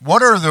alone.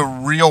 What are the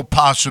real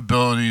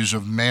possibilities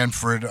of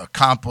Manfred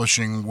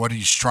accomplishing what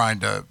he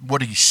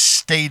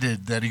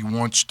stated that he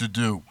wants to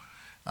do?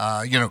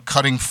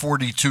 Cutting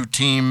 42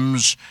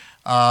 teams.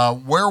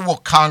 Where will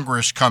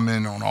Congress come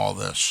in on all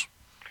this?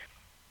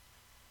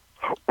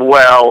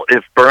 Well,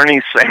 if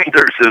Bernie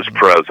Sanders is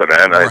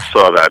president, I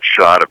saw that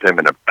shot of him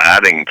in a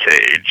batting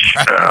cage.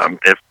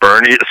 If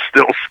Bernie is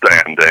still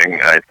standing,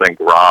 I think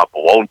Rob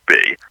won't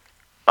be.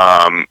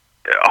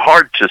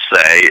 Hard to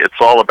say. It's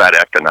all about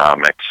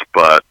economics,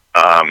 but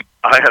I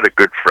had a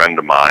good friend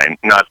of mine,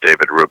 not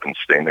David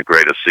Rubenstein, the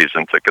greatest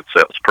season ticket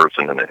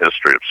salesperson in the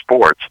history of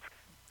sports.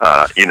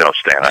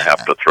 Stan, I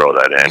have to throw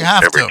that in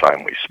every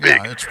time we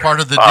speak. Yeah, it's part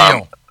of the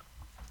deal.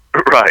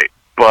 Right,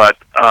 but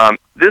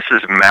this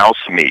is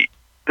mouse meat.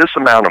 This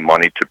amount of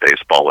money to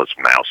baseball is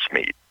mouse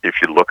meat, if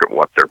you look at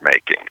what they're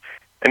making.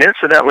 And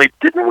incidentally,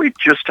 didn't we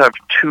just have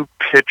two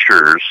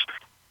pitchers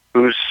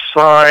who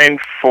signed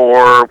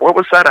for, what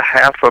was that,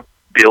 $500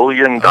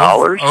 million?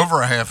 Over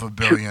 $500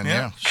 million,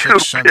 yeah. Two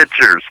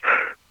pitchers.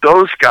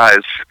 Those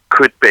guys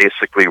could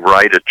basically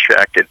write a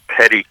check at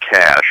petty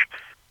cash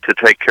to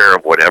take care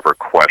of whatever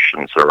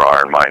questions there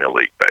are in minor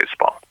league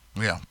baseball.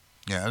 Yeah,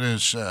 it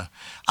is.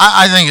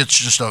 I think it's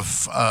just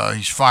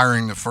he's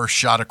firing the first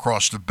shot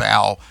across the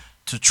bow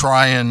to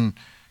try and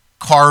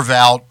carve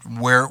out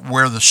where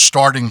the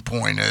starting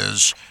point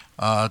is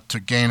to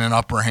gain an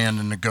upper hand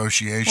in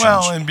negotiations.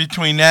 Well, in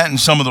between that and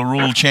some of the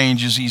rule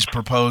changes he's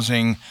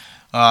proposing,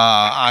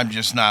 I'm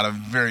just not a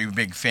very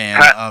big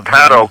fan of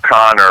Pat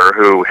O'Connor,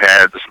 who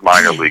heads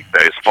minor league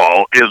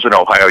baseball, is an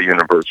Ohio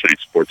University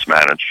sports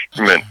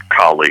management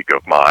colleague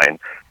of mine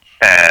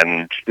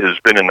and has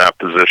been in that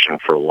position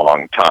for a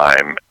long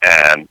time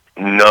and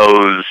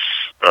knows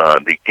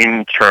the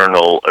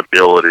internal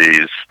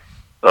abilities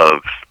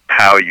of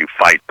how you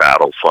fight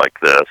battles like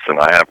this, and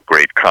I have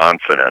great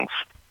confidence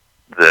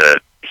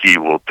that he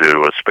will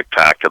do a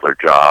spectacular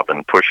job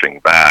in pushing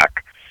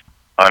back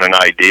on an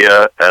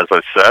idea, as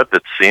I said,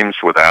 that seems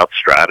without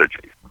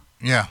strategy.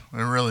 Yeah,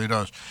 it really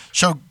does.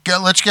 So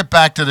let's get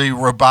back to the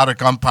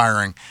robotic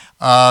umpiring.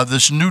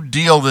 This new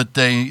deal that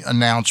they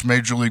announced,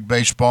 Major League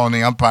Baseball and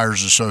the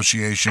Umpires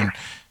Association,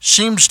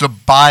 seems to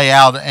buy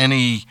out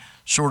any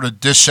sort of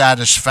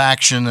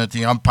dissatisfaction that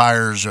the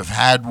umpires have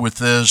had with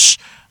this,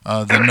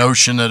 the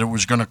notion that it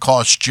was going to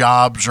cost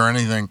jobs or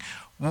anything.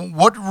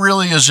 What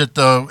really is at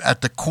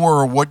the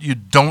core of what you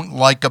don't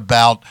like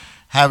about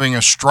having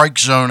a strike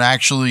zone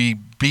actually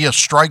be a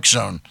strike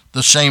zone,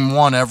 the same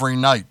one every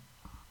night?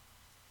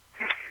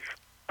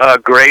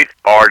 Great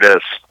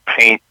artists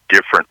paint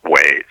different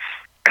ways.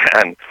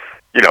 And,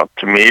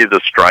 to me,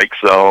 the strike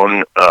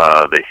zone,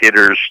 the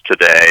hitters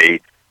today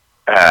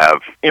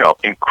have,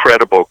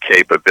 incredible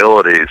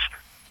capabilities.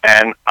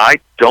 And I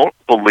don't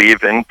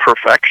believe in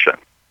perfection.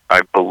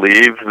 I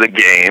believe the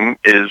game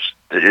is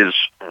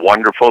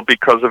wonderful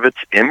because of its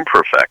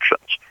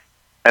imperfections.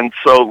 And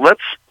so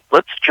let's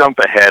jump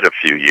ahead a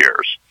few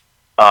years.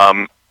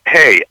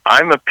 Hey,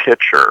 I'm a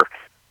pitcher.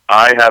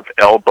 I have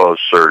elbow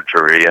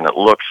surgery, and it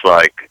looks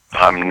like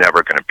I'm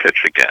never going to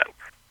pitch again.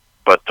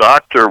 But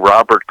Dr.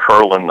 Robert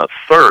Kurlan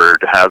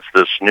III has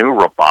this new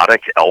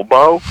robotic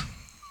elbow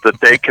that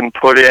they can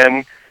put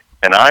in,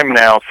 and I'm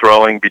now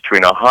throwing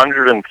between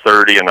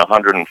 130 and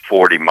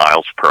 140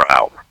 miles per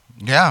hour.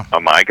 Yeah.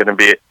 Am I going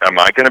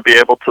to be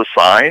able to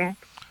sign?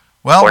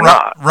 Well, or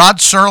not? Rod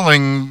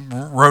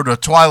Serling wrote a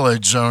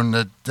Twilight Zone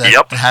that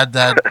had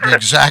that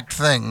exact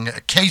thing.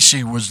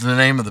 Casey was the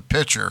name of the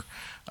pitcher,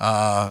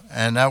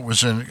 and that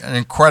was an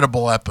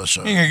incredible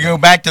episode. You can go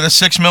back to the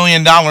 $6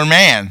 million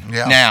man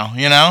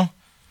now,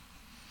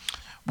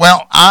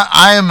 Well,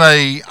 I'm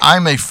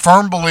a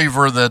firm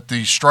believer that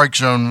the strike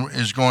zone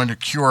is going to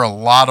cure a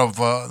lot of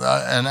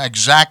an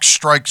exact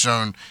strike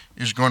zone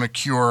is going to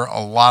cure a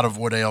lot of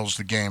what ails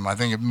the game. I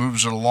think it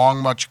moves it along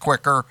much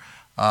quicker.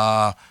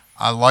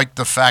 I like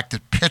the fact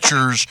that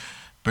pitchers,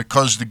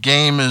 because the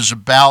game is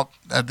about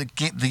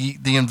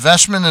the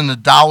investment in the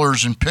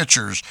dollars in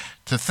pitchers,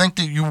 to think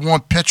that you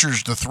want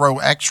pitchers to throw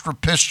extra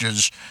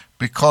pitches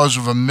because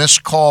of a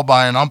missed call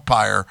by an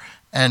umpire,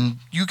 and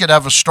you could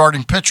have a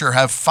starting pitcher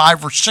have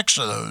 5 or 6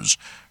 of those,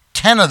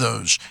 10 of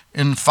those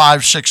in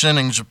 5-6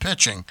 innings of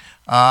pitching.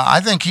 I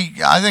think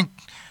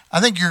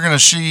you're going to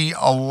see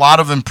a lot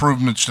of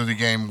improvements to the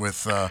game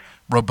with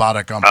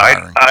robotic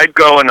umpiring. I'd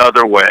go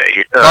another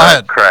way,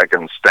 Craig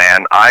and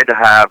Stan. I'd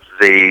have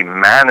the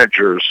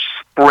managers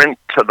sprint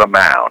to the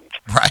mound.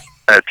 Right.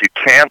 If you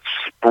can't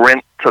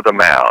sprint to the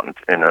mound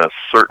in a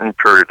certain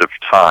period of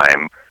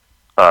time,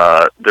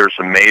 there's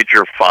a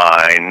major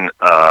fine.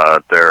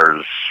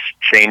 There's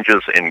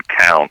changes in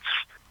counts.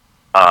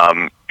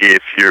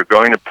 If you're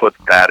going to put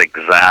that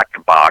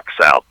exact box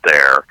out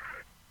there,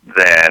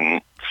 then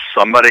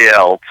somebody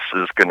else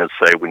is going to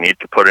say we need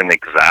to put an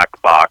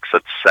exact box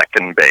at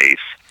second base.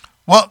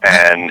 Well,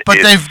 but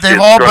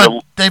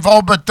they've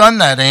all but done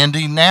that,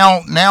 Andy.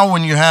 Now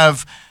when you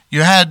had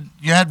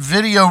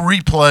video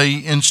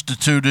replay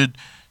instituted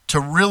to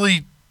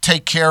really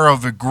take care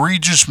of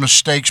egregious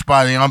mistakes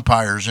by the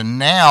umpires, and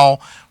now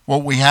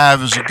what we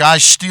have is a guy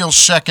steals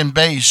second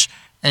base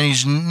and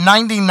he's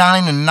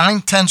 99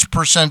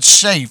 9/10%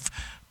 safe,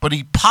 but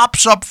he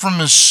pops up from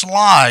his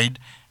slide.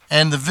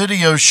 And the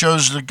video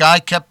shows the guy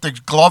kept the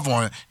glove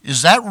on it.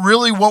 Is that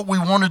really what we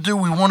want to do?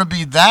 We want to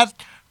be that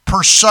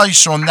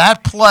precise on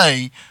that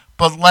play,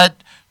 but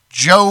let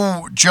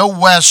Joe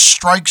West's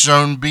strike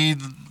zone be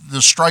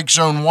the strike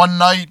zone one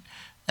night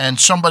and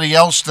somebody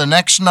else the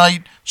next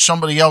night,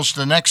 somebody else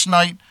the next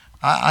night.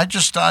 I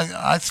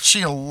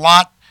see a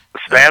lot.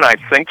 Stan, I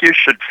think you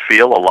should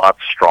feel a lot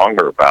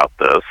stronger about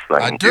this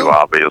than you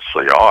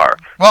obviously are.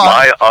 Well,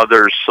 my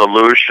other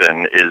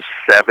solution is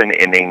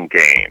 7-inning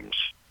games.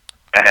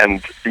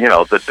 And,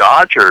 the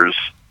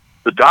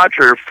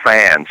Dodger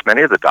fans,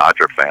 many of the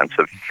Dodger fans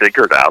have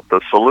figured out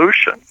the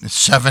solution. It's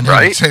 7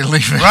 right? innings. They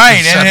leave it.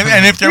 Right,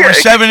 and if there were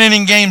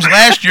 7-inning games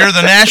last year,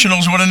 the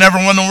Nationals would have never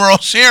won the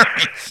World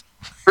Series.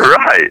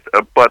 Right,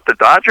 but the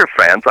Dodger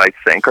fans, I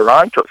think, are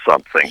onto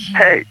something.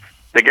 Hey,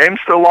 the game's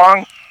still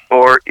long,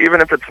 or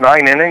even if it's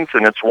 9 innings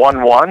and it's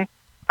 1-1,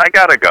 I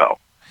got to go.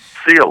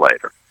 See you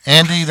later.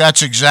 Andy,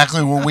 that's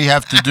exactly what we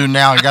have to do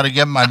now. I got to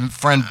get my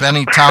friend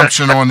Benny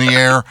Thompson on the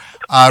air.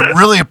 I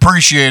really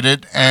appreciate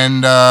it,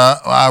 and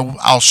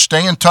I'll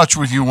stay in touch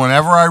with you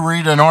whenever I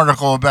read an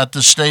article about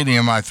the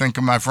stadium. I think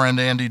of my friend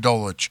Andy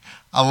Dolich.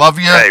 I love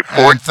you, Hey,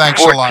 and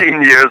thanks a lot.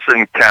 14 years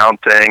and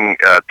counting.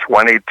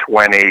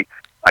 2020,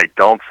 I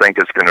don't think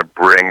is going to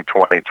bring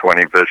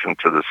 2020 vision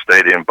to the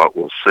stadium, but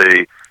we'll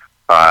see.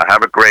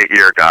 Have a great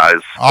year, guys.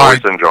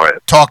 Always enjoy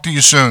it. Talk to you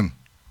soon.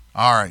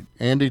 All right,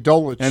 Andy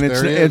Dolich. And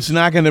it's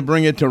not going to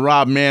bring it to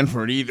Rob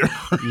Manfred either.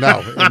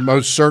 No, it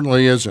most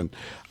certainly isn't.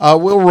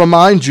 We'll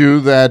remind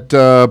you that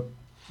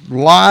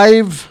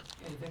live.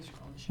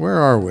 Where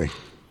are we?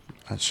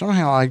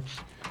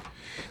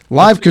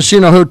 Live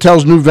Casino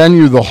Hotel's new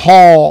venue, the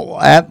Hall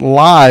at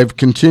Live,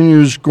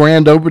 continues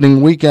grand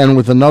opening weekend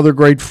with another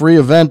great free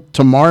event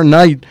tomorrow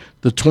night,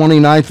 the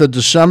 29th of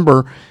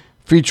December,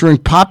 featuring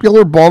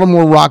popular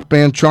Baltimore rock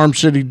band Charm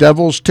City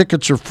Devils.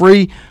 Tickets are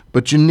free,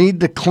 but you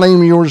need to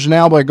claim yours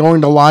now by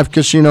going to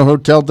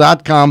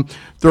livecasinohotel.com.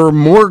 There are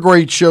more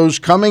great shows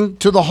coming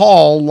to the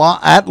Hall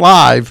at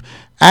Live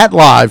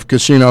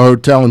Casino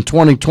Hotel in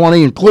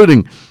 2020,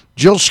 including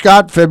Jill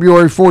Scott,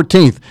 February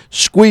 14th,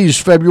 Squeeze,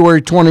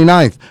 February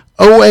 29th,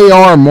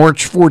 OAR,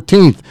 March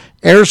 14th,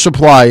 Air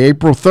Supply,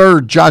 April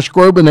 3rd, Josh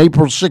Groban,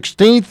 April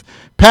 16th,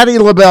 Patti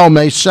LaBelle,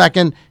 May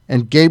 2nd,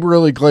 and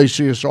Gabriel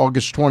Iglesias,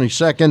 August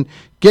 22nd.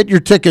 Get your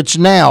tickets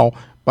now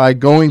by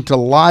going to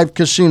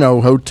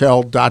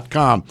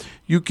livecasinohotel.com.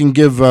 You can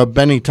give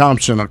Benny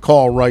Thompson a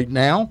call right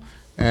now,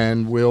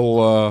 and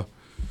we'll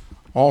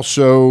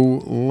also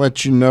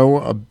let you know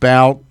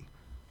about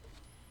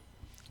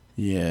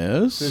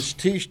this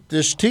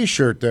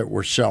T-shirt that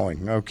we're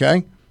selling,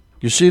 okay?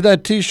 You see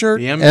that T-shirt?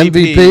 The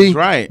MVP,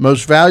 right.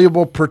 Most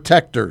Valuable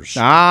Protectors.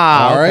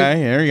 Ah, all right?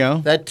 okay, there you go.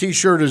 That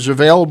T-shirt is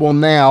available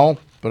now,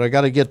 but I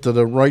got to get to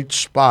the right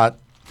spot.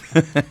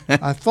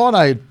 I thought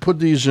I had put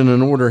these in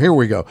an order. Here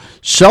we go.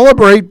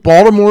 Celebrate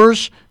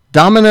Baltimore's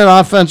dominant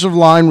offensive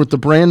line with the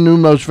brand new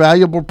Most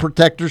Valuable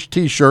Protectors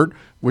T-shirt,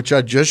 which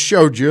I just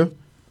showed you.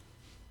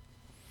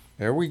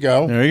 There we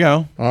go. There you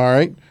go. All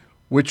right.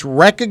 Which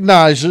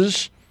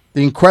recognizes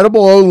the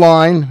incredible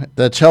O-line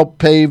that's helped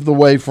pave the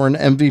way for an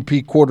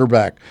MVP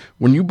quarterback.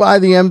 When you buy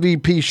the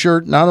MVP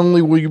shirt, not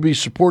only will you be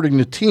supporting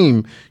the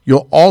team,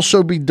 you'll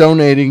also be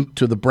donating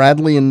to the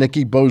Bradley and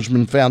Nikki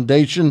Bozeman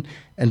Foundation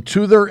and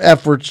to their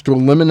efforts to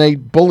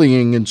eliminate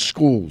bullying in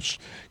schools.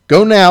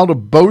 Go now to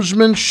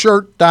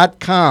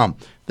bozemanshirt.com.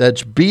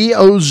 That's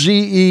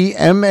BOZEMAN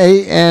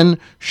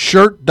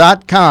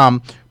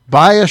shirt.com.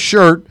 Buy a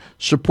shirt,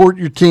 support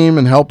your team,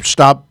 and help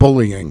stop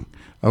bullying.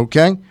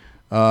 Okay?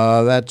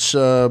 That's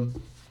the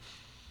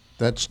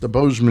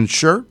Bozeman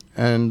shirt,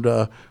 and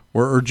we're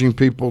urging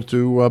people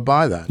to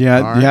buy that. Yeah,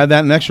 all right? You have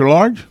that in extra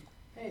large?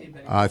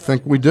 I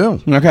think we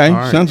do. Okay, All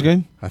right. sounds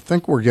good. I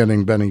think we're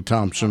getting Benny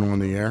Thompson on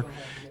the air.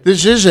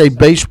 This is a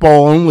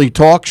baseball-only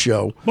talk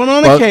show. But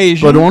on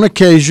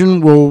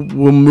occasion, we'll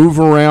move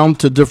around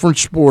to different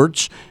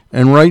sports.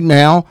 And right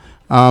now,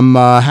 I'm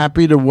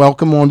happy to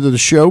welcome onto the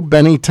show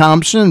Benny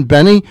Thompson.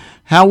 Benny,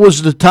 how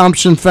was the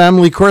Thompson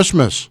family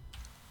Christmas?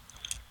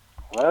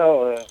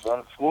 Well,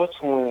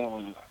 unfortunately,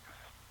 it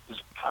was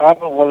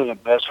probably one of the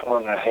best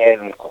ones I had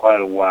in quite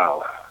a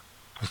while.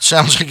 It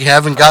sounds like you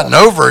haven't gotten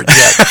over it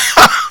yet.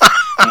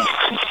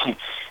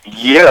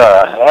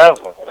 Yeah, I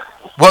haven't.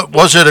 What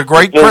was it? A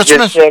great It was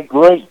Christmas? just that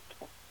great.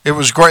 It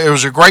was great. It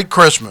was a great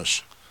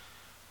Christmas.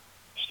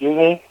 Excuse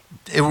me?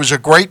 It was a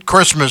great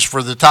Christmas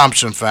for the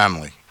Thompson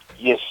family.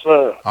 Yes,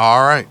 sir.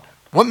 All right.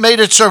 What made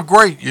it so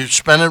great? You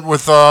spent it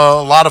with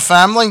a lot of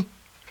family?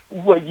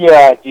 Well,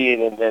 yeah, I did,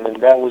 and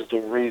that was the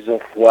reason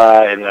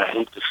why, and I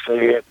hate to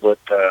say it, but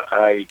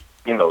I,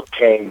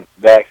 came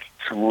back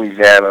to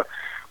Louisiana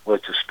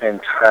was to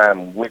spend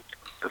time with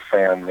the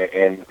family,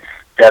 and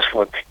that's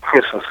what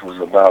Christmas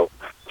was about,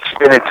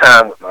 spending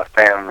time with my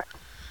family.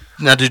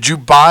 Now, did you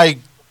buy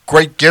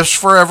great gifts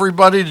for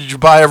everybody? Did you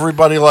buy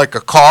everybody like a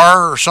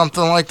car or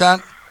something like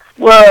that?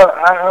 Well,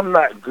 I'm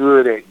not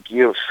good at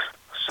gifts,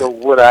 so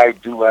what I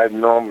do, I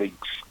normally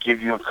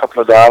give you a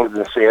couple of dollars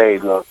and say, hey,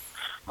 look,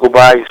 go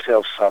buy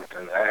yourself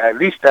something. At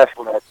least that's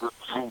what I do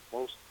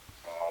most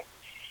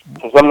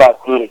because I'm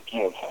not good at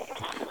gifts.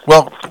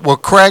 Well,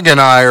 Craig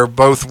and I are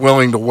both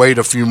willing to wait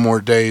a few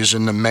more days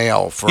in the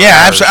mail for.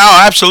 Yeah,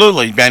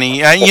 absolutely,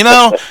 Benny.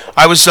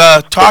 I was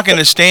talking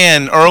to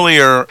Stan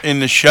earlier in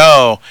the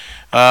show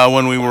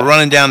when we were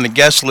running down the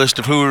guest list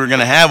of who we were going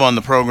to have on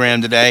the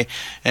program today,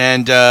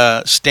 and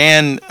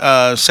Stan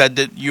said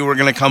that you were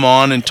going to come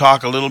on and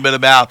talk a little bit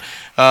about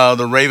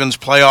the Ravens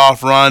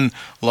playoff run,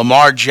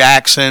 Lamar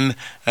Jackson,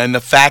 and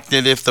the fact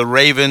that if the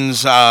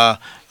Ravens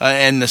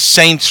and the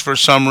Saints for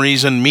some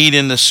reason meet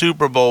in the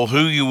Super Bowl,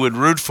 who you would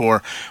root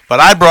for.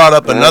 But I brought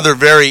up another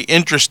very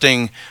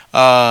interesting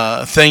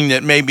thing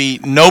that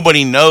maybe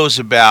nobody knows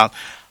about.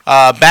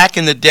 Back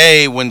in the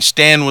day when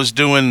Stan was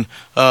doing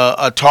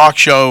a talk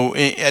show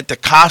at the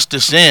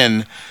Costas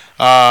Inn,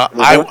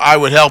 I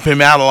would help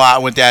him out a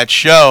lot with that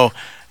show.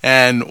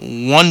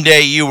 And one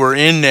day you were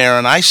in there,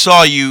 and I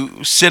saw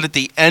you sit at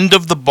the end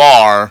of the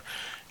bar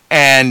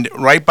and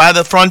right by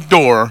the front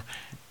door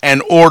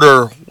and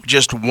order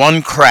just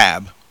one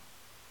crab.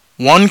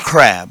 One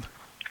crab.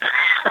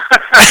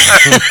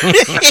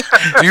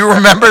 Do you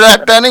remember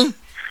that, Benny?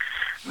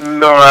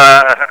 No,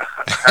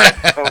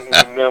 I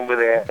don't remember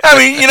that. I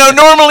mean,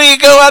 normally you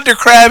go out to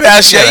Crab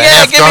House, give me a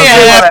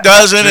half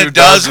dozen, a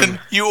dozen.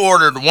 You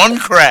ordered one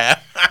crab.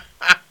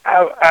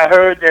 I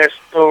heard that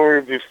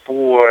story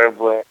before,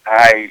 but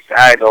I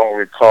don't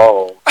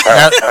recall.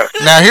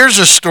 Now, here's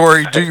a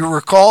story. Do you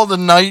recall the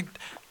night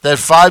that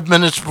 5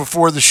 minutes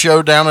before the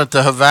show down at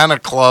the Havana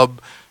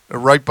Club,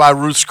 right by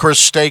Ruth's Chris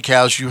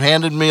Steakhouse, you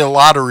handed me a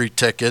lottery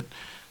ticket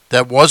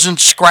that wasn't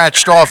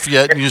scratched off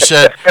yet, and you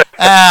said,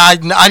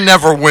 I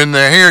never win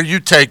there. Here, you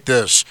take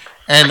this.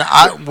 And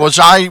was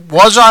I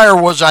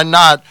or was I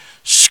not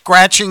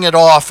scratching it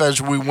off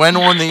as we went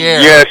on the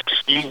air? Yes,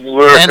 you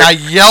were. And I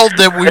yelled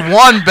that we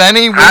won,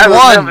 Benny. We I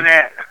won.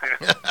 remember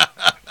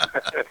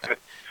that.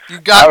 You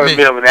got me. I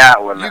remember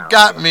that one. You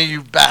got me,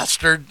 you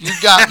bastard. You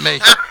got me.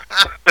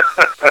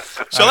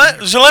 So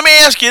let me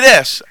ask you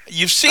this: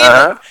 you've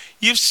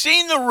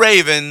seen the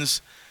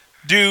Ravens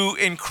do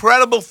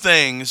incredible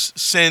things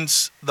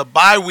since the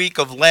bye week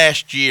of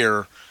last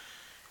year,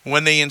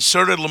 when they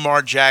inserted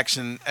Lamar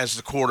Jackson as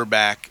the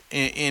quarterback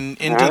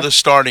into the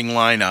starting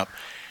lineup,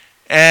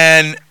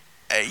 and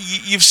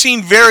you've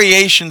seen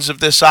variations of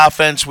this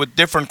offense with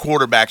different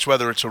quarterbacks,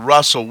 whether it's a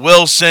Russell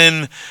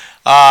Wilson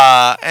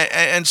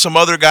and some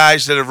other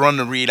guys that have run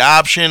the read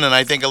option, and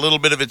I think a little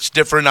bit of it's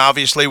different,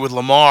 obviously, with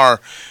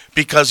Lamar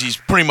because he's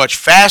pretty much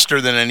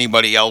faster than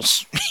anybody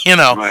else,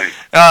 Right.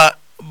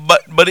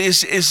 But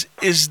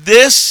is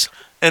this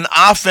an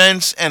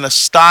offense and a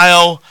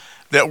style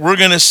that we're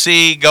going to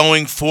see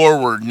going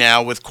forward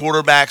now with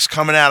quarterbacks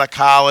coming out of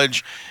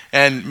college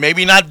and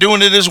maybe not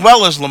doing it as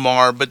well as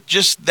Lamar, but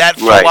just that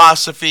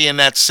philosophy and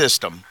that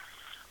system?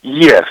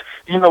 Yes.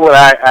 You know what,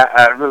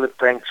 I really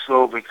think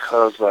so,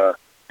 because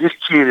this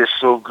kid is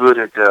so good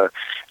at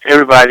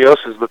everybody else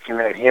is looking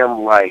at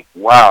him like,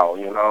 wow,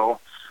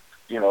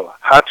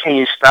 how can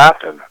you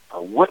stop him?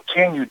 Or what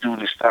can you do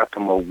to stop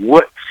him? Or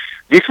what?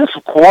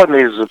 Defensive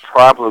coordinators are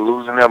probably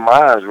losing their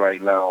minds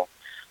right now,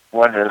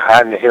 wondering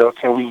how in the hell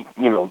can we,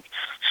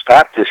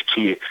 stop this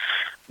kid.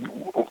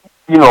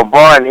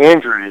 Barring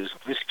injuries,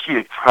 this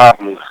kid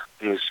probably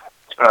is,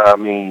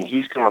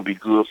 he's going to be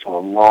good for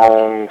a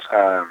long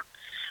time,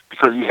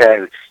 because he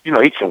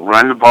can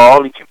run the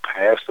ball, he can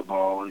pass the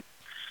ball,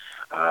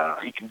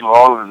 he can do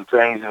all of the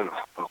things that,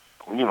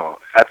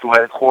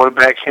 athletic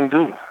quarterback can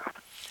do.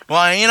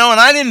 Well, and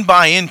I didn't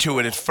buy into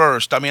it at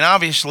first. I mean,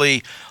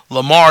 obviously,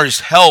 Lamar's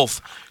health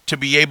to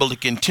be able to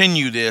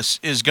continue this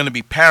is going to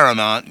be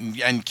paramount,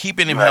 and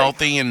keeping him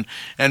healthy and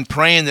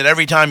praying that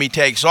every time he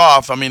takes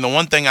off. I mean, the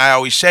one thing I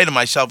always say to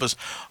myself is,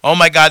 oh,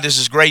 my God, this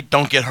is great.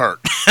 Don't get hurt.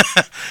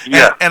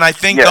 And I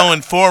think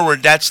going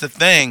forward, that's the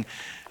thing.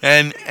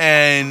 And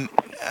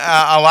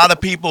a lot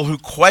of people who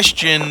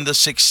question the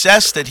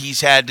success that he's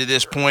had to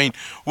this point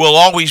will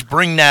always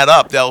bring that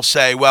up. They'll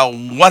say, well,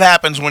 what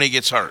happens when he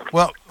gets hurt?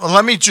 Well,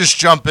 let me just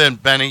jump in,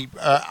 Benny.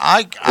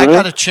 I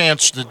got a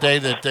chance the day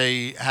that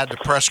they had the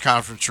press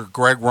conference for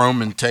Greg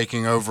Roman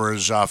taking over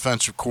as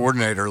offensive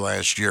coordinator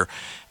last year,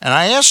 and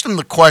I asked him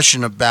the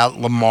question about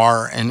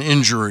Lamar and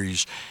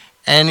injuries,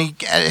 and he,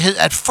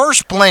 at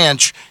first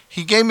glance,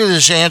 he gave me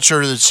this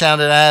answer that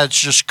sounded, it's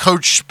just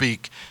coach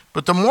speak.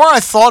 But the more I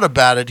thought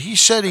about it, he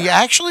said he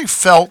actually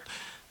felt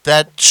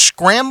that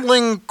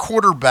scrambling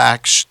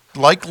quarterbacks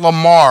like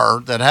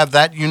Lamar that have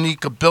that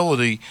unique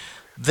ability,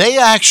 they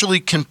actually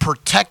can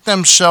protect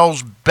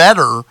themselves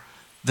better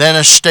than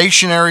a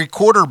stationary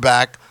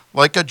quarterback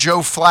like a Joe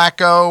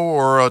Flacco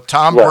or a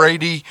Tom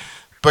Brady,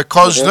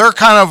 because they're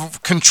kind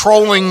of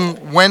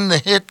controlling when the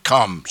hit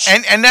comes.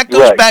 And that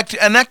goes back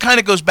to, and that kind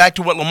of goes back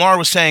to what Lamar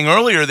was saying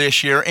earlier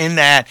this year, in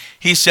that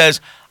he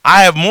says,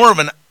 I have more of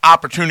an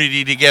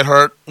opportunity to get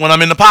hurt when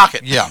I'm in the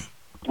pocket. Yeah.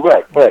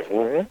 Right.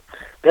 Mm-hmm.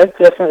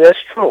 That's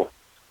true.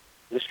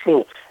 It's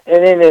true.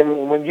 And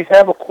then when you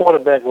have a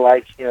quarterback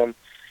like him,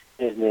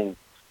 the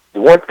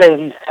one thing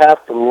you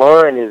have to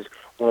learn is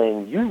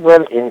when you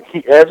run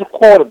as a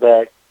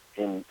quarterback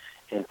and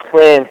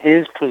playing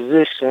his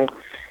position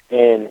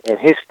and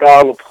his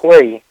style of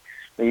play,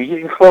 when you're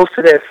getting close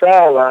to that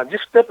sideline,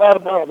 just step out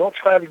of bounds. Don't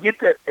try to get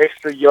that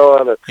extra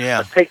yard or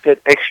take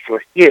that extra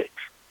hit,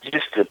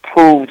 just to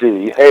prove to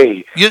you,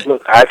 hey,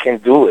 look, I can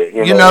do it.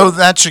 You know,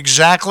 that's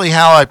exactly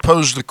how I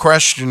posed the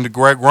question to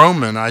Greg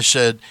Roman. I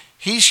said,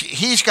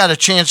 he's got a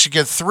chance to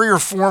get 3 or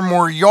 4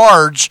 more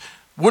yards.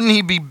 Wouldn't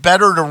he be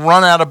better to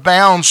run out of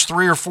bounds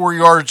 3 or 4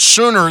 yards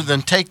sooner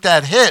than take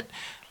that hit?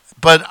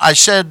 But I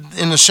said,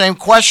 in the same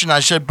question,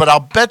 I said, but I'll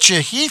bet you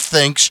he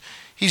thinks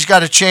he's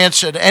got a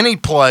chance at any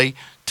play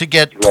to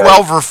get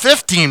 12 or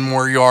 15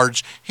 more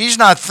yards. He's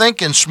not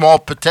thinking small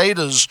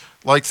potatoes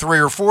like 3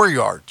 or 4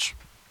 yards.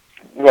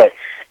 Right.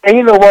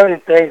 And one of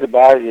the things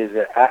about it is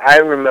that I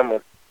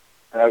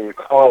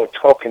recall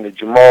talking to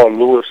Jamal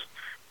Lewis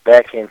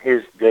back in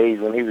his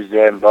days when he was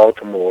there in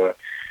Baltimore,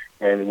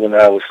 and when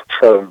I was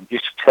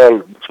used to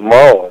tell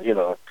Jamal, you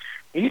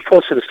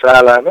go to the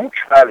sideline, don't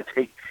try to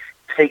take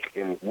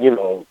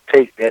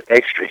that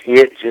extra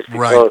hit just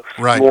because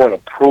you want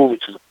to prove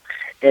it to them.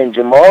 And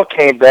Jamal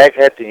came back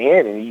at the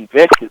end, and he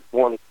eventually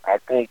wanted, I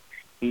think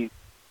he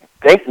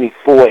thanked me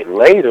for it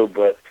later,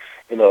 but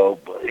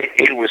but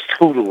it was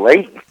too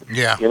late.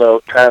 Yeah.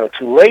 Kind of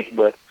too late.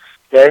 But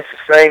that's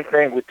the same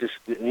thing with this,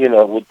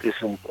 with this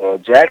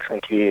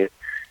Jackson kid.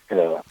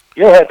 You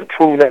don't have to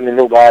prove nothing to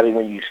nobody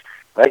when you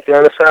right there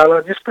on the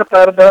sideline. Just step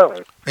out of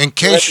bounds. In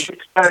case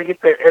try to get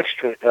that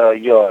extra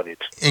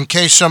yardage. In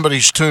case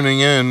somebody's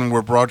tuning in,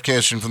 we're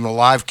broadcasting from the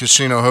Live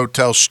Casino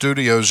Hotel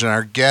studios, and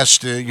our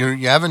guest,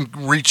 you haven't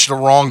reached the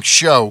wrong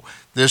show.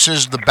 This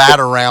is the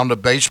Bataround, a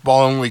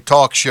baseball-only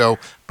talk show,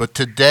 but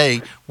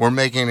today we're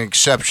making an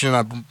exception.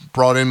 I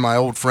brought in my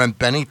old friend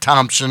Benny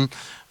Thompson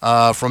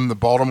from the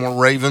Baltimore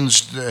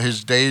Ravens,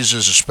 his days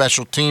as a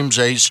special teams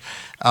ace,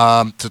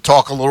 to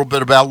talk a little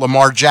bit about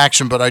Lamar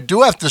Jackson. But I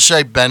do have to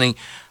say, Benny,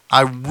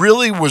 I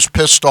really was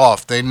pissed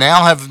off. They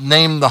now have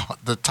named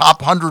the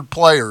top 100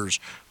 players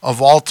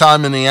of all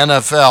time in the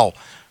NFL.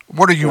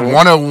 What are you,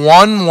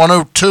 101,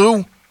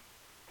 102?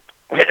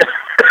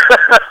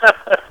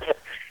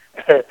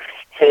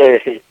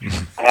 Hey,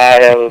 I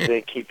haven't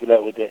been keeping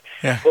up with that.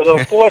 Yeah. But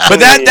unfortunately,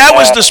 but that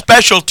was the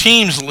special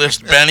teams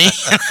list, Benny.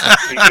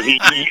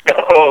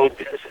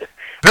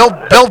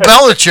 Bill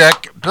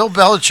Belichick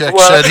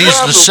said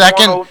he's the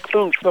second.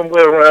 102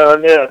 somewhere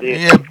around there.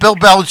 Yeah, Bill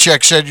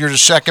Belichick said you're the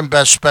second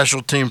best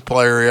special team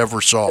player he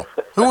ever saw.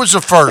 Who was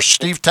the first?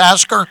 Steve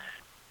Tasker?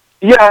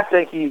 Yeah, I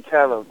think he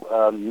kind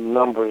of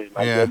numbered it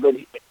like that.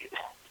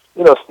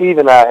 But Steve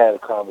and I had a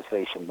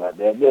conversation about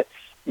that. But,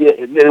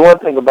 the one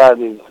thing about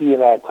it is he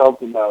and I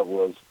talked about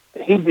was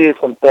he did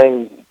some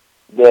things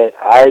that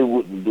I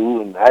wouldn't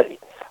do, and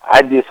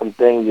I did some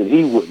things that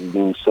he wouldn't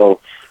do. So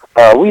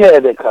we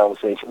had that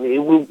conversation. It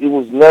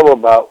was never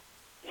about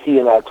he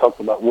and I talked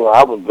about, well,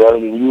 I was better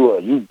than you or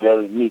you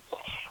better than me.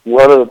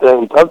 One of the things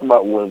we talked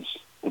about was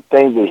the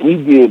things that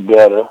he did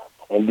better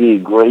and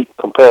did great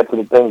compared to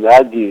the things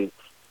I did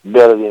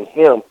better than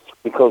him,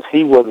 because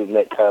he wasn't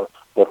that kind of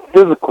the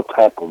physical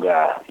type of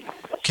guy.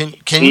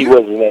 He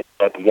wasn't that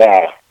type of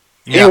guy.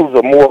 Yeah. He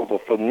was more of a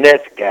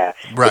finesse guy,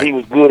 but he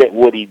was good at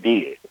what he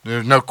did.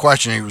 There's no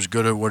question he was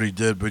good at what he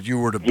did, but you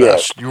were the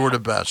best. You were the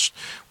best.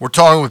 We're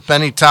talking with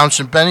Benny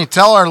Thompson. Benny,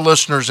 tell our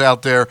listeners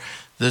out there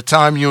the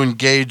time you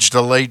engaged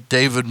the late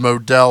David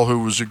Modell, who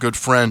was a good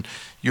friend.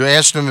 You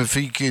asked him if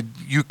you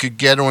could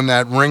get on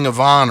that Ring of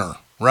Honor,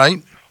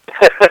 right?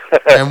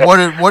 And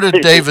what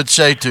did David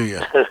say to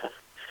you?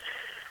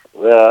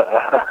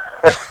 Well,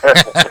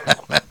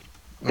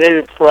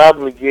 David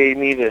probably gave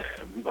me the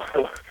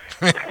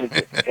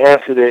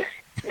answer that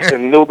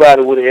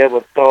nobody would have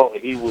ever thought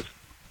he would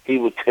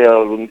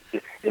tell them,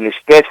 and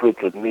especially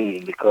to me,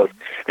 because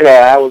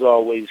I was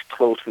always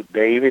close with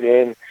David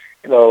and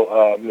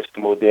Mr.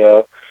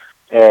 Modell,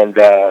 and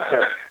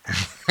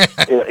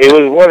it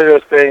was one of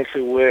those things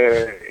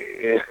where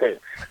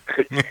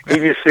he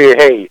just said,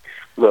 "Hey,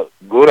 look,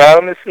 go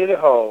down to City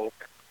Hall,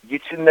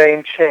 get your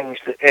name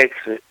changed to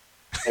exit,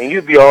 and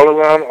you'll be all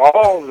around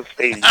all the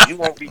stadiums. You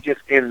won't be just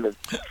in the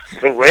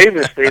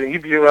Ravens stadium.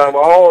 You'll be around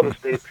all the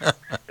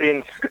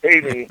stadiums."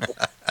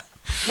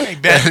 Hey,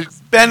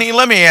 Benny,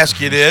 let me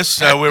ask you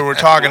this: we were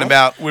talking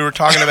about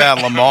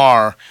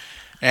Lamar,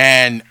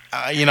 and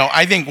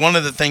I think one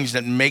of the things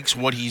that makes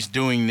what he's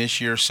doing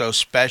this year so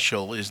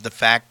special is the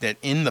fact that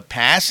in the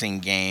passing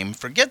game,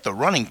 forget the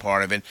running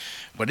part of it,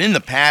 but in the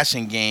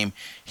passing game,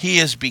 he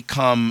has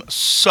become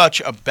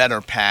such a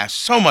better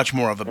so much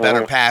more of a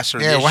better passer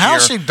this year. Yeah, well,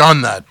 how's he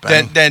done that,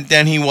 Ben?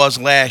 Than he was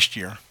last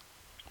year?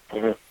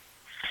 Mm-hmm.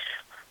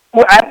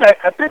 Well,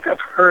 I think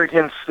I've heard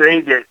him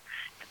say that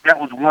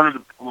was one of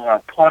the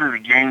part of the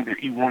game that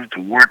he wanted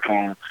to work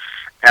on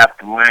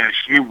after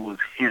last year was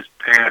his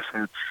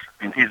passing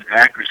and his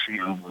accuracy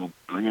of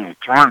throwing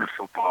the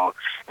football,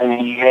 and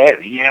he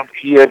have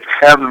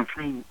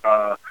improved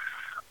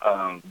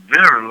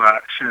very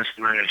lot since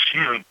last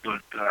year.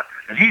 But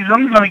and he's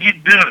only going to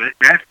get better.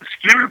 That's the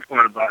scary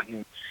part about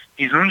him.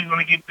 He's only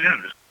going to get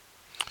better.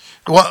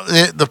 Well,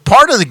 the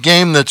part of the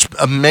game that's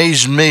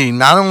amazed me,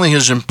 not only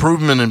his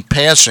improvement in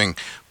passing,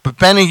 but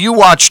Benny, you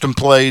watched him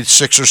play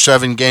 6 or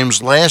 7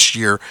 games last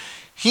year.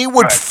 He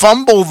would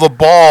fumble the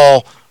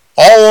ball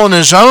all on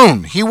his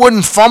own. He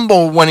wouldn't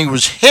fumble when he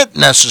was hit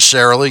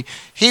necessarily.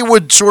 He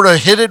would sort of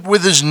hit it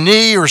with his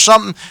knee or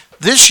something.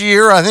 This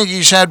year, I think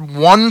he's had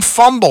 1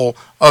 fumble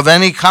of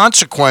any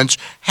consequence.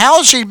 How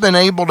has he been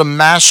able to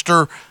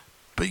master,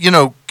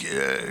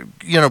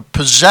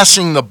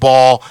 possessing the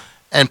ball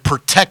and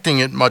protecting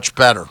it much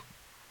better?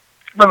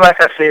 But like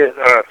I said,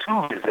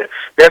 too, is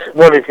that's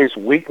one of his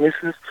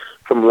weaknesses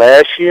from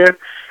last year,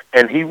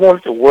 and he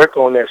wanted to work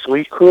on that so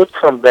he could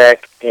come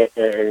back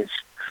and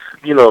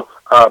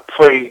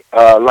play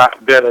a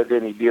lot better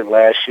than he did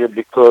last year,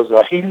 because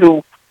he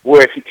knew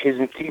where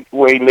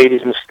he made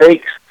his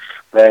mistakes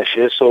last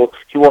year. So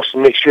he wants to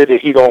make sure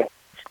that he don't,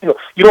 and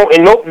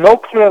no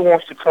player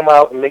wants to come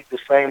out and make the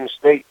same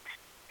mistake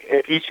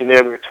each and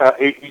every time,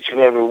 each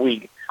and every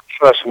week.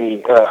 Trust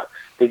me,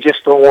 they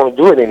just don't want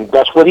to do it, and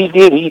that's what he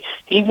did.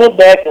 He went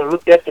back and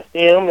looked at the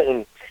film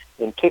and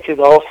took his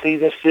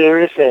off-season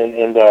serious,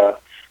 and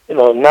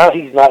now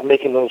he's not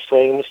making those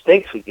same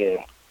mistakes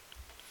again.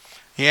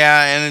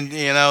 Yeah, and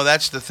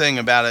that's the thing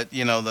about it.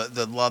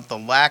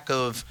 The lack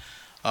of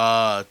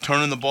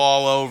turning the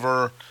ball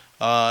over.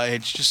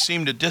 It just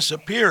seemed to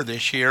disappear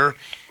this year.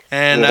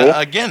 And,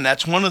 again,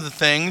 that's one of the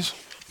things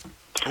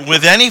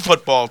with any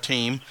football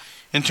team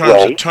in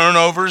terms of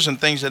turnovers and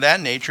things of that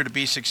nature. To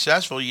be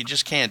successful, you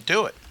just can't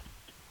do it.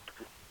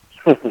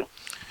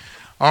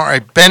 All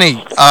right,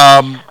 Benny.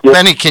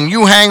 Benny, can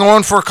you hang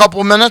on for a couple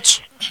of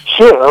minutes?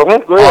 Sure.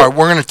 Okay, go ahead. All right,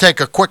 we're going to take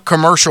a quick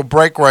commercial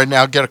break right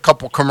now, get a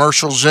couple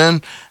commercials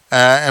in,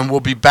 and we'll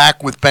be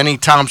back with Benny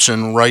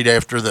Thompson right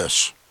after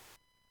this.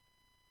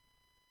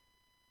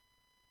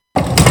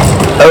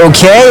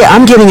 Okay,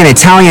 I'm getting an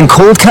Italian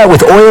cold cut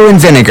with oil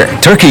and vinegar.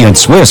 Turkey and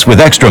Swiss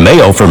with extra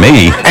mayo for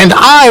me. And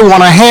I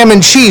want a ham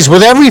and cheese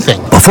with everything.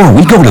 Before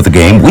we go to the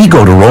game, we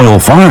go to Royal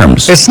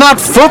Farms. It's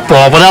not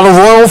football without a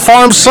Royal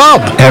Farms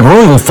sub. At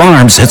Royal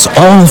Farms, it's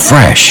all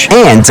fresh.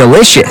 And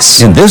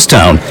delicious. In this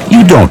town,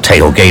 you don't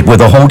tailgate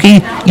with a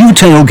hoagie. You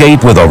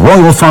tailgate with a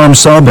Royal Farms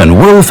sub and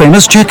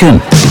world-famous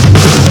chicken.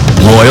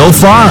 Royal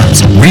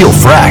Farms. Real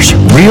fresh,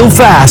 real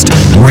fast,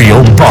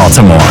 real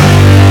Baltimore.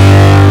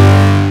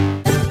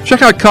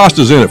 Check out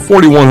Costa's Inn at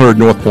 4100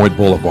 North Point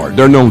Boulevard.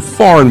 They're known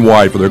far and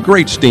wide for their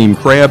great steamed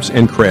crabs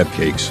and crab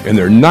cakes. And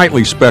their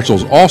nightly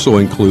specials also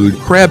include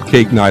crab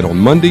cake night on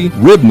Monday,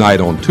 rib night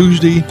on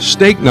Tuesday,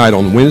 steak night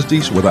on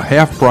Wednesdays with a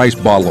half-price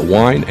bottle of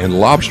wine, and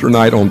lobster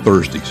night on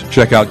Thursdays.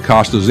 Check out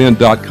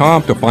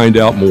CostasInn.com to find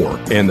out more.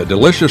 And the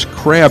delicious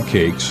crab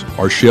cakes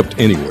are shipped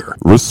anywhere.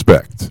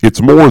 Respect.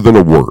 It's more than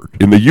a word.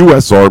 In the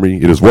U.S.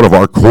 Army, it is one of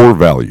our core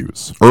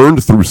values,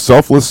 earned through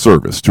selfless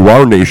service to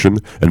our nation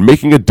and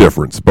making a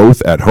difference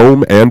both at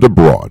home and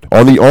abroad.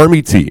 On the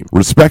Army team,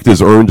 respect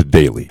is earned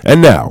daily.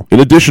 And now, in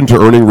addition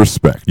to earning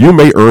respect, you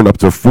may earn up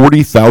to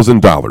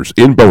 $40,000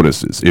 in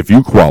bonuses if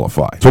you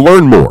qualify. To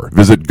learn more,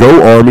 visit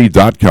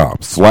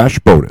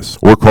goarmy.com/bonus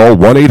or call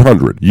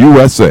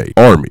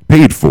 1-800-USA-ARMY,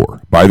 paid for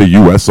by the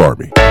U.S.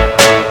 Army.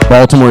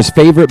 Baltimore's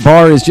favorite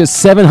bar is just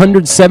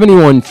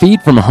 771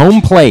 feet from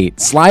home plate.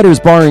 Sliders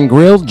Bar and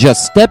Grill,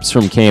 just steps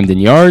from Camden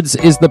Yards,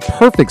 is the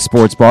perfect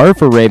sports bar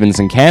for Ravens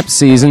and Caps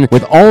season,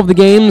 with all of the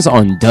games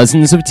on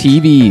dozens of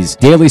TVs.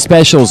 Daily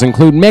specials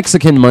include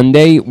Mexican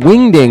Monday,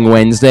 Wingding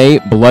Wednesday,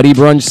 Bloody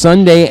Brunch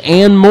Sunday,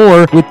 and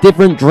more, with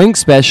different drink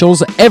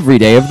specials every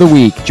day of the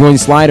week. Join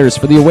Sliders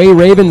for the away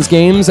Ravens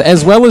games,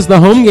 as well as the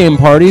home game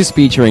parties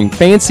featuring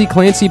Fancy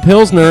Clancy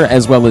Pilsner,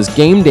 as well as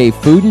game day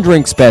food and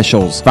drink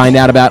specials. Find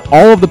out about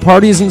all of the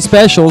parties and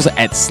specials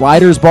at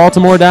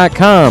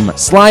slidersbaltimore.com.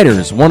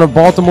 Sliders, one of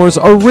Baltimore's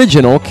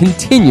original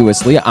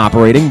continuously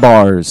operating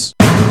bars.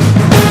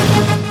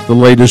 The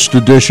latest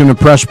edition of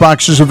Press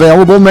Box is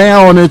available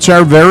now, and it's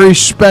our very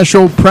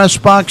special Press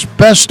Box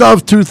Best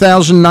of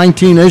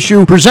 2019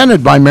 issue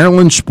presented by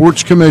Maryland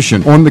Sports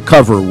Commission. On the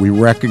cover, we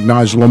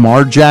recognize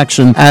Lamar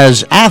Jackson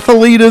as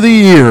Athlete of the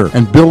Year,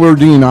 and Bill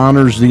Ladson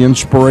honors the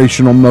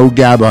inspirational Mo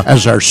Gaba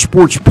as our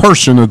Sports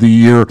Person of the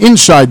Year.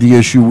 Inside the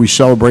issue, we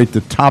celebrate the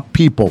top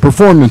people,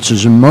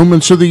 performances, and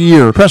moments of the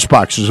year. Press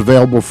Box is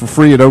available for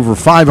free at over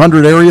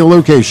 500 area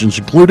locations,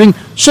 including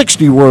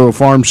 60 Royal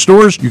Farm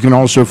stores. You can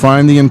also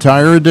find the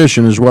entire edition,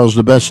 as well as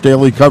the best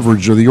daily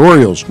coverage of the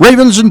Orioles,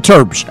 Ravens, and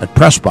Terps at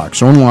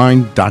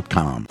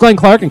PressBoxOnline.com. Glenn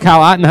Clark and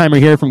Kyle Ottenheimer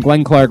here from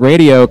Glenn Clark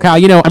Radio. Kyle,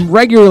 you know, I'm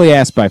regularly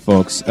asked by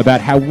folks about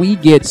how we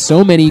get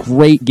so many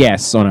great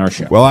guests on our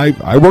show. Well,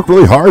 I work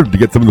really hard to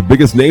get some of the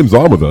biggest names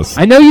on with us.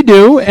 I know you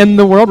do, and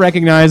the world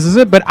recognizes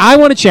it, but I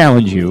want to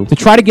challenge you to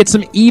try to get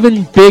some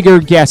even bigger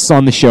guests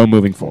on the show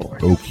moving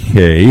forward.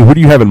 Okay, who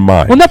do you have in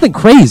mind? Well, nothing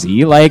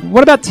crazy. Like,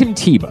 what about Tim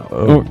Tebow?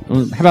 Or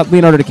how about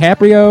Leonardo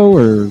DiCaprio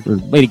or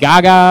Lady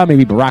Gaga,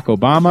 maybe Barack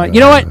Obama? You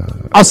know what?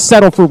 I'll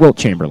settle for Wilt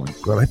Chamberlain.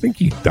 But I think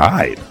he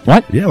died.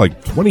 What? Yeah,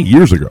 like 20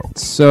 years ago.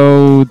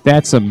 So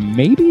that's a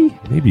maybe?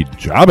 Maybe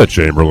Jabba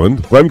Chamberlain.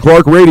 Glenn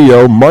Clark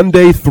Radio,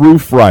 Monday through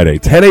Friday,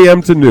 10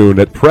 a.m. to noon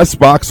at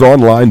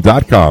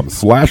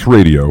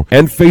PressBoxOnline.com/radio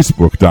and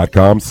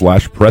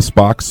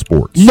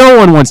Facebook.com/PressBoxSports. No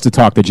one wants to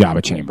talk to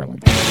Jabba Chamberlain.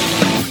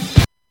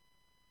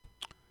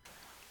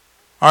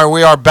 All right,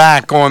 we are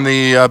back on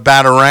the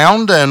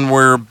Bataround, and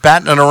we're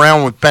batting it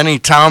around with Benny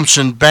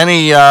Thompson.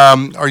 Benny,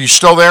 are you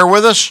still there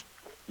with us?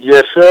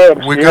 Yes, sir.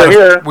 We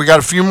got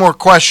a few more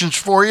questions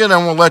for you,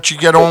 then we'll let you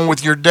get on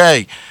with your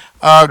day.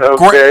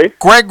 Okay.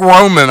 Greg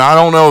Roman, I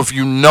don't know if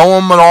you know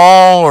him at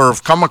all or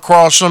have come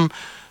across him.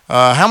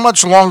 How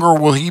much longer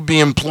will he be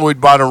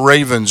employed by the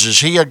Ravens? Is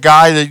he a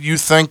guy that you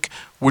think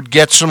would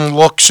get some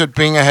looks at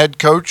being a head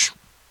coach?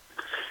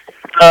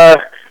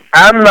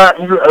 I'm not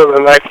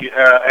like you.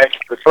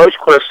 Actually, the first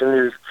question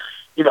is,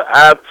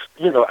 I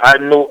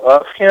know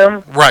of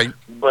him, right?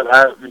 But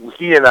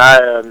he and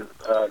I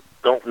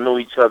don't know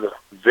each other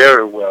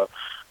very well.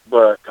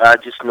 But I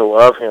just know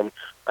of him,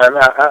 and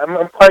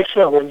I'm quite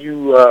sure when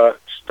you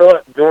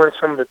start doing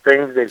some of the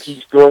things that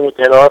he's doing with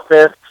that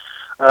offense,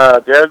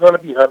 there are going to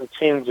be other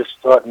teams just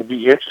starting to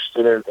be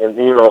interested in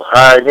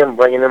hiring him,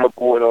 bringing him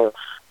aboard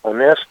on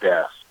their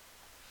staff.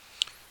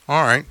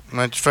 All right,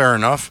 that's fair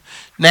enough.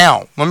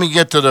 Now, let me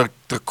get to the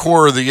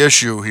core of the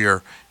issue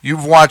here.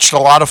 You've watched a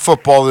lot of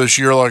football this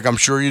year, like I'm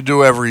sure you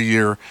do every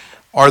year.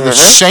 Are the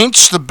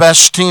Saints the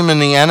best team in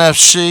the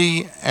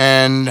NFC,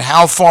 and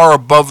how far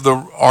above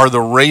are the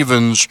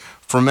Ravens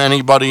from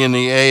anybody in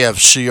the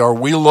AFC? Are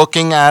we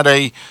looking at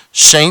a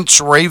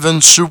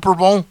Saints-Ravens Super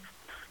Bowl?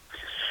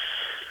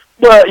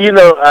 Well,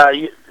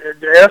 to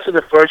answer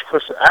the first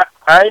question,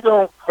 I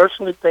don't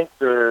personally think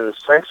the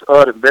Saints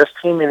are the best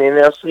team in the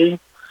NFC.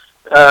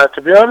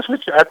 To be honest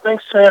with you, I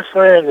think San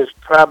Fran is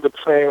probably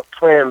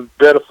playing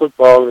better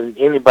football than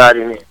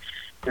anybody in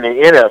the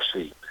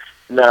NFC.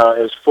 Now,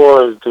 as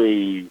far as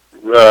the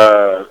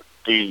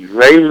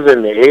Ravens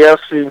and the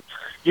AFC,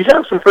 you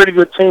have some pretty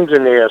good teams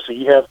in the AFC.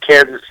 You have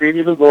Kansas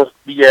City, who's going to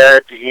be there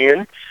at the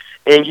end,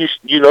 and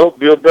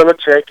Bill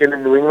Belichick and the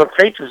New England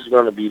Patriots is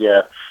going to be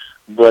there.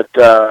 But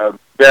I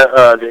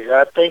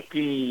think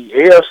the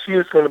AFC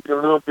is going to be a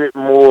little bit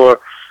more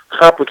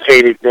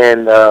complicated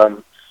than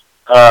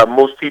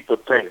most people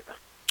think.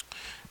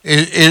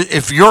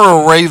 If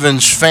you're a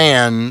Ravens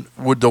fan,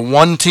 would the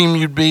one team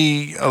you'd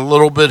be a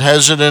little bit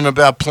hesitant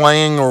about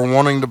playing or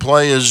wanting to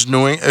play is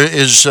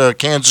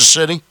Kansas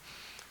City?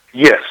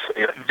 Yes,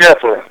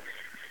 definitely.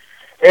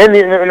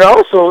 And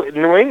also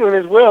New England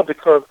as well,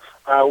 because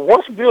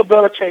once Bill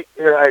Belichick,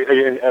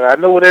 and I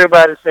know what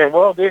everybody's saying,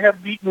 well, they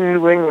have beaten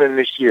New England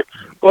this year.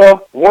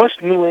 Well, once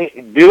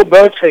Bill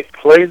Belichick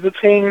plays the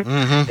team,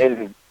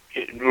 and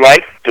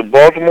like the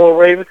Baltimore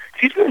Ravens,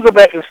 he's going to go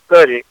back and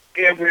study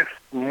every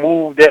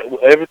move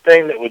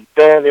everything that was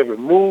done, every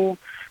move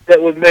that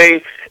was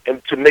made,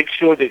 and to make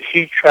sure that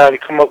he tried to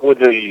come up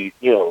with a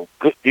good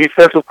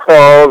defensive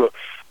call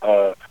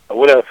or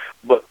whatever.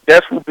 But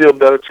that's who Bill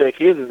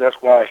Belichick is, and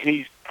that's why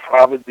he's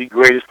probably the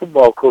greatest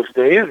football coach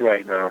there is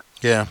right now.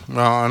 Yeah,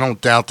 well, I don't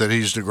doubt that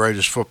he's the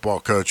greatest football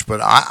coach, but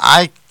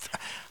I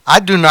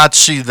do not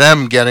see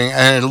them getting,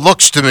 and it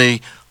looks to me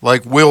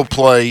like we'll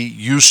play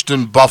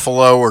Houston,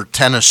 Buffalo, or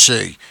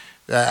Tennessee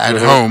at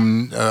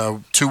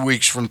home 2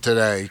 weeks from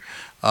today.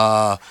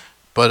 But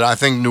I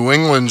think New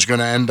England's going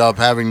to end up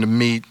having to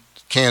meet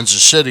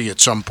Kansas City at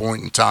some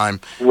point in time.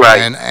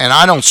 Right. And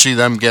I don't see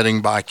them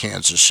getting by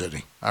Kansas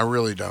City. I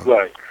really don't.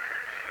 Right.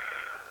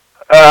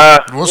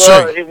 We'll see.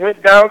 It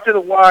went down to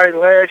the wire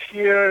last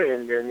year,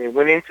 and then it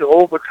went into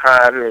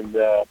overtime, and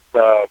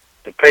the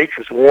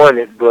Patriots won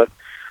it. But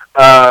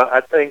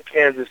I think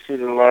Kansas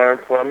City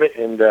learned from it,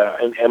 and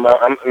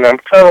I'm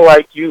kind of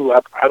like you.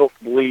 I don't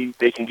believe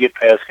they can get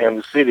past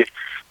Kansas City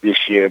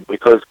this year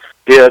because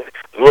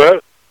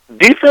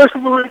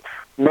defensively,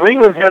 New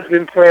England has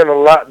been playing a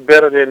lot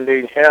better than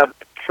they have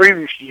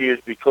previous years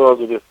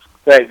because of the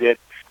fact that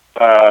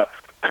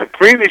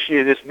previous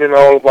years it's been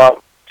all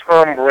about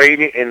Tom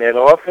Brady and that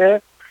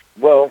offense.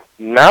 Well,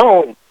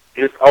 now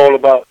it's all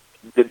about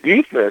the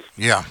defense.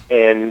 Yeah.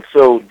 And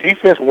so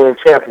defense wins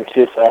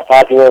championships.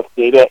 I can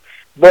say that.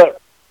 But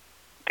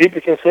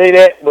people can say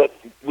that, but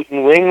with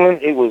New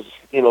England, it was,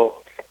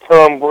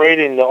 Tom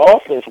Brady and the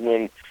offense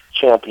win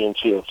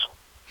championships.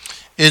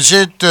 Is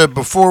it,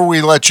 before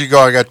we let you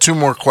go, I got two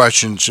more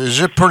questions. Is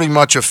it pretty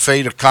much a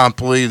fait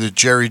accompli that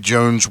Jerry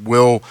Jones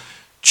will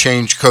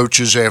change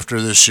coaches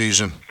after this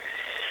season?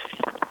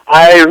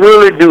 I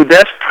really do.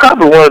 That's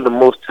probably one of the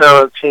most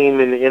talented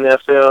teams in the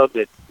NFL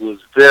that was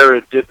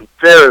very,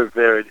 very,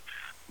 very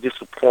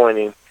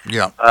disappointing.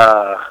 Yeah.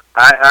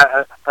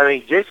 I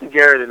mean, Jason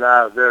Garrett and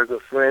I are very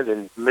good friends,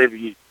 and maybe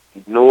you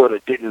know it or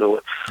didn't know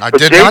it. I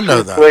did not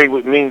know that. Jason played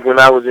with me when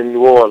I was in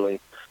New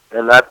Orleans,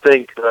 and I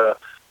think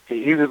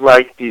he was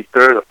like the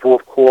third or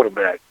fourth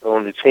quarterback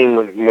on the team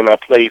when I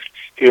played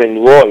here in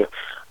New Orleans.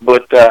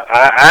 But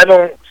I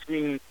don't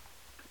see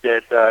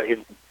that if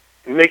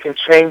making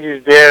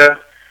changes there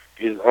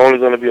is only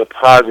going to be a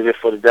positive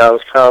for the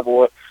Dallas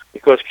Cowboys,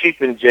 because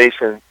keeping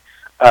Jason.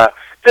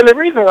 And the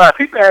reason why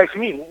people ask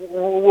me,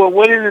 well,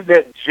 what is it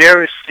that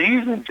Jerry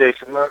sees in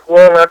Jason?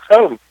 Well, I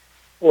tell them,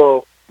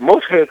 well,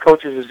 most head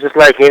coaches is just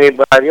like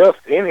anybody else,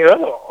 any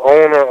other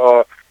owner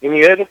or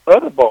any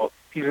other boss.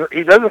 He's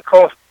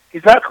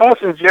not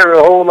costing Jerry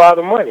a whole lot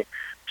of money,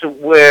 to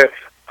where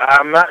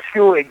I'm not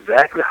sure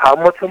exactly how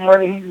much of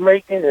money he's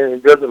making, and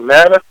it doesn't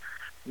matter.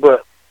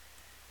 But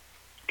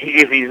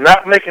if he's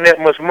not making that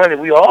much money,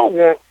 we all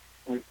want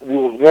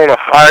to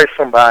hire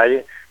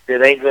somebody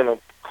that ain't going to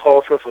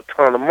cost us a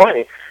ton of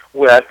money.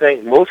 Where I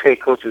think most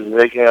head coaches are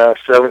making $7,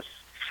 $8,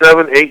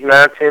 $9,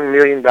 $10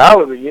 million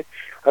a year.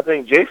 I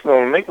think Jason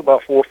will make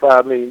about $4 or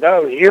 $5 million,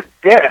 if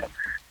that.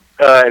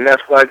 And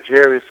that's why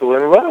Jerry's so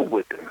in love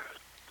with him.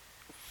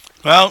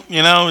 Well,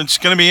 it's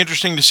going to be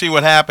interesting to see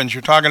what happens.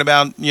 You're talking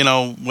about,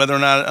 whether or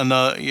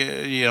not,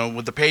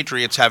 with the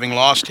Patriots having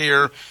lost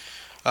here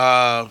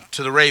to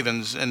the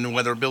Ravens, and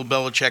whether Bill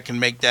Belichick can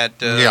make that,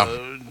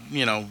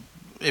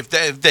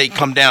 if they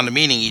come down to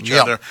meeting each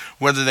other,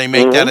 whether they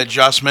make that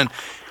adjustment.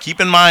 Keep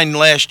in mind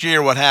last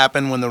year what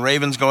happened when the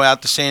Ravens go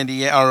out to San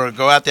Diego or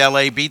go out to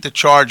LA, beat the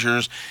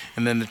Chargers,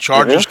 and then the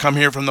Chargers come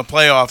here from the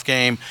playoff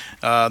game.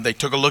 They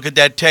took a look at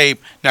that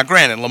tape. Now,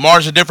 granted,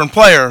 Lamar's a different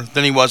player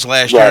than he was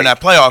last year in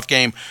that playoff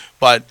game,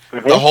 but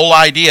the whole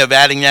idea of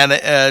adding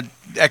that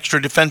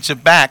extra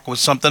defensive back was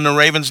something the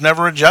Ravens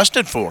never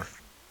adjusted for.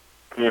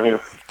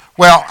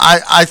 Well,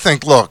 I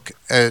think, look,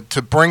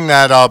 to bring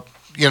that up,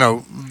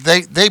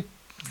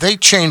 they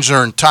changed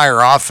their entire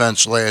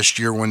offense last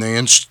year when they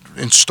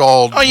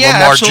installed Lamar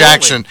absolutely.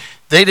 Jackson.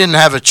 They didn't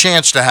have a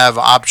chance to have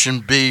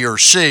option B or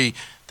C.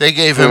 They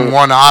gave him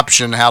one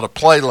option how to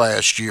play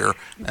last year,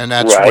 and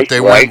that's what they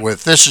went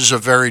with. This is a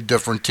very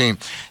different team.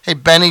 Hey,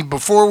 Benny,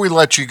 before we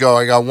let you go,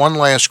 I got one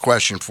last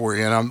question for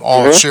you, and I'm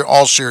all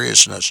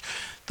seriousness.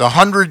 The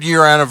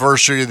 100-year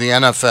anniversary of the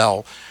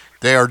NFL,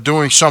 they are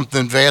doing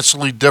something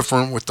vastly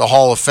different with the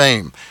Hall of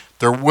Fame.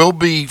 There will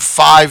be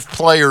 5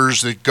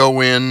 players that go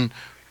in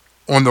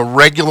on the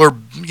regular,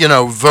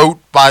 vote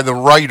by the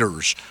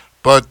writers,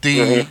 but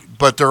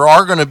there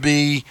are going to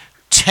be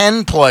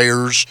 10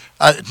 players,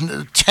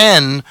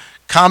 10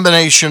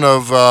 combination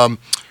of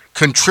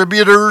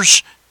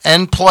contributors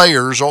and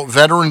players,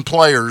 veteran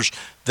players,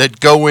 that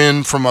go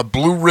in from a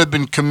blue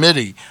ribbon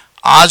committee.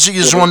 Ozzie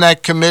is on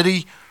that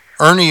committee.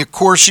 Ernie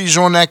Accorsi's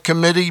on that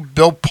committee.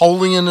 Bill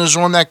Polian is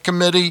on that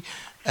committee.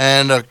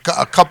 And a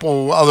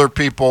couple other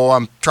people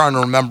I'm trying to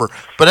remember.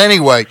 But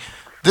anyway,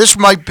 this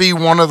might be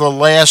one of the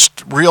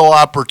last real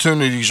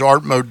opportunities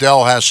Art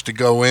Modell has to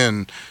go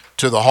in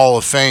to the Hall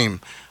of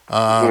Fame.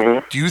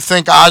 Do you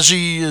think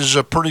Ozzie is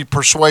a pretty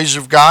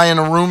persuasive guy in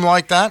a room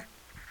like that?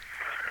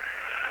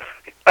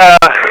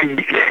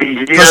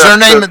 Because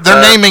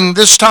they're naming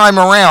this time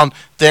around.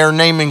 They're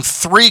naming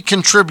 3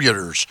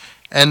 contributors,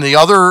 and the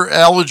other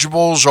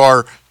eligibles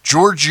are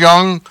George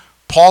Young,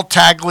 Paul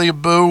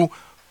Tagliabue,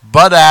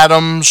 Bud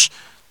Adams,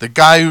 the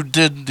guy who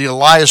did the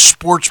Elias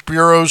Sports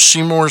Bureau,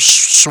 Seymour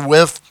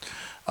Swift,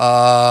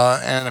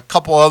 and a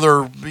couple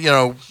other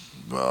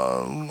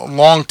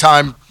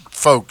longtime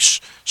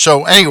folks.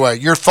 So anyway,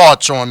 your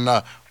thoughts on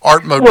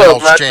Art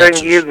Modell's chances? Well, my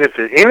thing is, if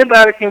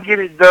anybody can get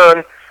it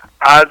done,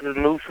 Ozzie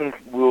Newsome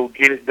will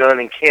get it done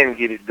and can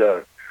get it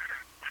done.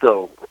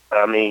 So,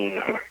 I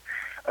mean,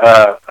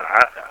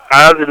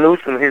 Ozzie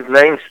Newsome, his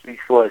name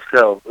speaks for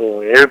itself.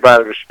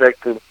 Everybody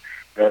respects him,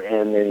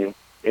 and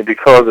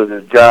because of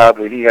the job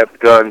that he has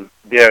done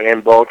there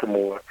in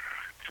Baltimore.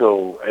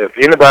 So, if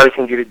anybody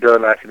can get it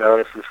done, I can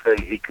honestly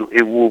say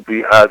it will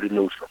be Ozzie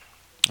Newsome.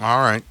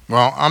 All right.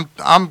 Well,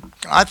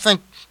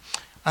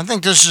 I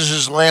think this is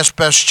his last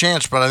best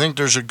chance, but I think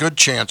there's a good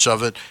chance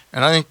of it,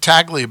 and I think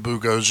Tagliabue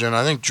goes in.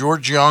 I think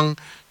George Young,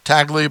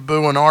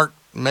 Tagliabue, and Art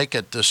make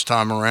it this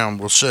time around.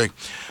 We'll see.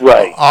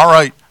 Right. All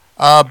right.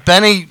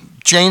 Benny,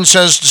 Jane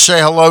says to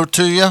say hello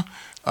to you.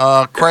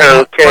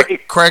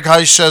 Craig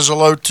Heist says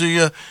hello to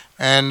you,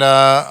 and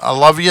I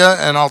love you,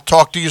 and I'll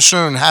talk to you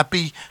soon.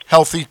 Happy,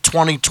 healthy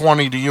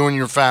 2020 to you and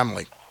your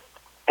family.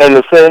 And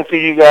the same to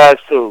you guys,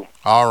 too.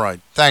 All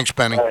right. Thanks,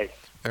 Benny. All right.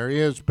 There he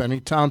is, Benny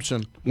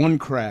Thompson. One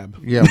crab.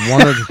 Yeah,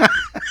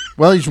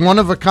 well, he's one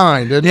of a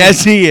kind, isn't he?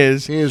 Yes, he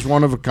is. He is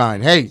one of a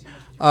kind. Hey,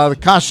 the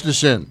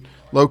Costas Inn,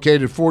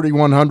 located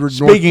 4100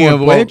 Speaking North of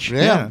Point which,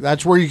 yeah,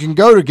 that's where you can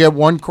go to get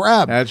one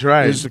crab. That's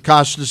right. Is the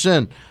Costas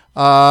Inn.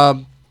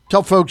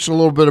 Tell folks a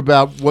little bit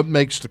about what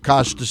makes the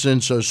Costas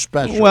Inn so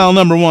special. Well,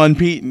 number one,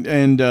 Pete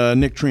and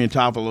Nick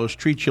Triantopoulos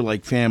treat you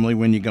like family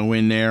when you go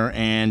in there,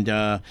 and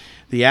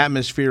the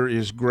atmosphere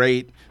is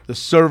great. The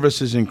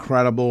service is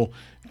incredible.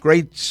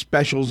 Great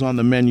specials on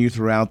the menu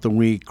throughout the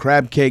week.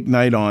 Crab cake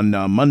night on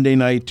Monday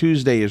night.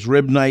 Tuesday is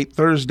rib night.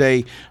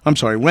 Wednesday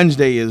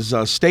is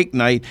steak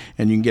night,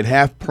 and you can get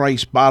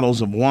half-price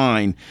bottles of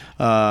wine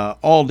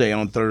all day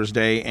on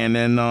Thursday. And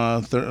then,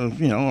 or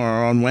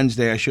on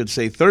Wednesday, I should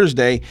say,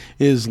 Thursday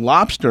is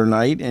lobster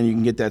night, and you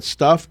can get that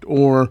stuffed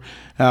or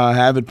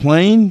have it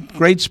plain.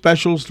 Great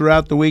specials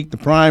throughout the week. The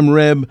prime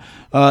rib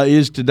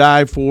is to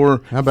die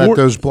for. How about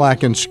those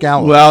blackened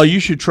scallops? Well, you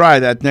should try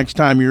that next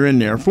time you're in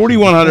there.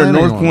 4100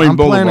 North Point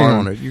Boulevard. I'm planning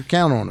on it. You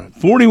count on it.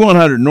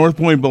 4100 North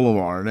Point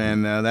Boulevard,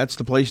 and that's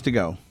the place to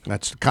go.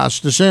 That's the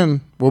Costas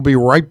Inn. We'll be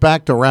right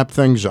back to wrap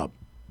things up.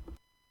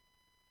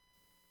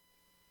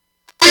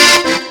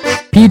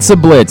 Pizza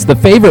Blitz, the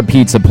favorite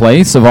pizza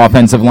place of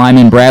offensive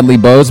lineman Bradley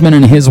Bozeman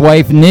and his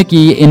wife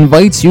Nikki,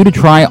 invites you to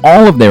try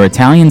all of their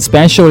Italian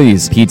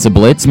specialties. Pizza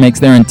Blitz makes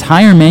their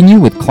entire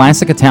menu with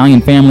classic Italian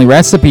family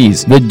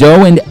recipes. The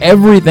dough and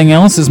everything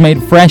else is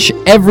made fresh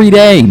every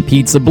day.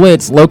 Pizza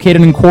Blitz,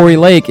 located in Quarry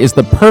Lake, is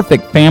the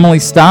perfect family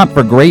stop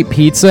for great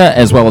pizza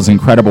as well as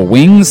incredible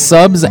wings,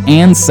 subs,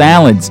 and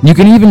salads. You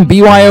can even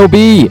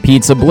BYOB.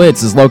 Pizza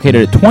Blitz is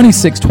located at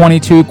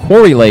 2622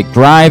 Quarry Lake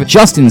Drive,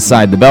 just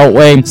inside the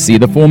Beltway. See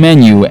the full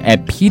menu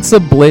at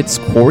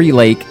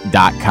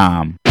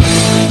pizzablitzquarrylake.com.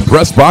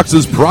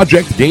 PressBox's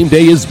Project Game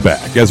Day is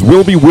back, as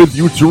we'll be with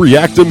you to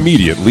react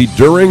immediately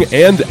during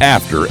and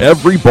after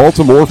every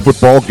Baltimore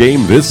football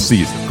game this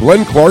season.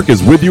 Glenn Clark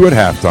is with you at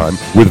halftime,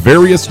 with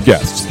various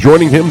guests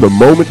joining him the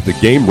moment the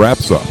game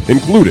wraps up,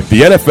 including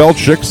the NFL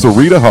chick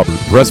Sarita Hubbard,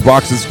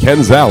 PressBox's Ken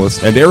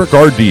Zales, and Eric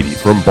Arditi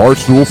from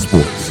Barstool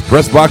Sports.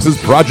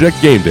 PressBox's Project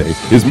Game Day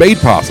is made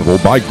possible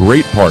by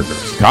great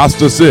partners: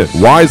 Costas Inn,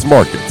 Wise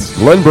Markets,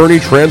 Glen Burnie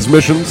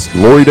Transmissions,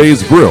 Glory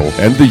Days Grill,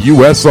 and the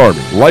U.S.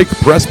 Army. Like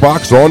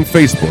PressBox on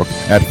Facebook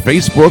at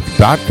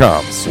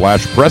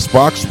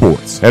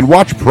facebook.com/PressBoxSports and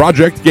watch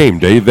Project Game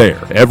Day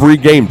there every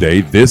game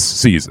day this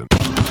season.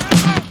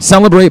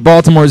 Celebrate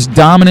Baltimore's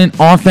dominant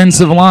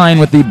offensive line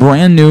with the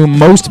brand new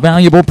Most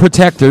Valuable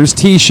Protectors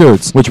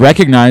t-shirts, which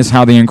recognize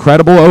how the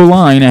incredible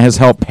O-line has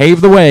helped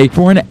pave the way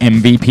for an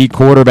MVP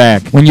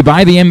quarterback. When you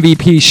buy the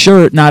MVP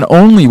shirt, not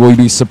only will you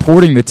be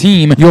supporting the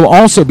team, you'll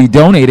also be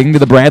donating to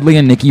the Bradley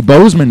and Nikki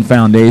Bozeman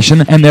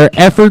Foundation and their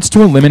efforts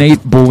to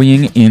eliminate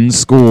bullying in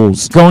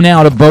schools. Go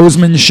now to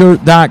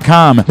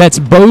BozemanShirt.com. That's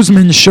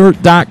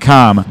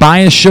BozemanShirt.com. Buy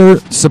a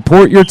shirt,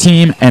 support your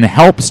team, and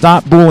help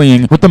stop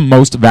bullying with the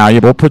Most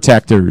Valuable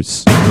Protectors.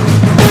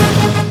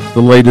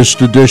 The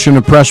latest edition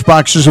of Press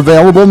Box is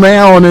available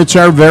now, and it's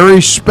our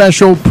very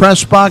special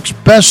Press Box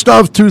Best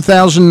of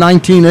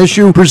 2019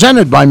 issue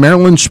presented by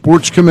Maryland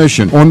Sports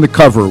Commission. On the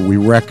cover, we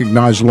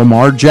recognize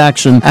Lamar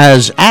Jackson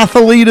as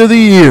Athlete of the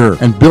Year,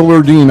 and Bill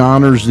Ladson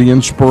honors the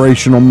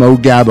inspirational Mo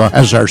Gaba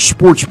as our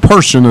Sports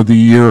Person of the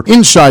Year.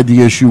 Inside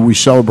the issue, we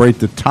celebrate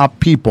the top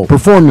people,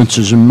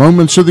 performances, and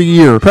moments of the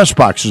year. Press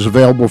Box is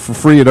available for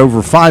free at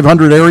over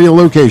 500 area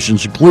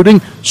locations, including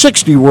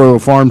 60 Royal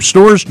Farm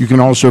stores. You can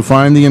also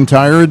find the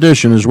entire edition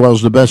as well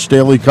as the best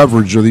daily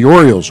coverage of the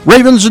Orioles,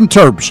 Ravens, and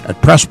Terps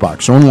at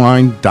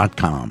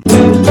PressBoxOnline.com.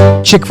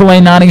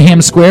 Chick-fil-A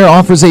Nottingham Square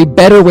offers a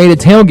better way to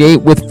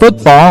tailgate with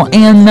football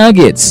and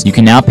nuggets. You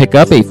can now pick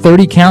up a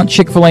 30-count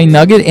Chick-fil-A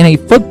nugget in a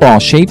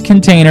football-shaped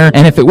container,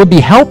 and if it would be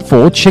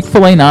helpful,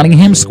 Chick-fil-A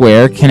Nottingham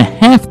Square can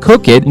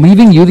half-cook it,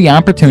 leaving you the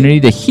opportunity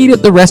to heat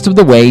it the rest of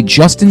the way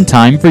just in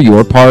time for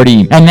your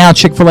party. And now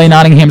Chick-fil-A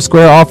Nottingham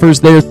Square offers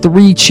their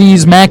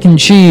 3-cheese mac and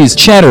cheese.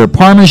 Cheddar,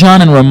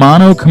 Parmesan, and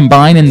Romano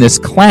combine in this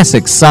classic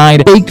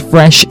side, baked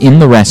fresh in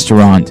the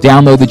restaurant.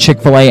 Download the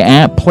Chick-fil-A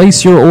app,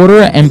 place your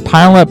order, and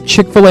pile up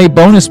Chick-fil-A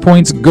bonus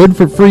points good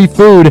for free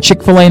food.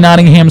 Chick-fil-A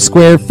Nottingham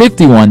Square,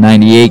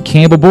 5198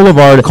 Campbell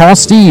Boulevard. Call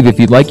Steve if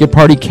you'd like your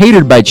party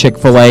catered by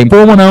Chick-fil-A,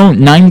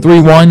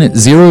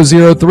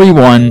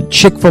 410-931-0031,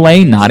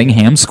 Chick-fil-A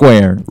Nottingham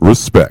Square.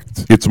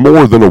 Respect. It's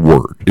more than a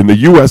word. In the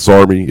U.S.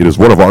 Army, it is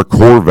one of our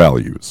core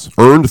values,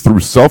 earned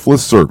through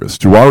selfless service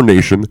to our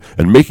nation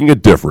and making a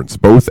difference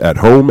both at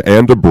home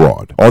and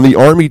abroad. On the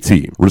Army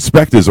team,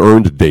 respect is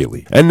earned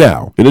daily. And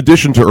now, in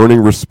addition to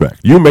earning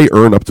respect, you may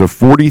earn up to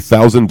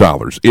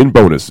 $40,000 in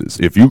bonuses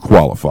if you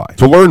qualify.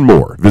 To learn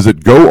more,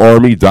 visit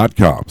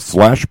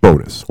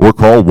goarmy.com/bonus or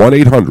call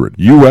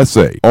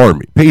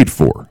 1-800-USA-ARMY, paid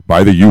for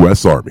by the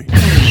U.S. Army.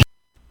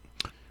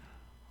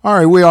 All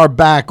right, we are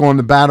back on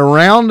the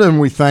Bataround, and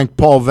we thank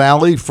Paul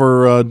Valle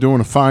for doing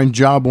a fine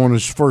job on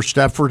his first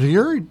effort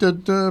here. He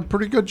did a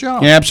pretty good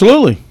job. Yeah,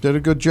 absolutely. Did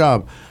a good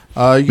job.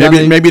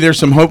 Maybe there's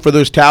some hope for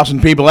those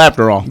Towson people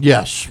after all.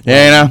 Yes.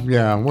 Yeah,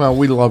 Yeah, well,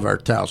 we love our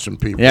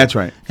Towson people. Yeah, that's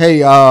right. Hey,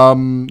 you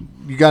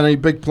got any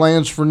big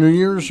plans for New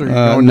Year's? Or you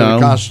going to the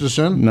Costas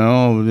Inn?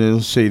 No,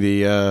 let's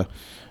see. I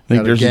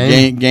think there's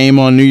a a game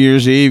on New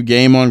Year's Eve,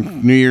 game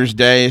on New Year's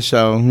Day,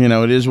 so,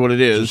 it is what it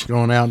is. Just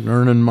going out and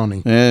earning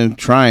money. And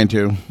trying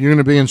to. You're going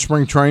to be in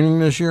spring training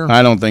this year?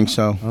 I don't think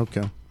so.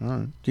 Okay. All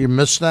right. Do you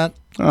miss that?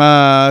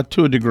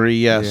 To a degree,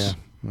 yes.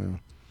 Yeah.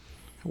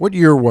 What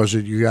year was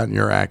it you got in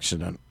your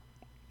accident?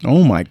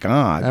 Oh, my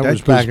God. That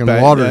was back in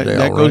Lauderdale,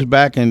 That goes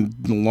back in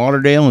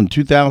Lauderdale in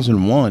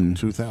 2001.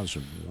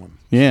 2001.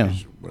 Yeah.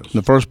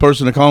 The first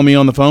person to call me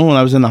on the phone when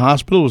I was in the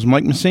hospital was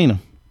Mike Messina.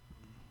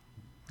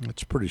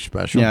 That's pretty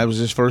special. Yeah, it was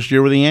his first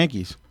year with the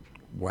Yankees.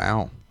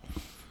 Wow.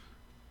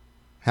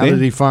 How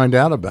did he find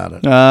out about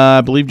it?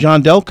 I believe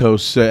John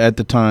Delcos at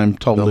the time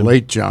told him. The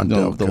late John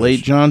Delcos. The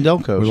late John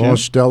Delcos. We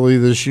lost Deli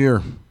this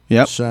year.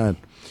 Yep. Sad.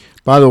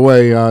 By the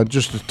way,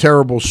 just a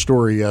terrible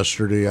story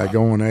yesterday. I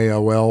go on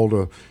AOL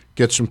to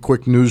get some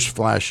quick news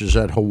flashes.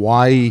 That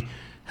Hawaii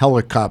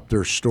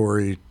helicopter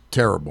story,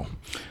 terrible.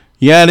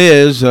 Yeah, it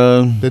is.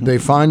 Did they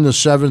find the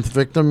 7th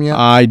victim yet?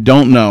 I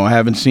don't know. I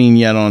haven't seen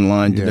yet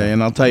online today.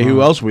 And I'll tell you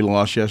who else we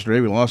lost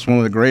yesterday. We lost one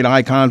of the great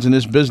icons in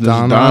this business,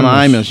 Don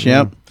Imus.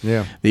 Yep.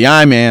 Yeah. The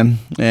I-Man.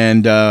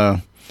 And,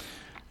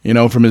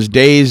 from his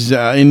days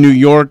in New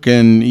York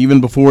and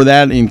even before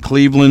that in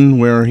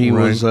Cleveland, where he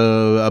was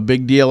a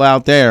big deal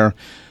out there.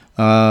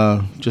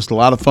 Just a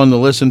lot of fun to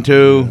listen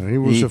to. Yeah, he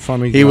was a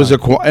funny guy. He was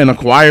an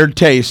acquired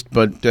taste,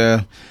 but,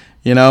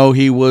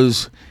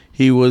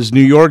 he was New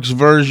York's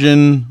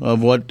version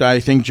of what I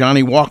think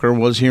Johnny Walker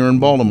was here in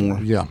Baltimore.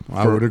 Yeah,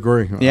 I would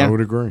agree. Yeah. I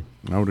would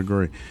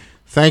agree.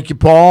 Thank you,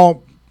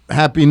 Paul.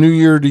 Happy New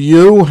Year to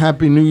you.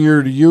 Happy New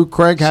Year to you,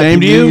 Craig. Happy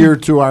New Year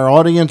to our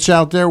audience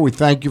out there. We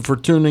thank you for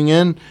tuning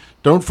in.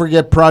 Don't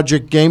forget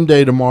Project Game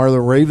Day tomorrow.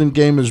 The Raven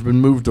game has been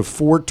moved to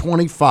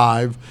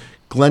 4:25.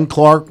 Glenn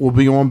Clark will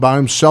be on by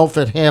himself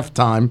at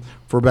halftime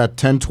for about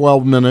 10,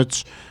 12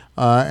 minutes.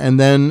 And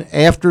then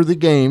after the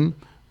game,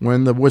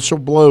 when the whistle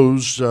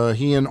blows,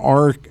 he and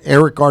Eric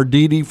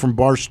Arditi from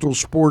Barstool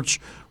Sports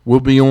will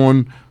be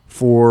on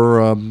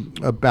for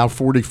about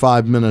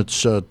 45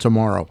 minutes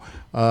tomorrow.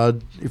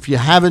 If you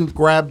haven't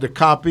grabbed a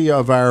copy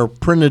of our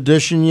print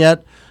edition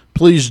yet,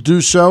 please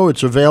do so.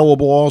 It's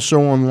available also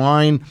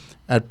online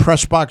at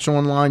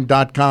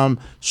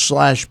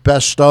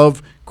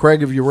PressBoxOnline.com/bestof.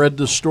 Craig, have you read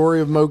the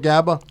story of Mo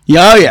Gaba?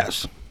 Yeah,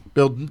 yes.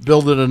 Bill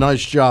did a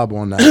nice job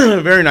on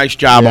that. Very nice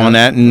job on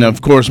that. And,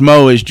 of course,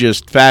 Mo is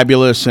just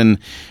fabulous and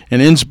an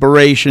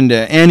inspiration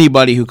to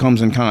anybody who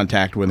comes in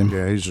contact with him.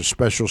 Yeah, he's a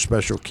special,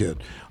 special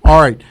kid.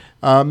 All right.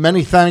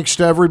 Many thanks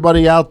to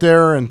everybody out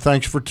there, and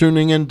thanks for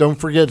tuning in. Don't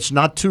forget, it's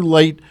not too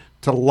late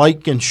to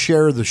like and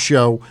share the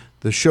show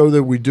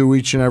that we do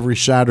each and every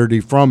Saturday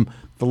from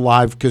the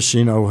Live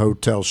Casino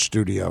Hotel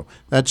studio.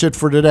 That's it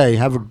for today.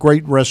 Have a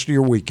great rest of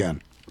your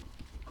weekend.